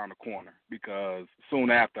dude around the corner, because soon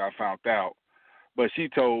after I found out. But she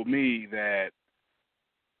told me that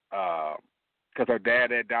because her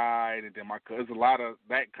dad had died, and then there's a lot of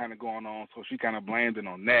that kind of going on, so she kind of blamed it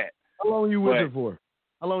on that. How long were you with her for?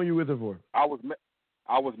 How long were you with her for? I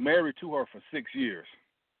was married to her for 6 years.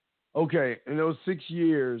 Okay, in those 6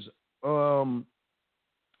 years,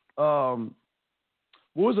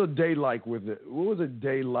 what was a day like with it? What was a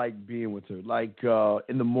day like being with her? Like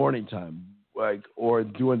in the morning time, or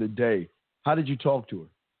during the day? How did you talk to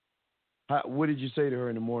her? What did you say to her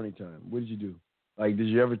in the morning time? What did you do? Like, did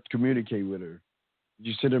you ever communicate with her? Did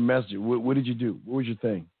you send her a message? What did you do? What was your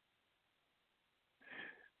thing?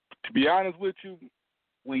 To be honest with you,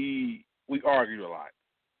 we argued a lot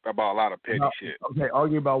about a lot of petty shit. Okay,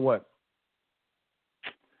 argue about what?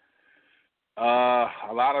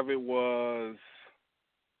 A lot of it was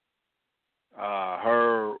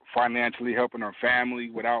her financially helping her family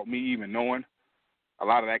without me even knowing. A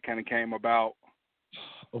lot of that kind of came about.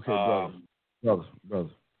 Okay, brother.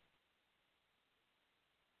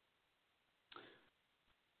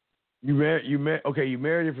 You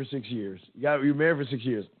married her for 6 years. You married for 6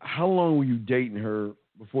 years. How long were you dating her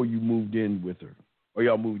before you moved in with her, or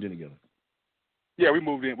y'all moved in together? Yeah, we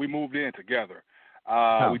moved in. We moved in together.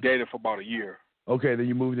 We dated for about a year. Okay, then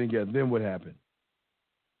you moved in together. Then what happened?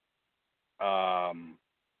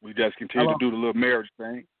 We just continued to do the little marriage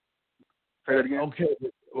thing. Say that again.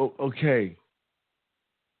 Okay.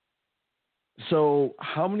 So,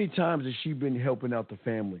 how many times has she been helping out her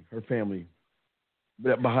family,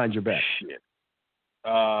 behind your back? Shit.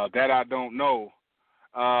 That I don't know.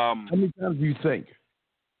 How many times do you think?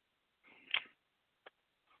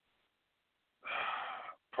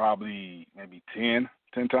 Probably maybe 10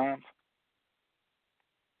 times.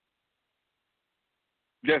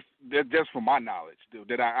 Just from my knowledge,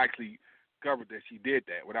 that I actually covered that she did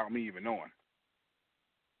that without me even knowing.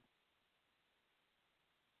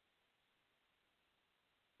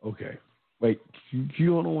 Okay. Wait, can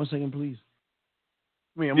you hold on 1 second, please?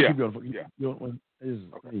 I'm going to keep going. Yeah.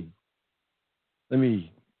 Let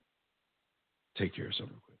me take care of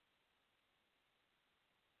something real quick.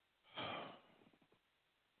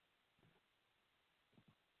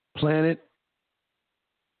 Planet.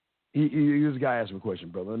 This guy asked me a question,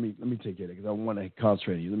 brother. Let me take care of it, because I want to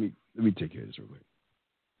concentrate on you. Let me take care of this real quick.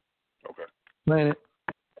 Okay. Planet.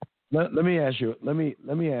 Let me ask you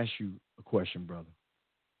a question, brother.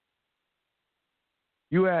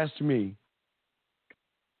 You asked me,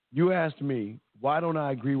 why don't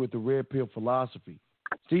I agree with the red pill philosophy?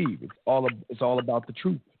 Steve, it's all about the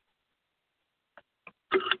truth.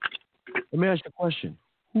 Let me ask you a question.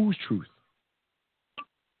 Whose truth?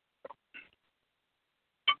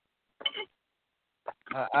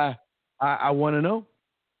 I want to know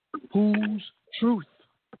whose truth.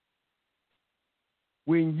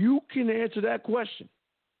 When you can answer that question,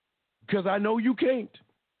 because I know you can't,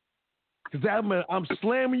 because I'm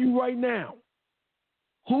slamming you right now.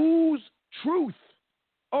 Whose truth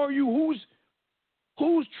are you?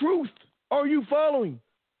 Whose truth are you following?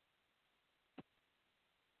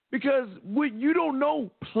 Because what you don't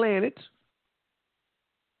know, Planet,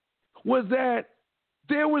 was that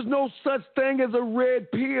There was no such thing as a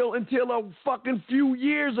red pill until a fucking few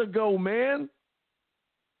years ago, man.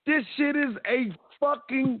 This shit is a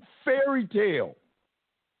fucking fairy tale.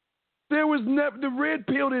 There was never, the red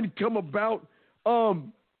pill didn't come about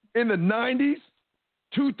in the 90s,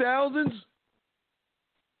 2000s.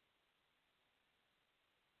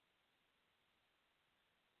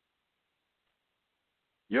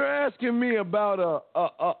 You're asking me about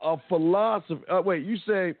a philosophy. Wait, you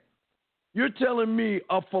say, you're telling me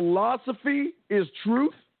a philosophy is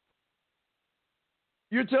truth?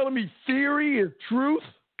 You're telling me theory is truth?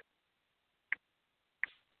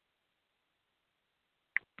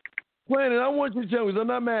 Planet, I want you to tell me, because I'm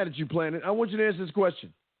not mad at you, Planet. I want you to answer this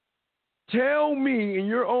question. Tell me in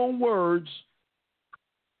your own words,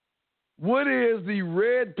 what is the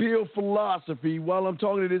red pill philosophy while I'm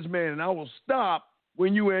talking to this man? And I will stop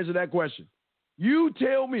when you answer that question. You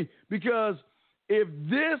tell me, because if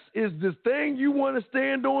this is the thing you want to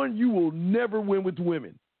stand on, you will never win with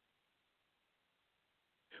women.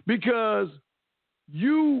 Because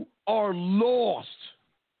you are lost.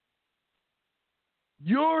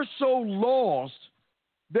 You're so lost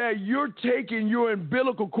that you're taking your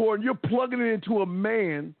umbilical cord and you're plugging it into a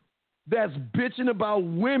man that's bitching about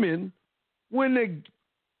women when they...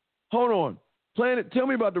 Hold on. Planet, tell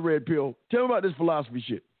me about the red pill. Tell me about this philosophy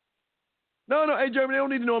shit. No, hey, Jeremy, they don't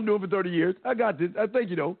need to know I'm doing it for 30 years. I got this. I think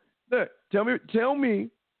you know. Look, tell me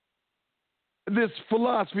this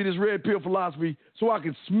philosophy, this red pill philosophy, so I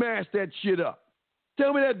can smash that shit up.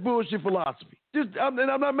 Tell me that bullshit philosophy. And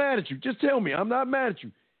I'm not mad at you. Just tell me. I'm not mad at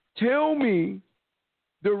you. Tell me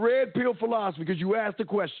the red pill philosophy because you asked the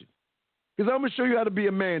question. Because I'm going to show you how to be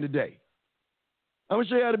a man today. I'm going to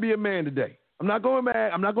show you how to be a man today. I'm not going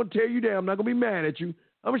to tear you down. I'm not going to be mad at you.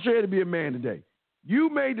 I'm going to show you how to be a man today. You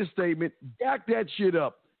made the statement. Back that shit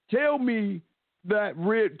up. Tell me that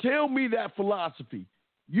philosophy.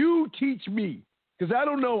 You teach me. Because I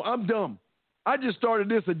don't know. I'm dumb. I just started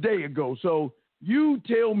this a day ago. So you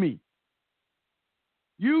tell me.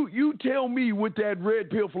 You tell me what that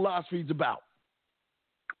red pill philosophy is about.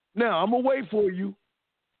 Now, I'm going to wait for you.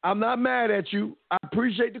 I'm not mad at you. I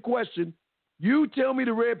appreciate the question. You tell me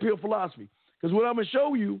the red pill philosophy. Because what I'm going to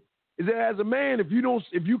show you is that as a man, if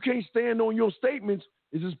you can't stand on your statements,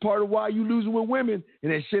 this is part of why you losing with women,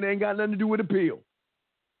 and that shit ain't got nothing to do with the pill.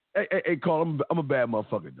 Hey, Carl, I'm a bad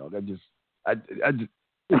motherfucker, dog. I'm just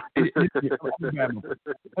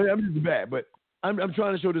bad, but I'm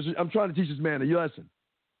trying to show this. I'm trying to teach this man a lesson.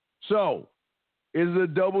 So, is it a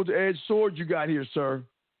double-edged sword you got here, sir?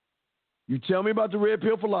 You tell me about the red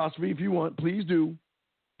pill philosophy if you want, please do.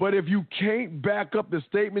 But if you can't back up the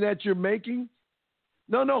statement that you're making,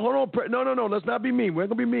 hold on. No, let's not be mean. We're not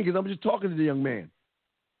going to be mean because I'm just talking to the young man.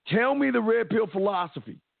 Tell me the red pill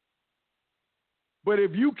philosophy. But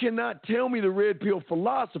if you cannot tell me the red pill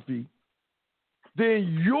philosophy,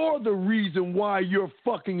 then you're the reason why you're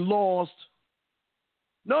fucking lost.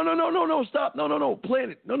 No, stop. No,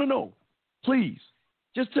 Planet. No. Please.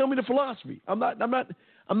 Just tell me the philosophy. I'm not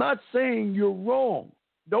saying you're wrong.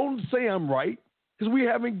 Don't say I'm right, because we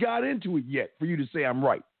haven't got into it yet for you to say I'm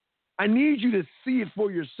right. I need you to see it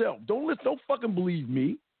for yourself. Don't fucking believe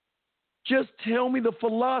me. Just tell me the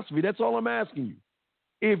philosophy. That's all I'm asking you.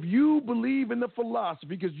 If you believe in the philosophy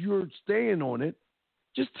because you're staying on it,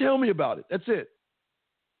 just tell me about it. That's it.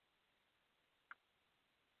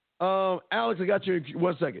 Alex, I got you.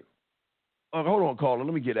 1 second. Hold on, caller.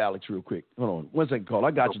 Let me get Alex real quick. Hold on. 1 second, caller.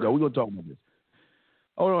 I got you, though. We're going to talk about this.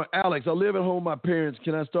 Hold on, Alex. I live at home with my parents.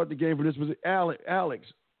 Can I start the game for this? Alex,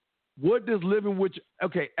 what does living with...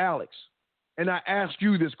 Okay, Alex. And I ask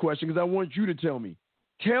you this question because I want you to tell me.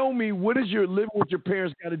 Tell me, what does your living with your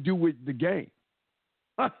parents got to do with the game?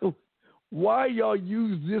 Why y'all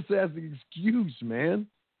use this as an excuse, man?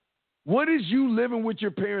 What does you living with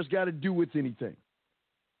your parents got to do with anything?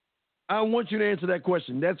 I want you to answer that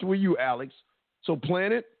question. That's for you, Alex. So,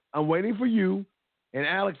 Planet, I'm waiting for you. And,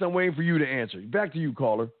 Alex, I'm waiting for you to answer. Back to you,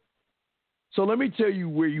 caller. So let me tell you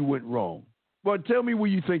where you went wrong. Well, tell me where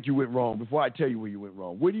you think you went wrong before I tell you where you went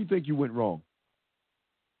wrong. Where do you think you went wrong?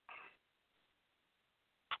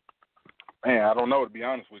 Man, I don't know, to be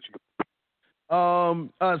honest with you.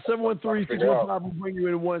 713-615, we'll bring you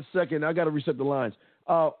in 1 second. I got to reset the lines.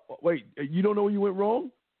 Wait, you don't know where you went wrong?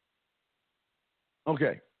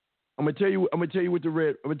 Okay. I'm gonna tell you with the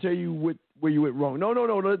red. I'm gonna tell you where you went wrong. No.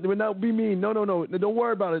 Not be mean. No. Don't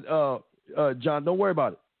worry about it, John. Don't worry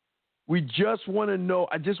about it. We just want to know.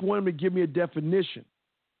 I just want him to give me a definition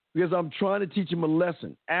because I'm trying to teach him a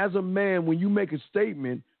lesson. As a man, when you make a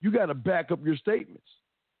statement, you got to back up your statements.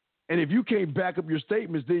 And if you can't back up your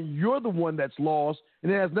statements, then you're the one that's lost,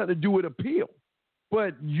 and it has nothing to do with appeal.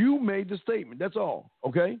 But you made the statement. That's all.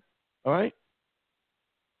 Okay? All right?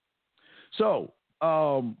 So,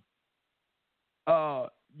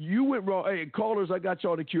 you went wrong. Hey, callers, I got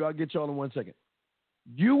y'all in the queue. I'll get y'all in 1 second.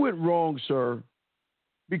 You went wrong, sir,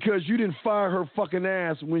 because you didn't fire her fucking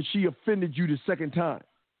ass when she offended you the second time.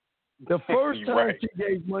 The first time she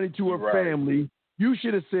gave money to her family, you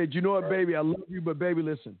should have said, you know what, baby, I love you, but baby,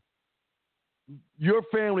 listen. Your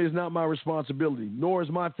family is not my responsibility, nor is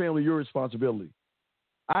my family your responsibility.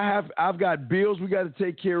 I've got bills we got to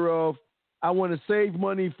take care of. I want to save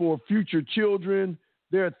money for future children.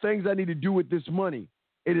 There are things I need to do with this money.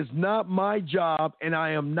 It is not my job, and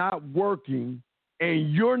I am not working,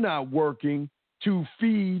 and you're not working to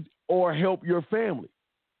feed or help your family.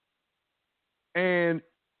 And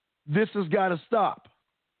this has got to stop.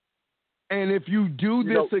 And if you do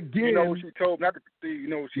this again... You know what she told me?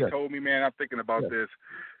 Told me, man, I'm thinking about this.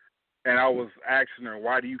 And I was asking her,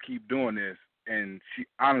 why do you keep doing this? And she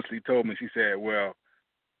honestly told me, she said, well,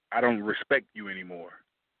 I don't respect you anymore.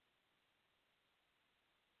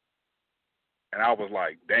 And I was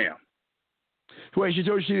like, damn. Wait, she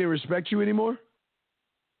told you she didn't respect you anymore?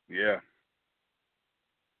 Yeah.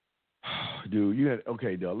 Dude, you had,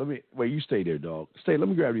 okay, dog. You stay there, dog. Let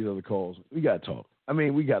me grab these other calls. We got to talk.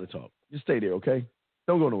 We got to talk. Just stay there, okay?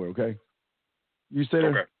 Don't go nowhere, okay? You stay there?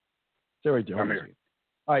 Okay. Stay right there. I'm here.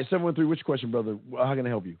 All right, 713, what's your question, brother? How can I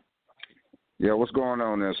help you? Yeah, what's going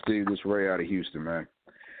on there, Steve? This is Ray out of Houston, man.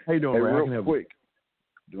 How you doing, Ray? Real quick.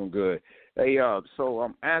 Doing good. Hey, so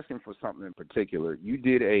I'm asking for something in particular. You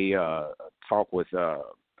did a talk with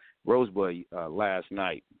Rosebud last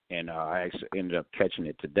night, and I actually ended up catching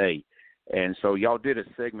it today. And so y'all did a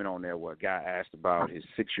segment on there where a guy asked about his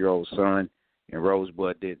 6-year-old son, and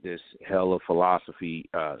Rosebud did this hella philosophy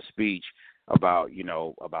speech about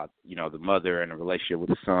the mother and the relationship with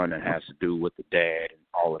the son that has to do with the dad and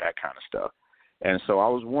all of that kind of stuff. And so I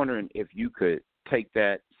was wondering if you could take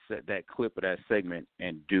that clip of that segment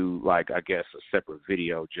and do, a separate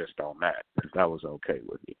video just on that, if that was okay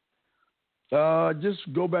with you.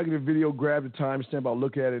 Just go back in the video, grab the timestamp. I'll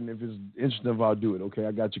look at it, and if it's interesting, I'll do it. Okay,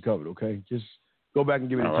 I got you covered. Okay, just go back and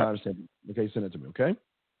give me the timestamp. Okay, send it to me. Okay.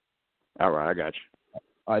 All right, I got you.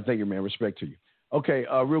 All right, thank you, man. Respect to you. Okay,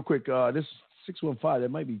 real quick. This 615. That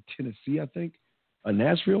might be Tennessee, I think.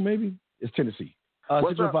 Nashville, maybe. It's Tennessee.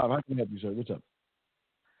 615. How can I help you, sir? What's up?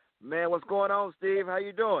 Man, what's going on, Steve? How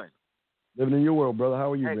you doing? Living in your world, brother.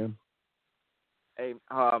 How are you, man? Hey,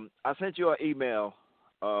 I sent you an email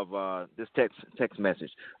of this text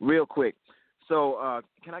message real quick. So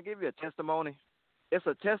can I give you a testimony? It's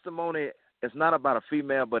a testimony. It's not about a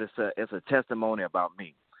female, but it's a testimony about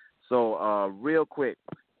me. So real quick,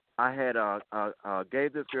 I had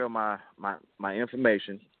gave this girl my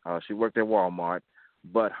information. She worked at Walmart,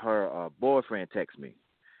 but her boyfriend texted me,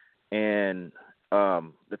 and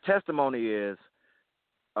the testimony is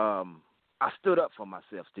I stood up for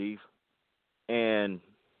myself, Steve, and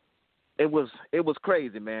it was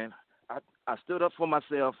crazy, man. I stood up for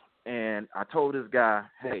myself, and I told this guy,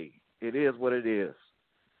 hey, it is what it is.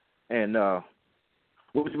 And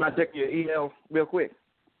would you mind checking your email real quick?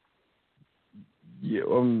 Yeah.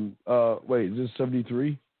 Wait, is this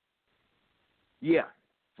 73? Yeah.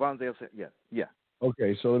 Vonzell said, yeah.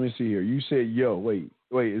 Okay, so let me see here. You said yo. Wait,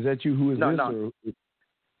 is that you? Who is this? No.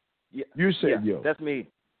 Yeah. You said yo. That's me.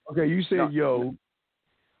 Okay, you said yo.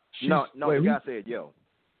 No, the guy said yo.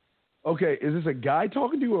 Okay, is this a guy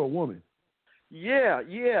talking to you or a woman? Yeah.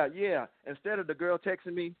 Instead of the girl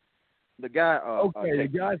texting me, the guy. The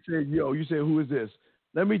guy said yo. You said who is this?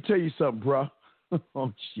 Let me tell you something, bro.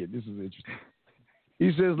 Oh shit, this is interesting.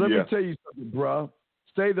 He says, let me tell you something, bro.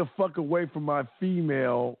 Stay the fuck away from my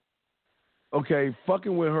female. Okay,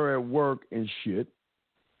 fucking with her at work and shit.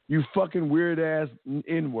 You fucking weird ass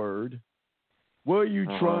N-word. What are you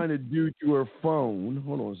trying to do to her phone?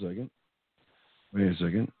 Hold on a second. Wait a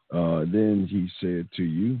second. Then he said to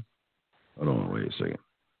you. Hold on, wait a second.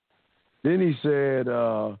 Then he said,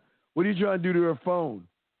 what are you trying to do to her phone?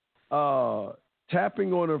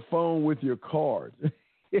 Tapping on her phone with your card.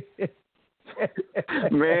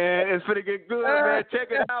 Man, it's gonna get good, man. Check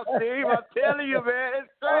it out, Steve. I'm telling you, man,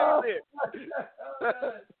 it's crazy.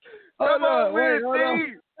 Come on with it,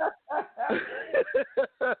 Steve.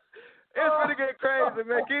 It's gonna get crazy,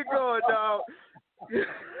 man. Keep going, dog.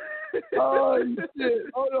 Oh shit!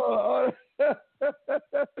 Hold on.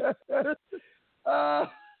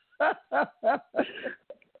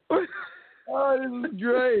 Oh, this is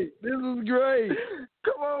great. This is great.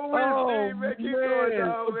 Come on with it, Steve, man. Keep going,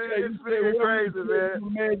 dog, man. It's really crazy,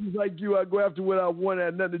 man. Man, just like you, I go after what I want. It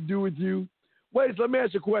had nothing to do with you. Wait, so let me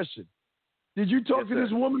ask you a question. Did you talk to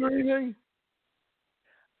this woman or anything?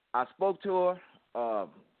 I spoke to her.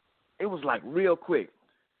 it was like real quick.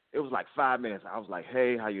 It was like 5 minutes. I was like,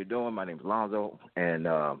 hey, how you doing? My name's Lonzo, and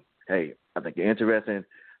hey, I think you're interesting.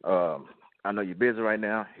 I know you're busy right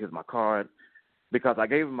now. Here's my card. Because I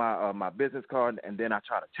gave him my business card, and then I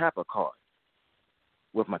tried to tap a card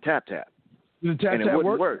with my tap. Did the tap and it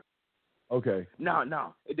wouldn't work. Okay.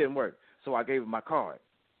 No, it didn't work. So I gave him my card.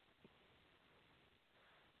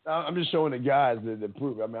 I'm just showing the guys the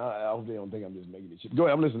proof. I mean, I hope they don't think I'm just making this shit. Go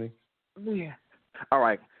ahead, I'm listening. Yeah. All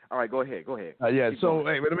right, go ahead. Yeah. Keep So, going.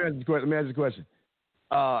 hey, let me ask you a question.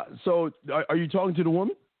 So, are you talking to the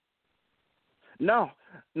woman? No,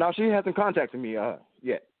 she hasn't contacted me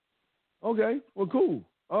yet. Okay. Well, cool.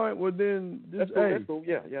 All right. Well, then, That's cool.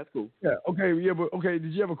 Yeah, that's cool. Yeah. Okay. Yeah. But okay.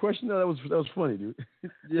 Did you have a question? No, that was funny, dude.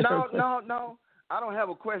 No. I don't have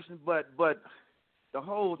a question, but the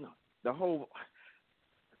whole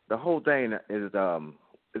thing is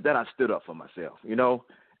that I stood up for myself, you know,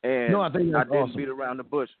 and no, I think that's didn't awesome. beat around the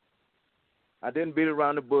bush. I didn't beat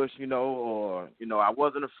around the bush, you know, or I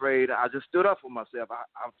wasn't afraid. I just stood up for myself.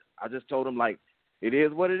 I just told him like it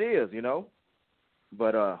is what it is, you know.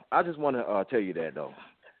 But I just want to tell you that though.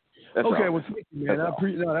 That's okay, all. well, thank you, man.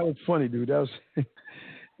 No, that was funny, dude. That was.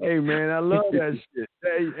 Hey, man, I love that shit.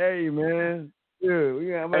 Hey, man. Dude,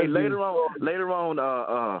 yeah, hey, later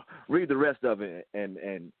on, read the rest of it, and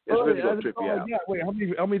it's really gonna trip you out. Wait,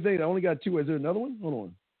 how many things? I only got 2. Is there another one? Hold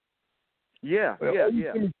on. Yeah.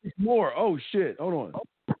 Give me 6 more. Oh shit! Hold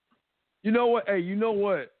on. You know what? Hey, you know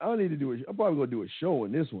what? I need to do I'm probably gonna do a show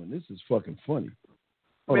on this one. This is fucking funny.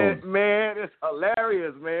 Man, it's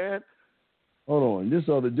hilarious, man. Hold on. This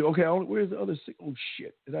other dude. Okay, where's the other? Oh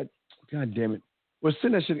shit! God damn it! Well,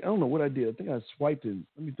 send that shit. I don't know what I did. I think I swiped it.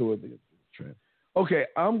 Let me throw it in the trash. Okay,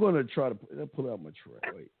 I'm gonna try to pull out my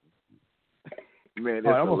trash. Wait. Man, it's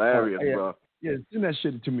hilarious, bro. Yeah, send that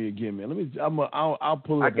shit to me again, man. I'll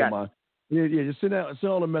pull it up on my. Yeah. Just send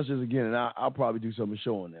all the messages again, and I'll probably do some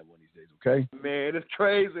show on that one of these days. Okay. Man, it's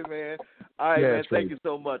crazy, man. All right, man. Thank you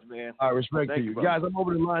so much, man. All right, respect to you, guys. I'm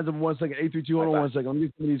over the lines of 1 second. 832. Hold on 1 second. Let me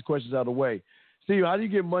get some of these questions out of the way. Steve, how do you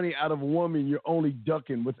get money out of a woman you're only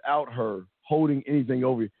ducking without her holding anything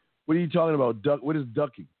over you? What are you talking about? What is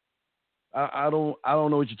ducking? I don't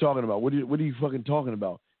know what you're talking about. What are you fucking talking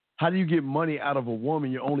about? How do you get money out of a woman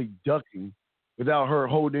you're only ducking without her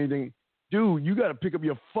holding anything? Dude, you got to pick up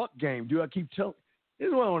your fuck game, dude. I keep telling. This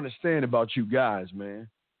is what I don't understand about you guys, man.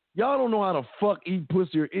 Y'all don't know how to fuck, eat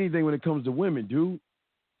pussy, or anything when it comes to women, dude.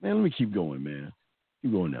 Man, let me keep going, man.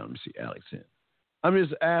 Keep going down. Let me see Alex in. I'm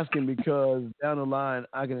just asking because down the line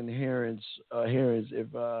I can inherit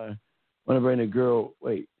if I want to bring a girl.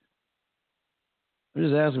 Wait. I'm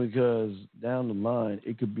just asking because down the line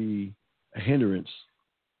it could be a hindrance.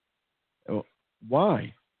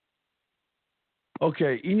 Why?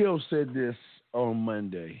 Okay, EO said this on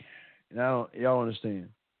Monday, and y'all understand.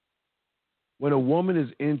 When a woman is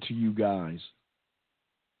into you guys,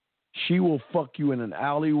 she will fuck you in an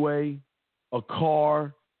alleyway, a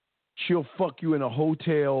car. She'll fuck you in a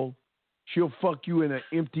hotel. She'll fuck you in an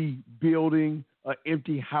empty building, an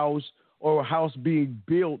empty house, or a house being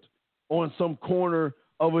built on some corner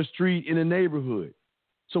of a street in a neighborhood.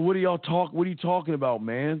 So what are you talking about,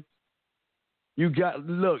 man?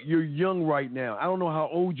 Look, you're young right now. I don't know how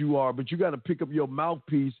old you are, but you got to pick up your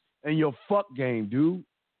mouthpiece and your fuck game, dude.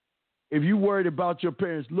 If you worried about your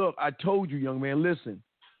parents, look, I told you, young man, listen.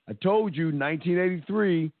 I told you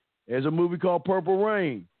 1983, there's a movie called Purple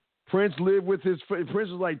Rain. Prince was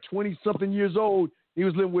like 20-something years old. He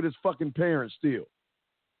was living with his fucking parents still.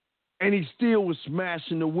 And he still was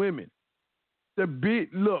smashing the women.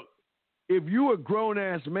 Look, if you're a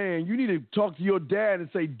grown-ass man, you need to talk to your dad and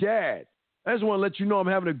say, Dad, I just want to let you know I'm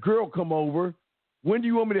having a girl come over. When do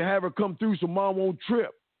you want me to have her come through so mom won't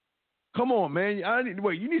trip? Come on, man.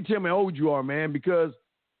 You need to tell me how old you are, man, because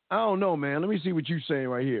I don't know, man. Let me see what you're saying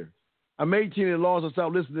right here. I'm 18 and lost. I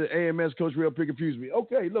stopped listening to AMS. Coach Real Pick confused me.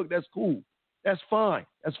 Okay, look, that's cool. That's fine.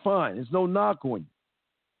 There's no knock on you.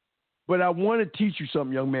 But I want to teach you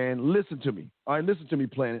something, young man. Listen to me. All right, listen to me,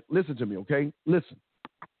 Planet. Listen to me, okay? Listen.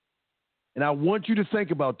 And I want you to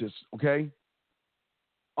think about this, okay?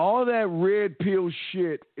 All that red pill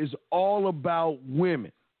shit is all about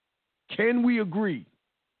women. Can we agree?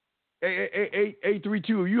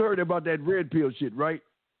 832, you heard about that red pill shit, right?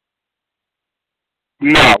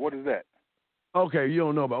 No, what is that? Okay, you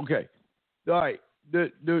don't know about. Okay, all right.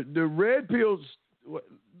 The red pills.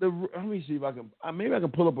 Let me see if I can. Maybe I can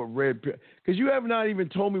pull up a red pill because you have not even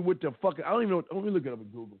told me what the fuck. I don't even know. Let me look it up in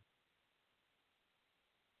Google.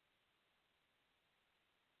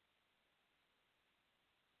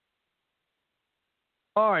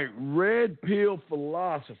 All right, red pill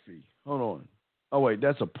philosophy. Hold on. Oh wait,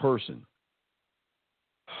 that's a person.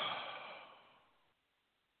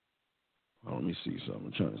 Oh, let me see something.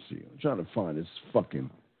 I'm trying to see. I'm trying to find this fucking.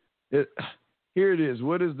 Here it is.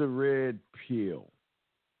 What is the red pill?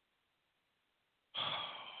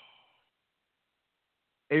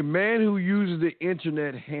 A man who uses the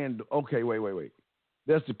internet handle. Okay, wait.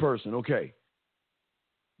 That's the person. Okay.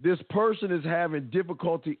 This person is having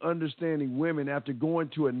difficulty understanding women after going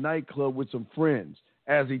to a nightclub with some friends,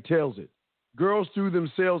 as he tells it. Girls threw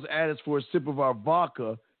themselves at us for a sip of our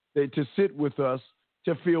vodka to sit with us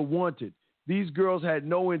to feel wanted. These girls had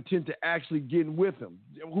no intent to actually get with him.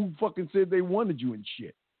 Who fucking said they wanted you and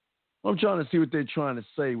shit? I'm trying to see what they're trying to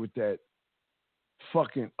say with that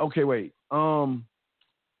fucking. Okay, wait. The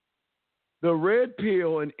red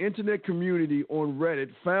pill, an internet community on Reddit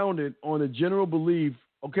founded on the general belief.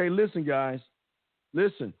 Okay, listen, guys.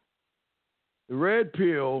 Listen. The red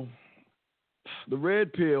pill,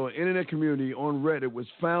 an internet community on Reddit was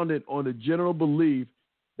founded on the general belief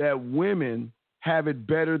that women have it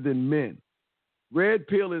better than men. Red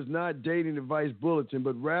pill is not dating advice bulletin,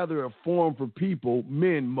 but rather a forum for people,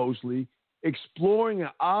 men mostly, exploring an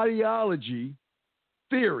ideology,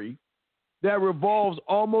 theory, that revolves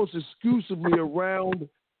almost exclusively around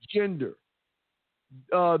gender.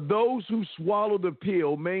 Those who swallow the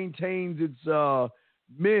pill maintains it's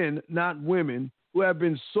men, not women, who have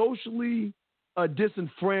been socially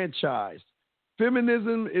disenfranchised.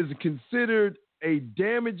 Feminism is considered a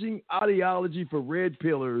damaging ideology for red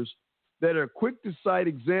pillars that are quick to cite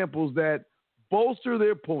examples that bolster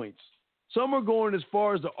their points. Some are going as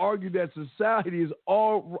far as to argue that society is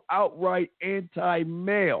all outright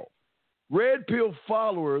anti-male. Red pill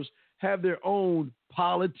followers have their own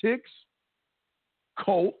politics,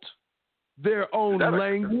 cult, their own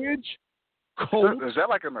language, cult. Is that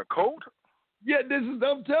like an occult? Yeah,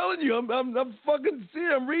 I'm telling you, I'm fucking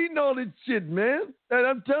serious. I'm reading all this shit, man. And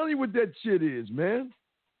I'm telling you what that shit is, man.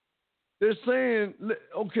 They're saying,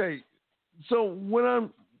 okay, so when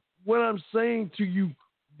I'm saying to you,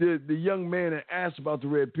 the young man that asked about the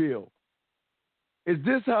red pill, is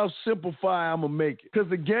this how simplified I'm going to make it? Because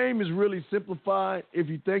the game is really simplified if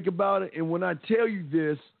you think about it. And when I tell you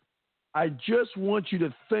this, I just want you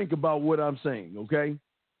to think about what I'm saying, okay?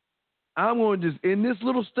 I'm going to just, in this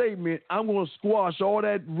little statement, I'm going to squash all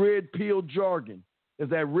that red pill jargon.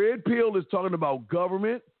 Because that red pill is talking about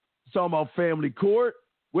government, it's talking about family court,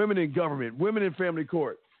 women in government, women in family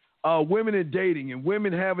court, women in dating, and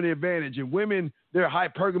women having the advantage, and women, their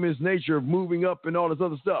hypergamous nature of moving up and all this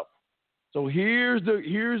other stuff. So here's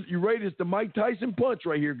you ready? It's the Mike Tyson punch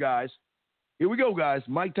right here, guys. Here we go, guys.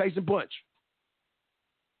 Mike Tyson punch.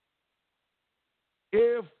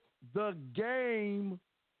 If the game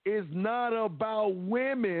is not about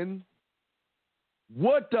women,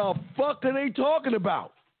 what the fuck are they talking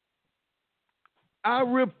about? I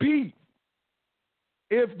repeat,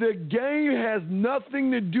 if the game has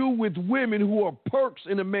nothing to do with women who are perks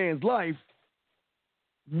in a man's life,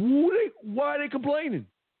 why are they complaining?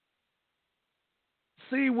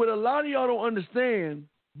 See, what a lot of y'all don't understand,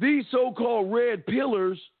 these so-called red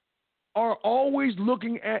pillars are always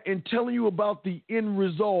looking at and telling you about the end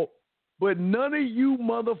result, but none of you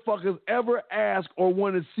motherfuckers ever ask or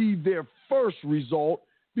want to see their first result,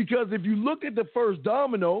 because if you look at the first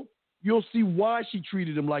domino, you'll see why she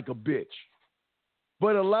treated him like a bitch.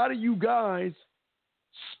 But a lot of you guys,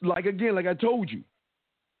 like I told you,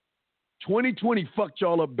 2020 fucked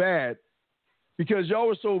y'all up bad. Because y'all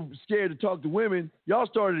were so scared to talk to women, y'all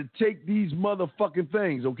started to take these motherfucking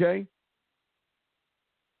things, okay?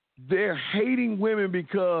 They're hating women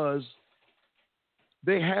because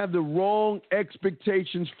they have the wrong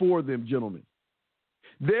expectations for them, gentlemen.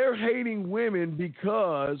 They're hating women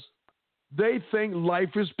because they think life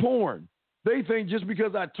is porn. They think just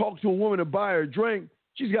because I talk to a woman to buy her a drink,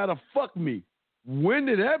 she's got to fuck me. When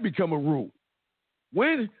did that become a rule?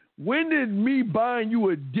 When did me buying you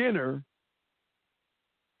a dinner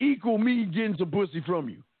equal me getting some pussy from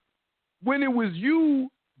you? When it was you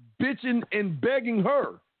bitching and begging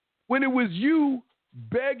her. When it was you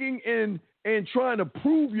begging and trying to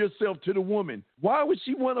prove yourself to the woman. Why would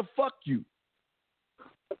she want to fuck you?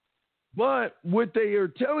 But what they are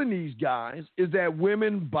telling these guys is that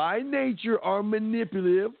women by nature are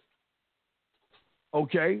manipulative.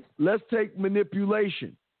 Okay, let's take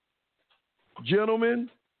manipulation. Gentlemen,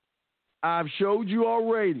 I've showed you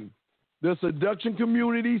already. The seduction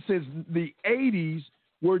community since the 80s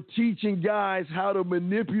were teaching guys how to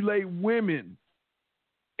manipulate women.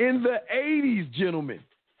 In the 80s, gentlemen.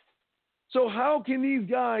 So how can these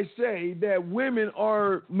guys say that women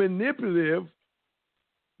are manipulative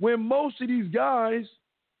when most of these guys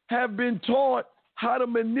have been taught how to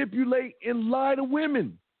manipulate and lie to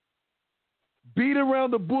women? Beat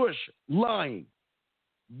around the bush, lying.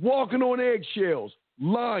 walking on eggshells,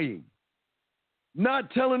 lying,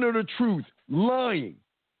 not telling her the truth, lying,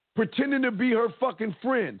 pretending to be her fucking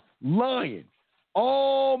friend, lying,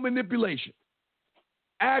 all manipulation,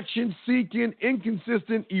 action-seeking,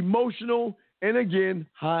 inconsistent, emotional, and again,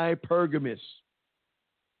 hypergamous.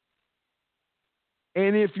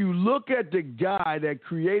 And if you look at the guy that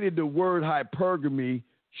created the word hypergamy,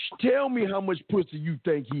 tell me how much pussy you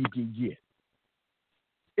think he can get.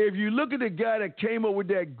 If you look at the guy that came up with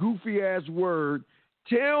that goofy-ass word,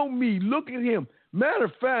 tell me, look at him. Matter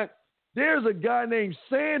of fact, there's a guy named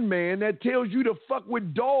Sandman that tells you to fuck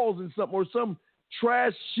with dolls and something, or some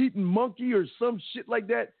trash-sheeting monkey or some shit like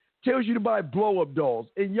that, tells you to buy blow-up dolls.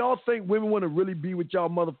 And y'all think women want to really be with y'all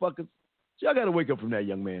motherfuckers? Y'all got to wake up from that,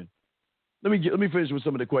 young man. Let me finish with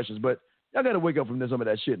some of the questions, but y'all got to wake up from some of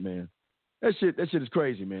that shit, man. That shit is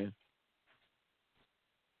crazy, man.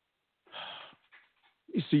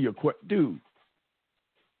 Let me see your dude.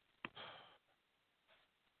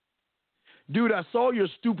 Dude, I saw your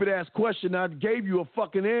stupid ass question. I gave you a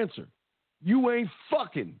fucking answer. You ain't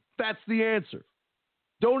fucking. That's the answer.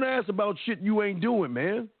 Don't ask about shit you ain't doing,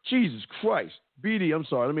 man. Jesus Christ. BD, I'm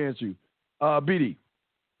sorry. Let me answer you. BD,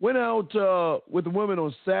 went out with the woman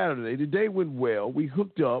on Saturday. The day went well. We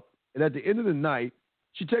hooked up. And at the end of the night,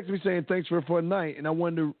 she texted me saying, thanks for a fun night. And I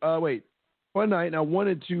wanted to, fun night. And I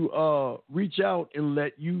wanted to reach out and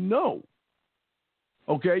let you know.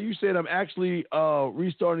 Okay, you said I'm actually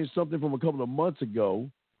restarting something from a couple of months ago.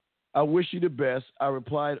 I wish you the best. I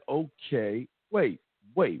replied, okay. Wait,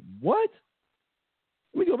 what?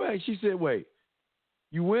 Let me go back. She said, wait.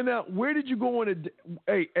 You went out. Where did you go on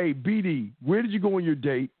a hey, BD, where did you go on your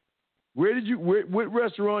date? What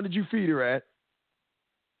restaurant did you feed her at?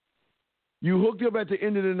 You hooked up at the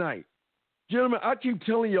end of the night. Gentlemen, I keep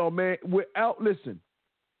telling y'all, man, listen,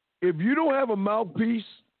 if you don't have a mouthpiece,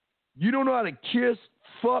 you don't know how to kiss,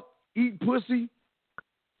 fuck, eat pussy,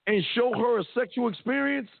 and show her a sexual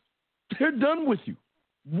experience, they're done with you.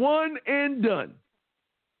 One and done.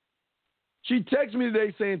 She texted me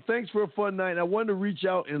today saying, thanks for a fun night. I wanted to reach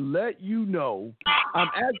out and let you know I'm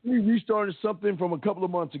actually restarting something from a couple of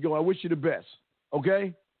months ago. I wish you the best.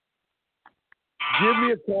 Okay? Give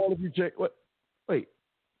me a call if you check. Wait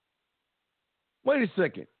a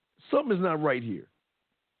second. Something is not right here.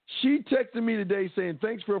 She texted me today saying,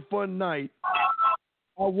 thanks for a fun night.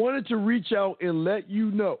 I wanted to reach out and let you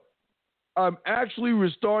know I'm actually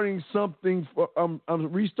restarting something. I'm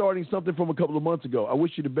restarting something from a couple of months ago. I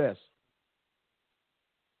wish you the best.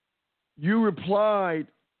 You replied,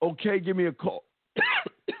 okay, give me a call.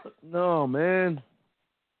 No, man.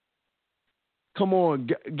 Come on,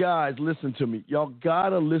 guys, listen to me. Y'all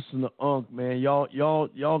gotta listen to Unc, man.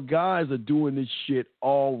 Y'all guys are doing this shit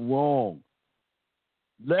all wrong.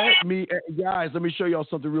 Let me show y'all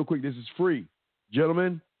something real quick. This is free.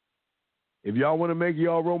 Gentlemen, if y'all want to make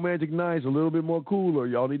y'all romantic nights a little bit more cooler,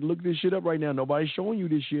 y'all need to look this shit up right now. Nobody's showing you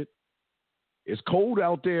this shit. It's cold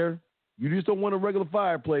out there. You just don't want a regular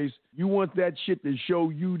fireplace. You want that shit to show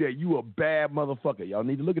you that you a bad motherfucker. Y'all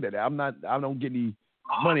need to look at that. I don't get any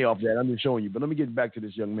money off that. I'm just showing you. But let me get back to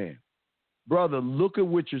this young man. Brother, look at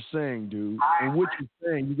what you're saying, dude. And what you're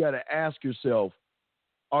saying, you got to ask yourself,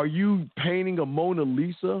 are you painting a Mona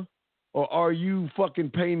Lisa or are you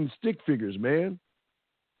fucking painting stick figures, man?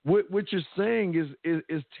 What you're saying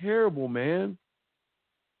is terrible, man.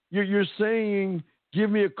 You're saying,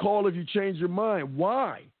 give me a call if you change your mind.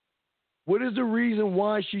 Why? What is the reason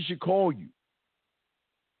why she should call you?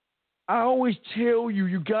 I always tell you,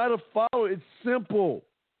 you got to follow. It's simple.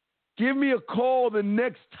 Give me a call the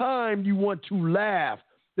next time you want to laugh,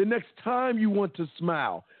 the next time you want to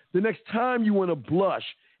smile, the next time you want to blush,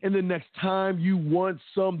 and the next time you want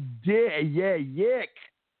some yick.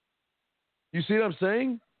 You see what I'm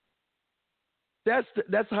saying?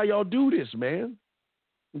 That's how y'all do this, man.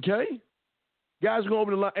 Okay? Guys, go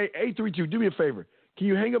over the line. Hey, 832, do me a favor. Can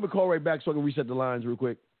you hang up and call right back so I can reset the lines real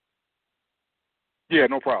quick? Yeah,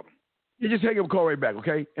 no problem. You just hang up and call right back,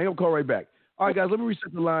 okay? Hang up and call right back. All right, guys, let me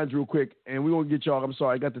reset the lines real quick, and we're going to get y'all. I'm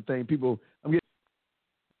sorry, I got the thing. I'm getting